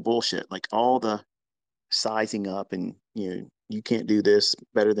all the bullshit, like all the sizing up and you can't do this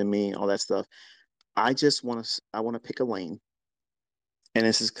better than me, all that stuff. I want to pick a lane, and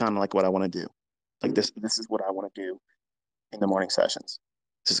this is kind of like what I want to do. Like, this is what I want to do in the morning sessions.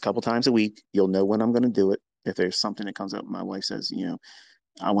 This is a couple times a week. You'll know when I'm going to do it. If there's something that comes up, my wife says,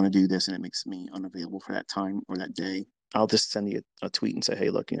 I want to do this, and it makes me unavailable for that time or that day, I'll just send you a tweet and say, hey,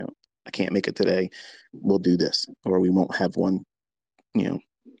 look, I can't make it today. We'll do this, or we won't have one, you know,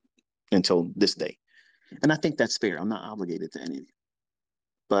 until this day. And I think that's fair. I'm not obligated to any of you.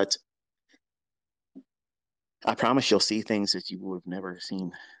 But I promise you'll see things that you would have never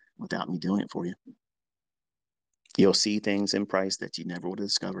seen without me doing it for you. You'll see things in price that you never would have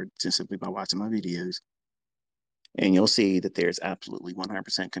discovered just simply by watching my videos. And you'll see that there's absolutely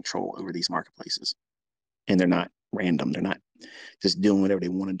 100% control over these marketplaces. And they're not random. They're not just doing whatever they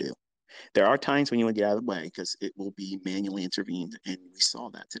want to do. There are times when you want to get out of the way because it will be manually intervened. And we saw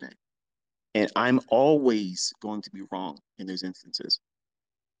that today. And I'm always going to be wrong in those instances.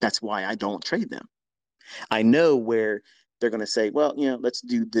 That's why I don't trade them. I know where they're going to say, well, let's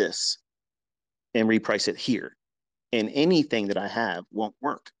do this and reprice it here. And anything that I have won't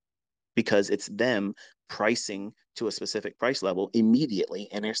work because it's them pricing to a specific price level immediately.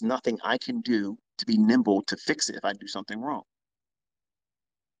 And there's nothing I can do to be nimble to fix it if I do something wrong.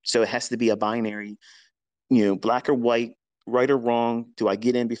 So it has to be a binary, black or white, right or wrong. Do I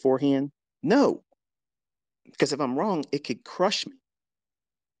get in beforehand? No, because if I'm wrong, it could crush me.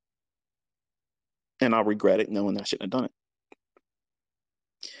 And I'll regret it knowing that I shouldn't have done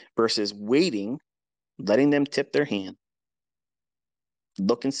it. Versus waiting, letting them tip their hand,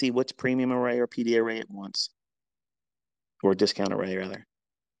 look and see what's premium array or PD array it wants, or discount array rather,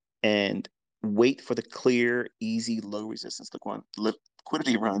 and wait for the clear, easy, low resistance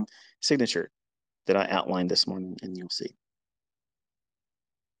liquidity run signature that I outlined this morning, and you'll see.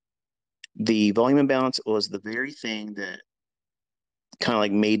 The volume imbalance was the very thing that kind of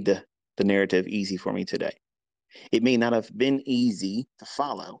like made the narrative easy for me today. It may not have been easy to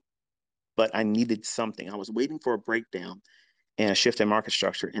follow, but I needed something. I was waiting for a breakdown and a shift in market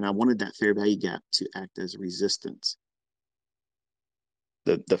structure, and I wanted that fair value gap to act as resistance.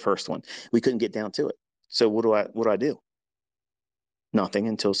 The first one, we couldn't get down to it. So what do I do? Nothing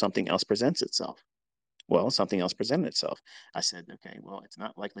until something else presents itself. Well, something else presented itself. I said, okay, well, it's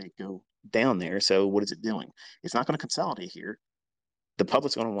not likely to go down there. So what is it doing? It's not going to consolidate here. The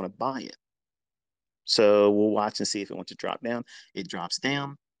public's going to want to buy it. So we'll watch and see if it wants to drop down. It drops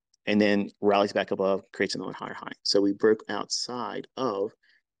down and then rallies back above, creates another higher high. So we broke outside of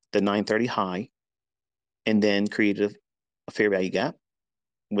the 930 high and then created a fair value gap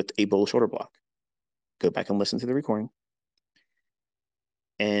with a bullish order block. Go back and listen to the recording.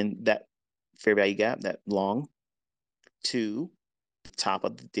 And that fair value gap, that long to the top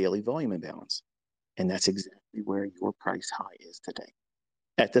of the daily volume imbalance. And that's exactly where your price high is today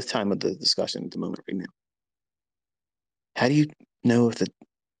at this time of the discussion at the moment right now. How do you know if the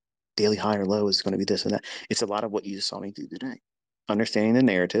daily high or low is going to be this and that? It's a lot of what you just saw me do today. Understanding the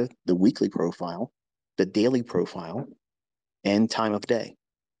narrative, the weekly profile, the daily profile, and time of day.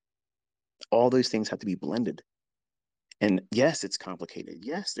 All those things have to be blended. And yes, it's complicated.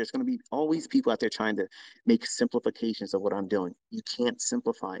 Yes, there's going to be always people out there trying to make simplifications of what I'm doing. You can't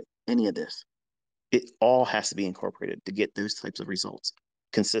simplify any of this. It all has to be incorporated to get those types of results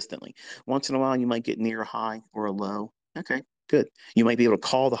consistently. Once in a while, you might get near a high or a low. Okay, good. You might be able to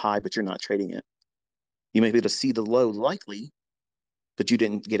call the high, but you're not trading it. You might be able to see the low likely, but you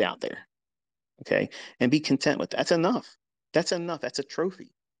didn't get out there. Okay, and be content with that. That's enough. That's enough. That's a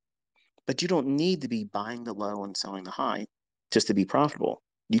trophy. But you don't need to be buying the low and selling the high just to be profitable.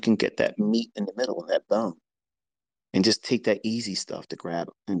 You can get that meat in the middle of that bone and just take that easy stuff to grab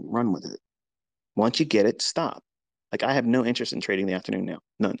and run with it. Once you get it, stop. Like I have no interest in trading the afternoon now.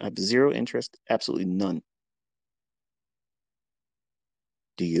 None. I have zero interest, absolutely none.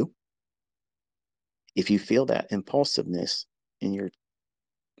 Do you? If you feel that impulsiveness and you're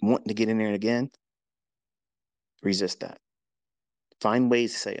wanting to get in there again, resist that. Find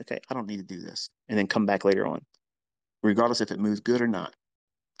ways to say, okay, I don't need to do this. And then come back later on, regardless if it moves good or not.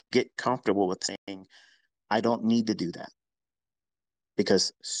 Get comfortable with saying, I don't need to do that.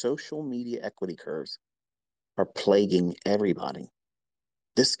 Because social media equity curves are plaguing everybody.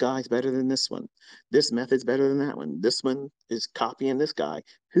 This guy's better than this one. This method's better than that one. This one is copying this guy.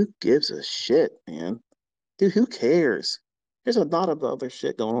 Who gives a shit, man? Dude, who cares? There's a lot of other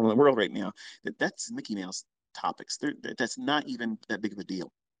shit going on in the world right now. That's Mickey Mouse topics. That's not even that big of a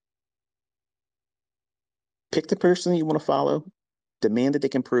deal. Pick the person you want to follow. Demand that they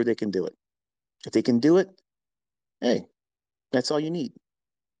can prove they can do it. If they can do it, hey, that's all you need.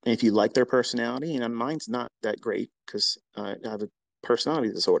 And if you like their personality, and mine's not that great because I have a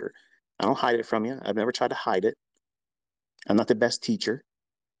personality disorder. I don't hide it from you. I've never tried to hide it. I'm not the best teacher,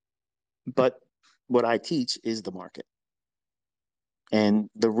 but what I teach is the market. And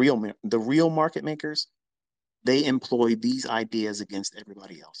the real market makers, they employ these ideas against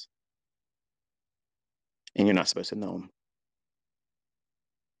everybody else. And you're not supposed to know them.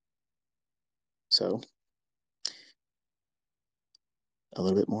 So a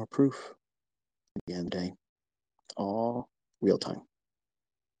little bit more proof at the end of the day. All real time.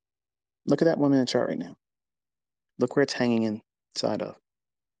 Look at that 1 minute chart right now. Look where it's hanging inside of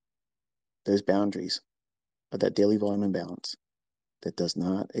those boundaries of that daily volume imbalance that does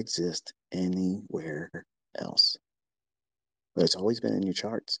not exist anywhere else. But it's always been in your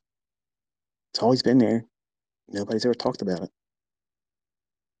charts. It's always been there. Nobody's ever talked about it.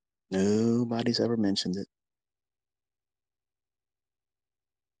 Nobody's ever mentioned it.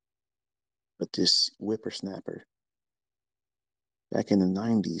 But this whippersnapper back in the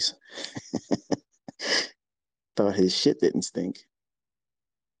 90s thought his shit didn't stink,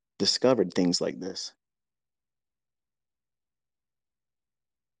 discovered things like this,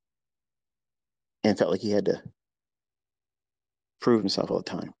 and felt like he had to prove himself all the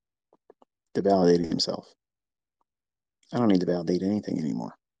time to validate himself. I don't need to validate anything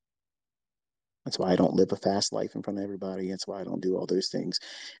anymore. That's why I don't live a fast life in front of everybody. That's why I don't do all those things.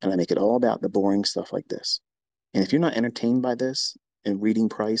 And I make it all about the boring stuff like this. And if you're not entertained by this and reading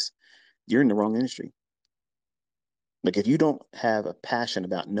price, you're in the wrong industry. Like if you don't have a passion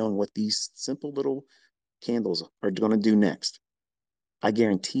about knowing what these simple little candles are going to do next, I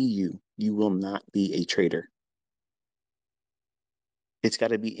guarantee you, you will not be a trader. It's got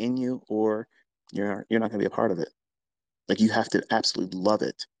to be in you or you're not going to be a part of it. Like you have to absolutely love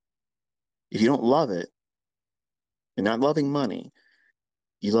it. If you don't love it, you're not loving money.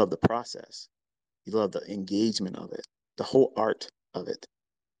 You love the process. You love the engagement of it, the whole art of it.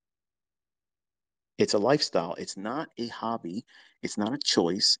 It's a lifestyle. It's not a hobby. It's not a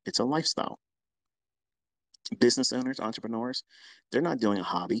choice. It's a lifestyle. Business owners, entrepreneurs, they're not doing a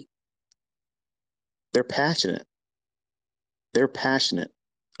hobby. They're passionate. They're passionate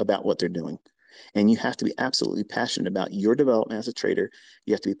about what they're doing. And you have to be absolutely passionate about your development as a trader.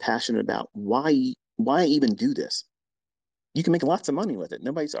 You have to be passionate about why even do this. You can make lots of money with it.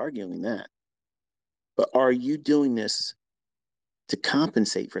 Nobody's arguing that. But are you doing this to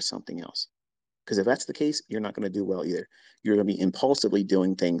compensate for something else? Because if that's the case, you're not going to do well either. You're going to be impulsively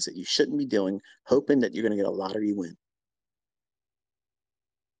doing things that you shouldn't be doing, hoping that you're going to get a lottery win.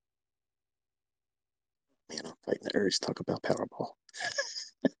 Man, I'm fighting the urge to talk about Powerball.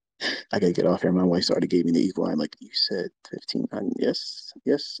 I got to get off here. My wife's already gave me the evil eye. Like you said, 15.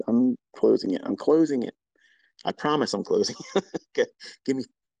 Yes, I'm closing it. I'm closing it. I promise I'm closing. Okay. Give me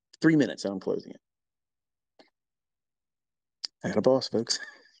 3 minutes and I'm closing it. I had a boss, folks.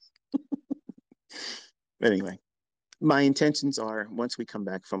 Anyway, my intentions are once we come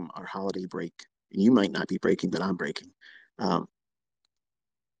back from our holiday break, you might not be breaking, but I'm breaking. Um,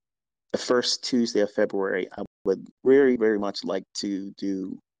 the first Tuesday of February, I would very, very much like to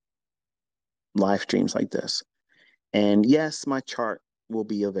do live streams like this. And yes, my chart will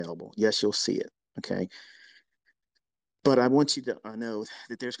be available. Yes, you'll see it. Okay. But I want you to know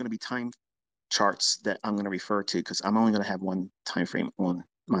that there's going to be time charts that I'm going to refer to because I'm only going to have one time frame on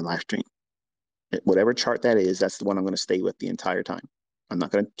my live stream. Whatever chart that is, that's the one I'm going to stay with the entire time. I'm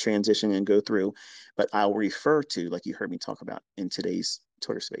not going to transition and go through, but I'll refer to, like you heard me talk about in today's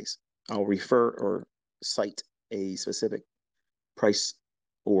Twitter space, I'll refer or cite a specific price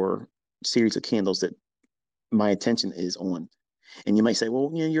or series of candles that my attention is on. And you might say,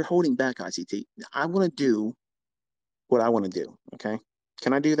 well, you know, you're holding back ICT. I want to do what I want to do. Okay.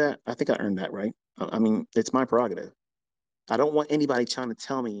 Can I do that? I think I earned that, right? I mean, it's my prerogative. I don't want anybody trying to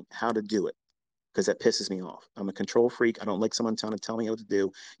tell me how to do it because that pisses me off. I'm a control freak. I don't like someone trying to tell me what to do.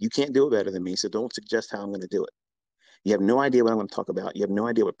 You can't do it better than me, so don't suggest how I'm going to do it. You have no idea what I'm going to talk about. You have no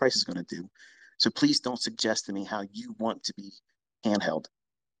idea what price is going to do. So please don't suggest to me how you want to be handheld.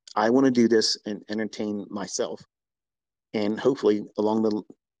 I want to do this and entertain myself, and hopefully along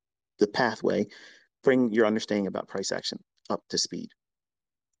the pathway, bring your understanding about price action up to speed.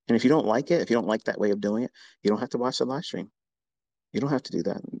 And if you don't like it, if you don't like that way of doing it, you don't have to watch the live stream. You don't have to do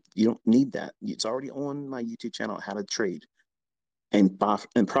that. You don't need that. It's already on my YouTube channel, How to Trade and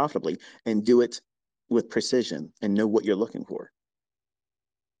profitably, and do it with precision and know what you're looking for.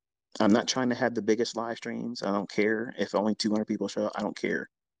 I'm not trying to have the biggest live streams. I don't care if only 200 people show up. I don't care.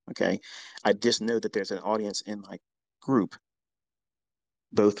 Okay. I just know that there's an audience in my group,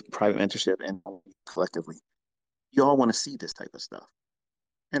 both private mentorship and collectively. You all want to see this type of stuff.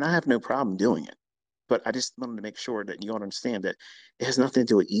 And I have no problem doing it. But I just wanted to make sure that you all understand that it has nothing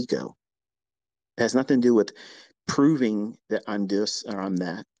to do with ego. It has nothing to do with proving that I'm this or I'm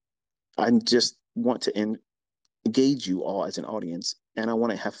that. I just want to engage you all as an audience and I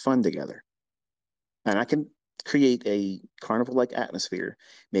want to have fun together. And I can create a carnival like atmosphere,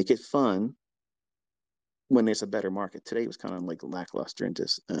 make it fun when there's a better market. Today was kind of like lackluster and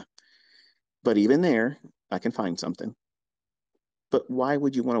just, but even there, I can find something. But why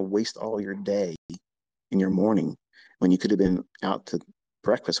would you want to waste all your day in your morning when you could have been out to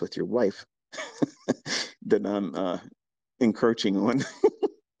breakfast with your wife that I'm encroaching on?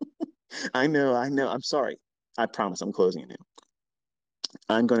 I know, I know. I'm sorry. I promise I'm closing it now.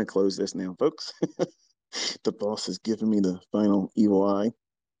 I'm going to close this now, folks. The boss has given me the final evil eye,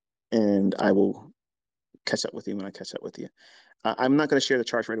 and I will catch up with you when I catch up with you. I'm not going to share the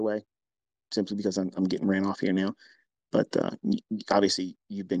charts right away, simply because I'm getting ran off here now. But obviously,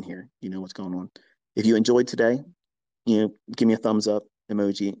 you've been here. You know what's going on. If you enjoyed today, you know, give me a thumbs up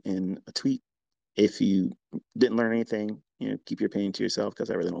emoji and a tweet. If you didn't learn anything, you know, keep your opinion to yourself because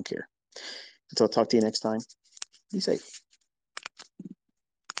I really don't care. So I'll talk to you next time. Be safe.